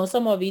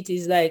it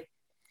is like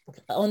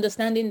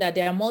understanding that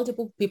there are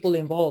multiple people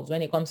involved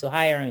when it comes to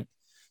hiring.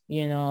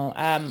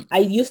 I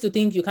used to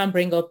think you can't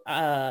bring up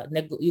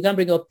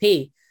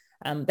pay.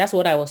 That's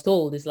what I was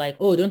told. It's like,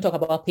 oh, don't talk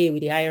about pay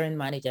with the hiring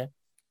manager,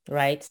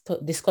 right?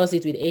 Discuss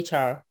it with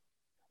HR.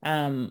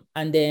 And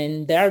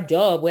then their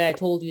job, where I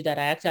told you that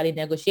I actually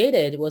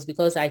negotiated, was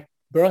because I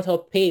brought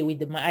up pay with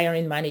the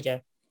hiring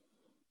manager.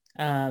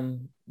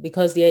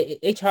 Because the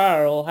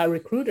HR or her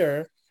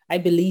recruiter, I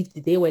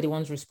believed they were the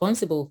ones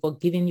responsible for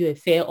giving you a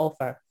fair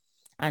offer,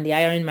 and the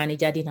hiring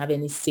manager didn't have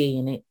any say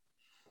in it.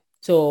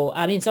 So,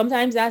 I mean,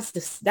 sometimes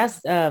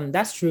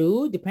that's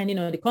true, depending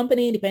on the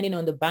company, depending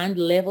on the band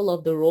level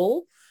of the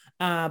role.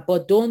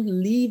 But don't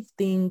leave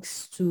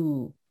things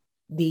to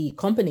the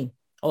company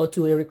or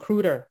to a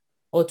recruiter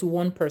or to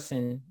one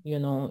person.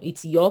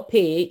 It's your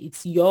pay,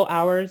 it's your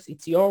hours,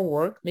 it's your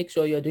work. Make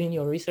sure you're doing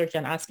your research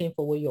and asking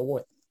for what you're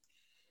worth.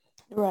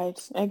 Right,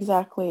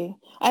 exactly.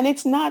 And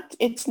it's not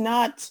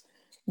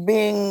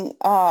being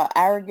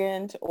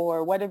arrogant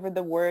or whatever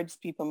the words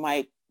people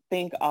might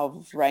think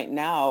of right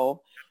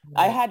now.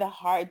 I Right. had a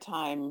hard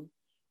time,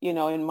 in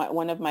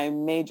one of my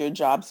major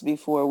jobs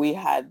before. We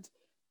had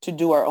to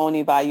do our own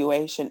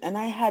evaluation, and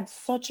I had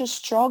such a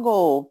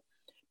struggle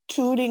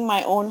tooting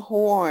my own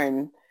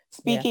horn, Yeah.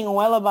 speaking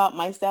well about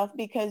myself,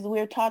 because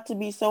we're taught to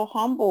be so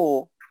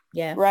humble,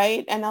 Yeah.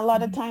 right? And a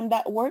lot of Mhm. time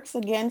that works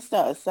against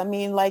us. I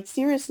mean, like,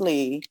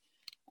 seriously.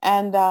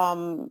 And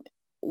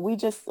we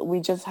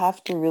just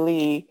have to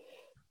really,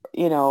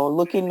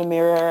 look in the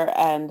mirror.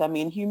 And I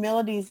mean,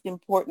 humility is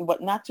important,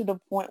 but not to the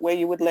point where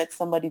you would let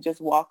somebody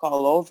just walk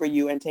all over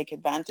you and take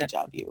advantage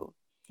of you,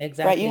 right? You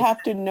Exactly.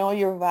 have to know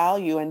your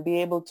value and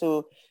be able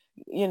to,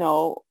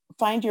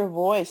 find your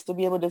voice to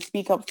be able to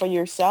speak up for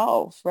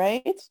yourself,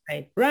 right?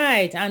 Right.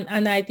 Right.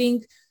 And I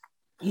think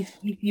if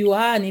you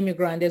are an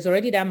immigrant, there's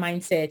already that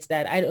mindset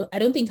that I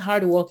don't think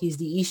hard work is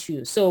the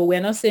issue. So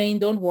we're not saying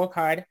don't work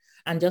hard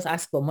and just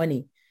ask for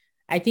money.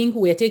 I think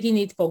we're taking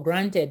it for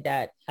granted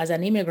that as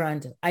an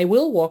immigrant, I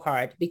will work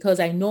hard because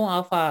I know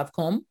how far I've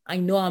come. I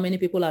know how many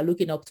people are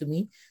looking up to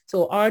me.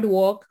 So hard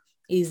work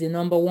is the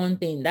number one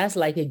thing. That's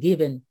like a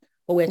given.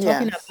 But we're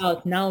talking Yes.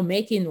 about now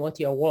making what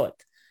you're worth.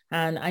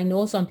 And I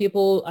know some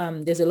people,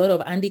 there's a lot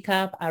of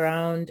handicap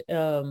around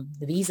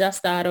visa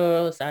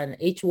status and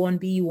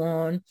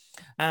H-1B1.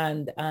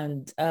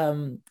 And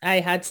I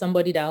had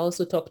somebody that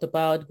also talked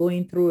about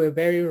going through a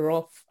very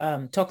rough,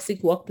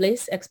 toxic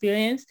workplace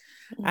experience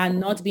and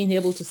not being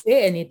able to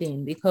say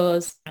anything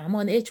because I'm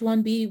on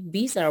H-1B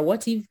visa.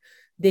 What if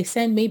they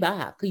send me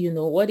back?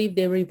 What if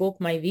they revoke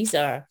my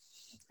visa?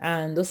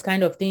 And those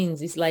kind of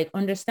things. It's like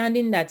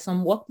understanding that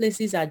some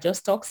workplaces are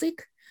just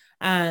toxic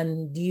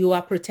and you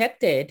are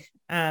protected.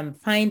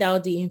 Find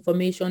out the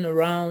information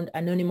around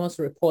anonymous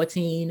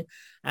reporting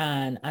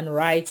and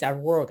rights at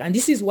work. And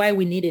this is why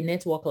we need a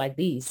network like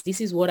this.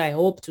 This is what I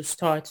hope to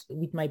start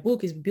with my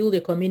book, is build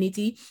a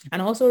community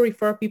and also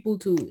refer people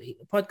to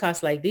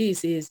podcasts like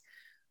this. Is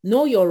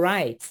know your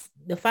rights.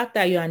 The fact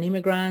that you're an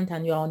immigrant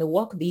and you're on a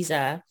work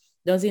visa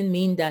doesn't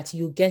mean that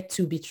you get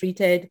to be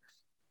treated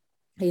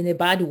in a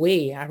bad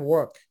way at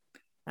work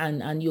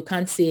and you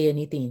can't say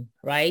anything,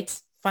 right?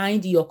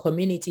 Find your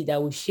community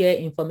that will share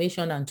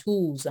information and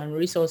tools and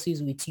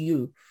resources with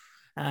you,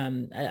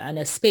 and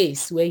a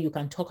space where you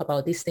can talk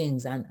about these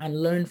things and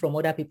learn from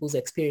other people's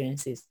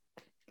experiences.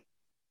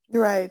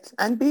 Right.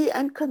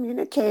 And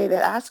communicate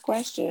and ask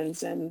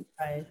questions. And,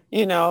 Right.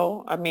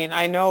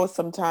 I know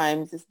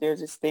sometimes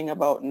there's this thing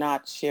about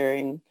not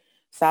sharing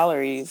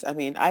salaries.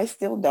 I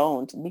still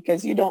don't,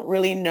 because you don't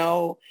really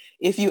know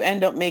if you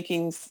end up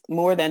making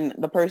more than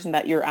the person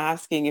that you're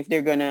asking, if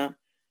they're going to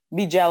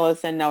be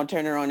jealous and now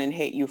turn around and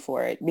hate you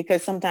for it.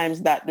 Because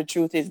sometimes the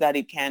truth is that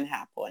it can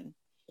happen.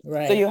 So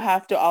Right. you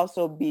have to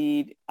also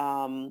be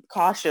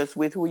cautious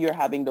with who you're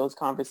having those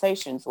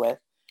conversations with.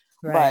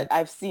 But Right.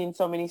 I've seen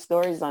so many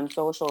stories on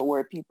social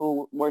where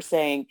people were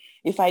saying,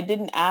 if I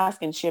didn't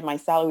ask and share my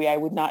salary, I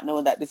would not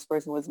know that this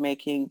person was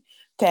making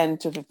 10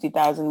 to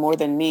 50,000 more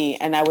than me.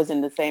 And I was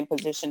in the same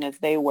position as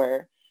they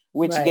were,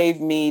 which Right. gave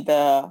me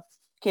the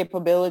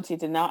capability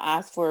to now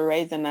ask for a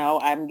raise. And now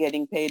I'm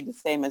getting paid the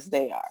same as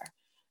they are.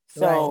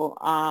 Right. So,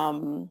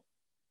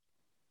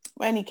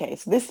 in any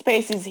case, this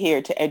space is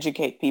here to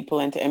educate people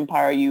and to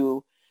empower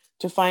you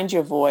to find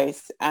your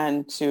voice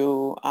and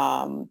to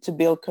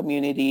build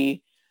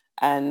community.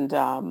 And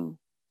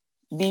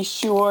be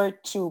sure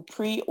to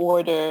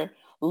pre-order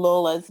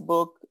Lola's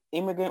book,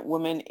 Immigrant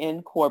Women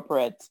in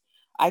Corporate.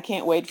 I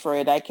can't wait for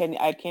it. I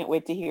can't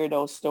wait to hear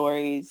those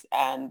stories.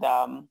 And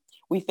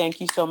we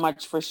thank you so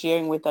much for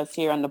sharing with us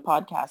here on the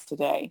podcast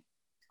today.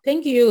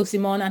 Thank you,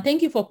 Simone, and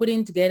thank you for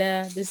putting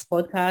together this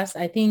podcast.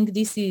 I think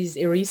this is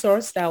a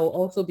resource that I will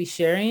also be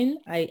sharing.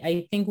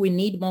 I think we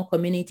need more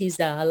communities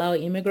that allow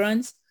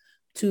immigrants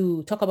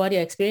to talk about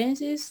their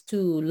experiences,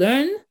 to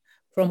learn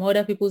from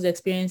other people's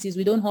experiences.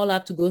 We don't all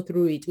have to go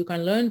through it. We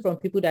can learn from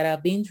people that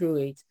have been through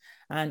it.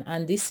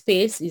 And this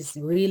space is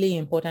really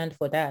important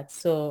for that.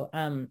 So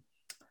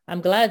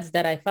I'm glad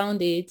that I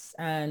found it.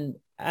 And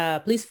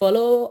please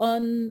follow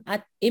on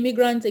at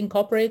Immigrant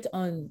Incorporate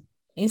on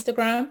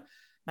Instagram.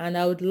 And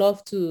I would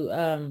love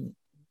to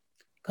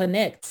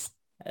connect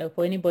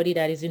for anybody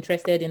that is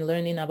interested in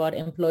learning about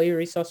employee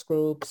resource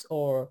groups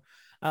or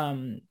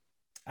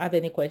have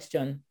any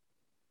question.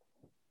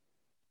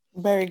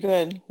 Very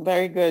good.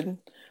 Very good.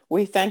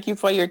 We thank you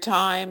for your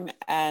time,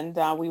 and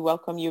we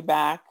welcome you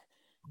back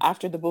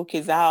after the book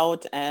is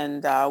out,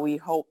 and we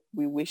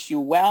wish you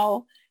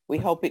well. We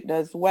hope it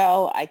does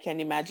well. I can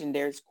imagine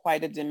there's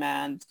quite a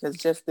demand, because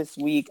just this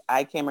week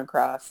I came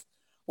across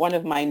one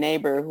of my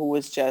neighbor who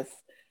was just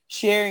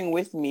sharing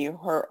with me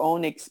her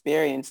own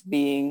experience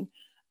being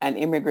an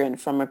immigrant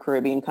from a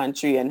Caribbean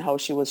country and how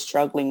she was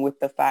struggling with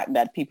the fact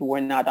that people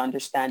were not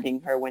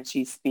understanding her when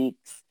she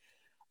speaks,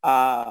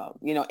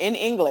 in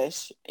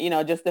English,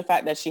 just the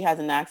fact that she has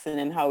an accent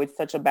and how it's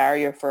such a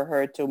barrier for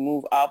her to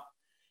move up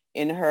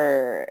in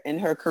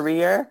her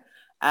career.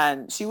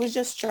 And she was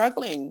just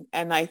struggling.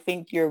 And I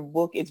think your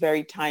book is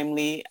very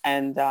timely.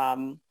 And,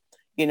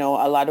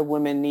 a lot of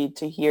women need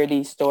to hear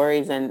these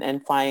stories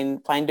and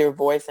find their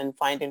voice and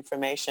find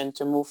information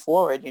to move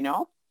forward,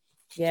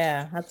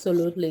 Yeah,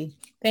 absolutely.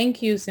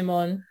 Thank you,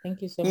 Simone.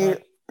 Thank you so You,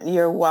 much.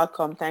 you're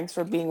welcome. Thanks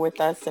for being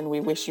with us, and we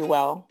wish you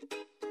well.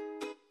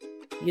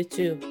 You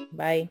too.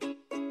 Bye.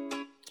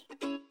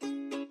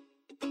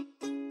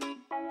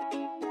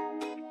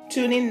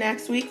 Tune in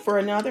next week for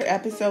another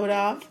episode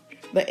of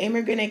The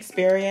Immigrant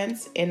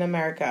Experience in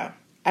America.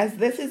 As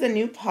this is a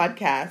new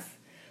podcast,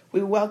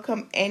 we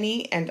welcome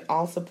any and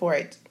all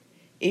support.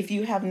 If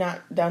you have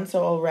not done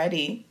so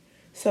already,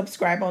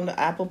 subscribe on the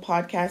Apple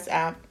Podcast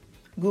app,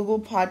 Google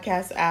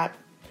Podcast app,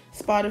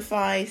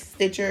 Spotify,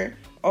 Stitcher,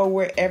 or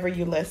wherever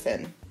you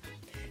listen.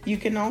 You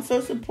can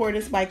also support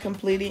us by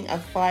completing a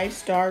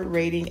 5-star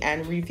rating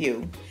and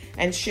review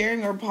and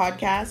sharing our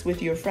podcast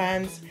with your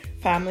friends,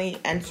 family,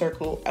 and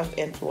circle of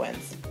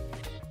influence.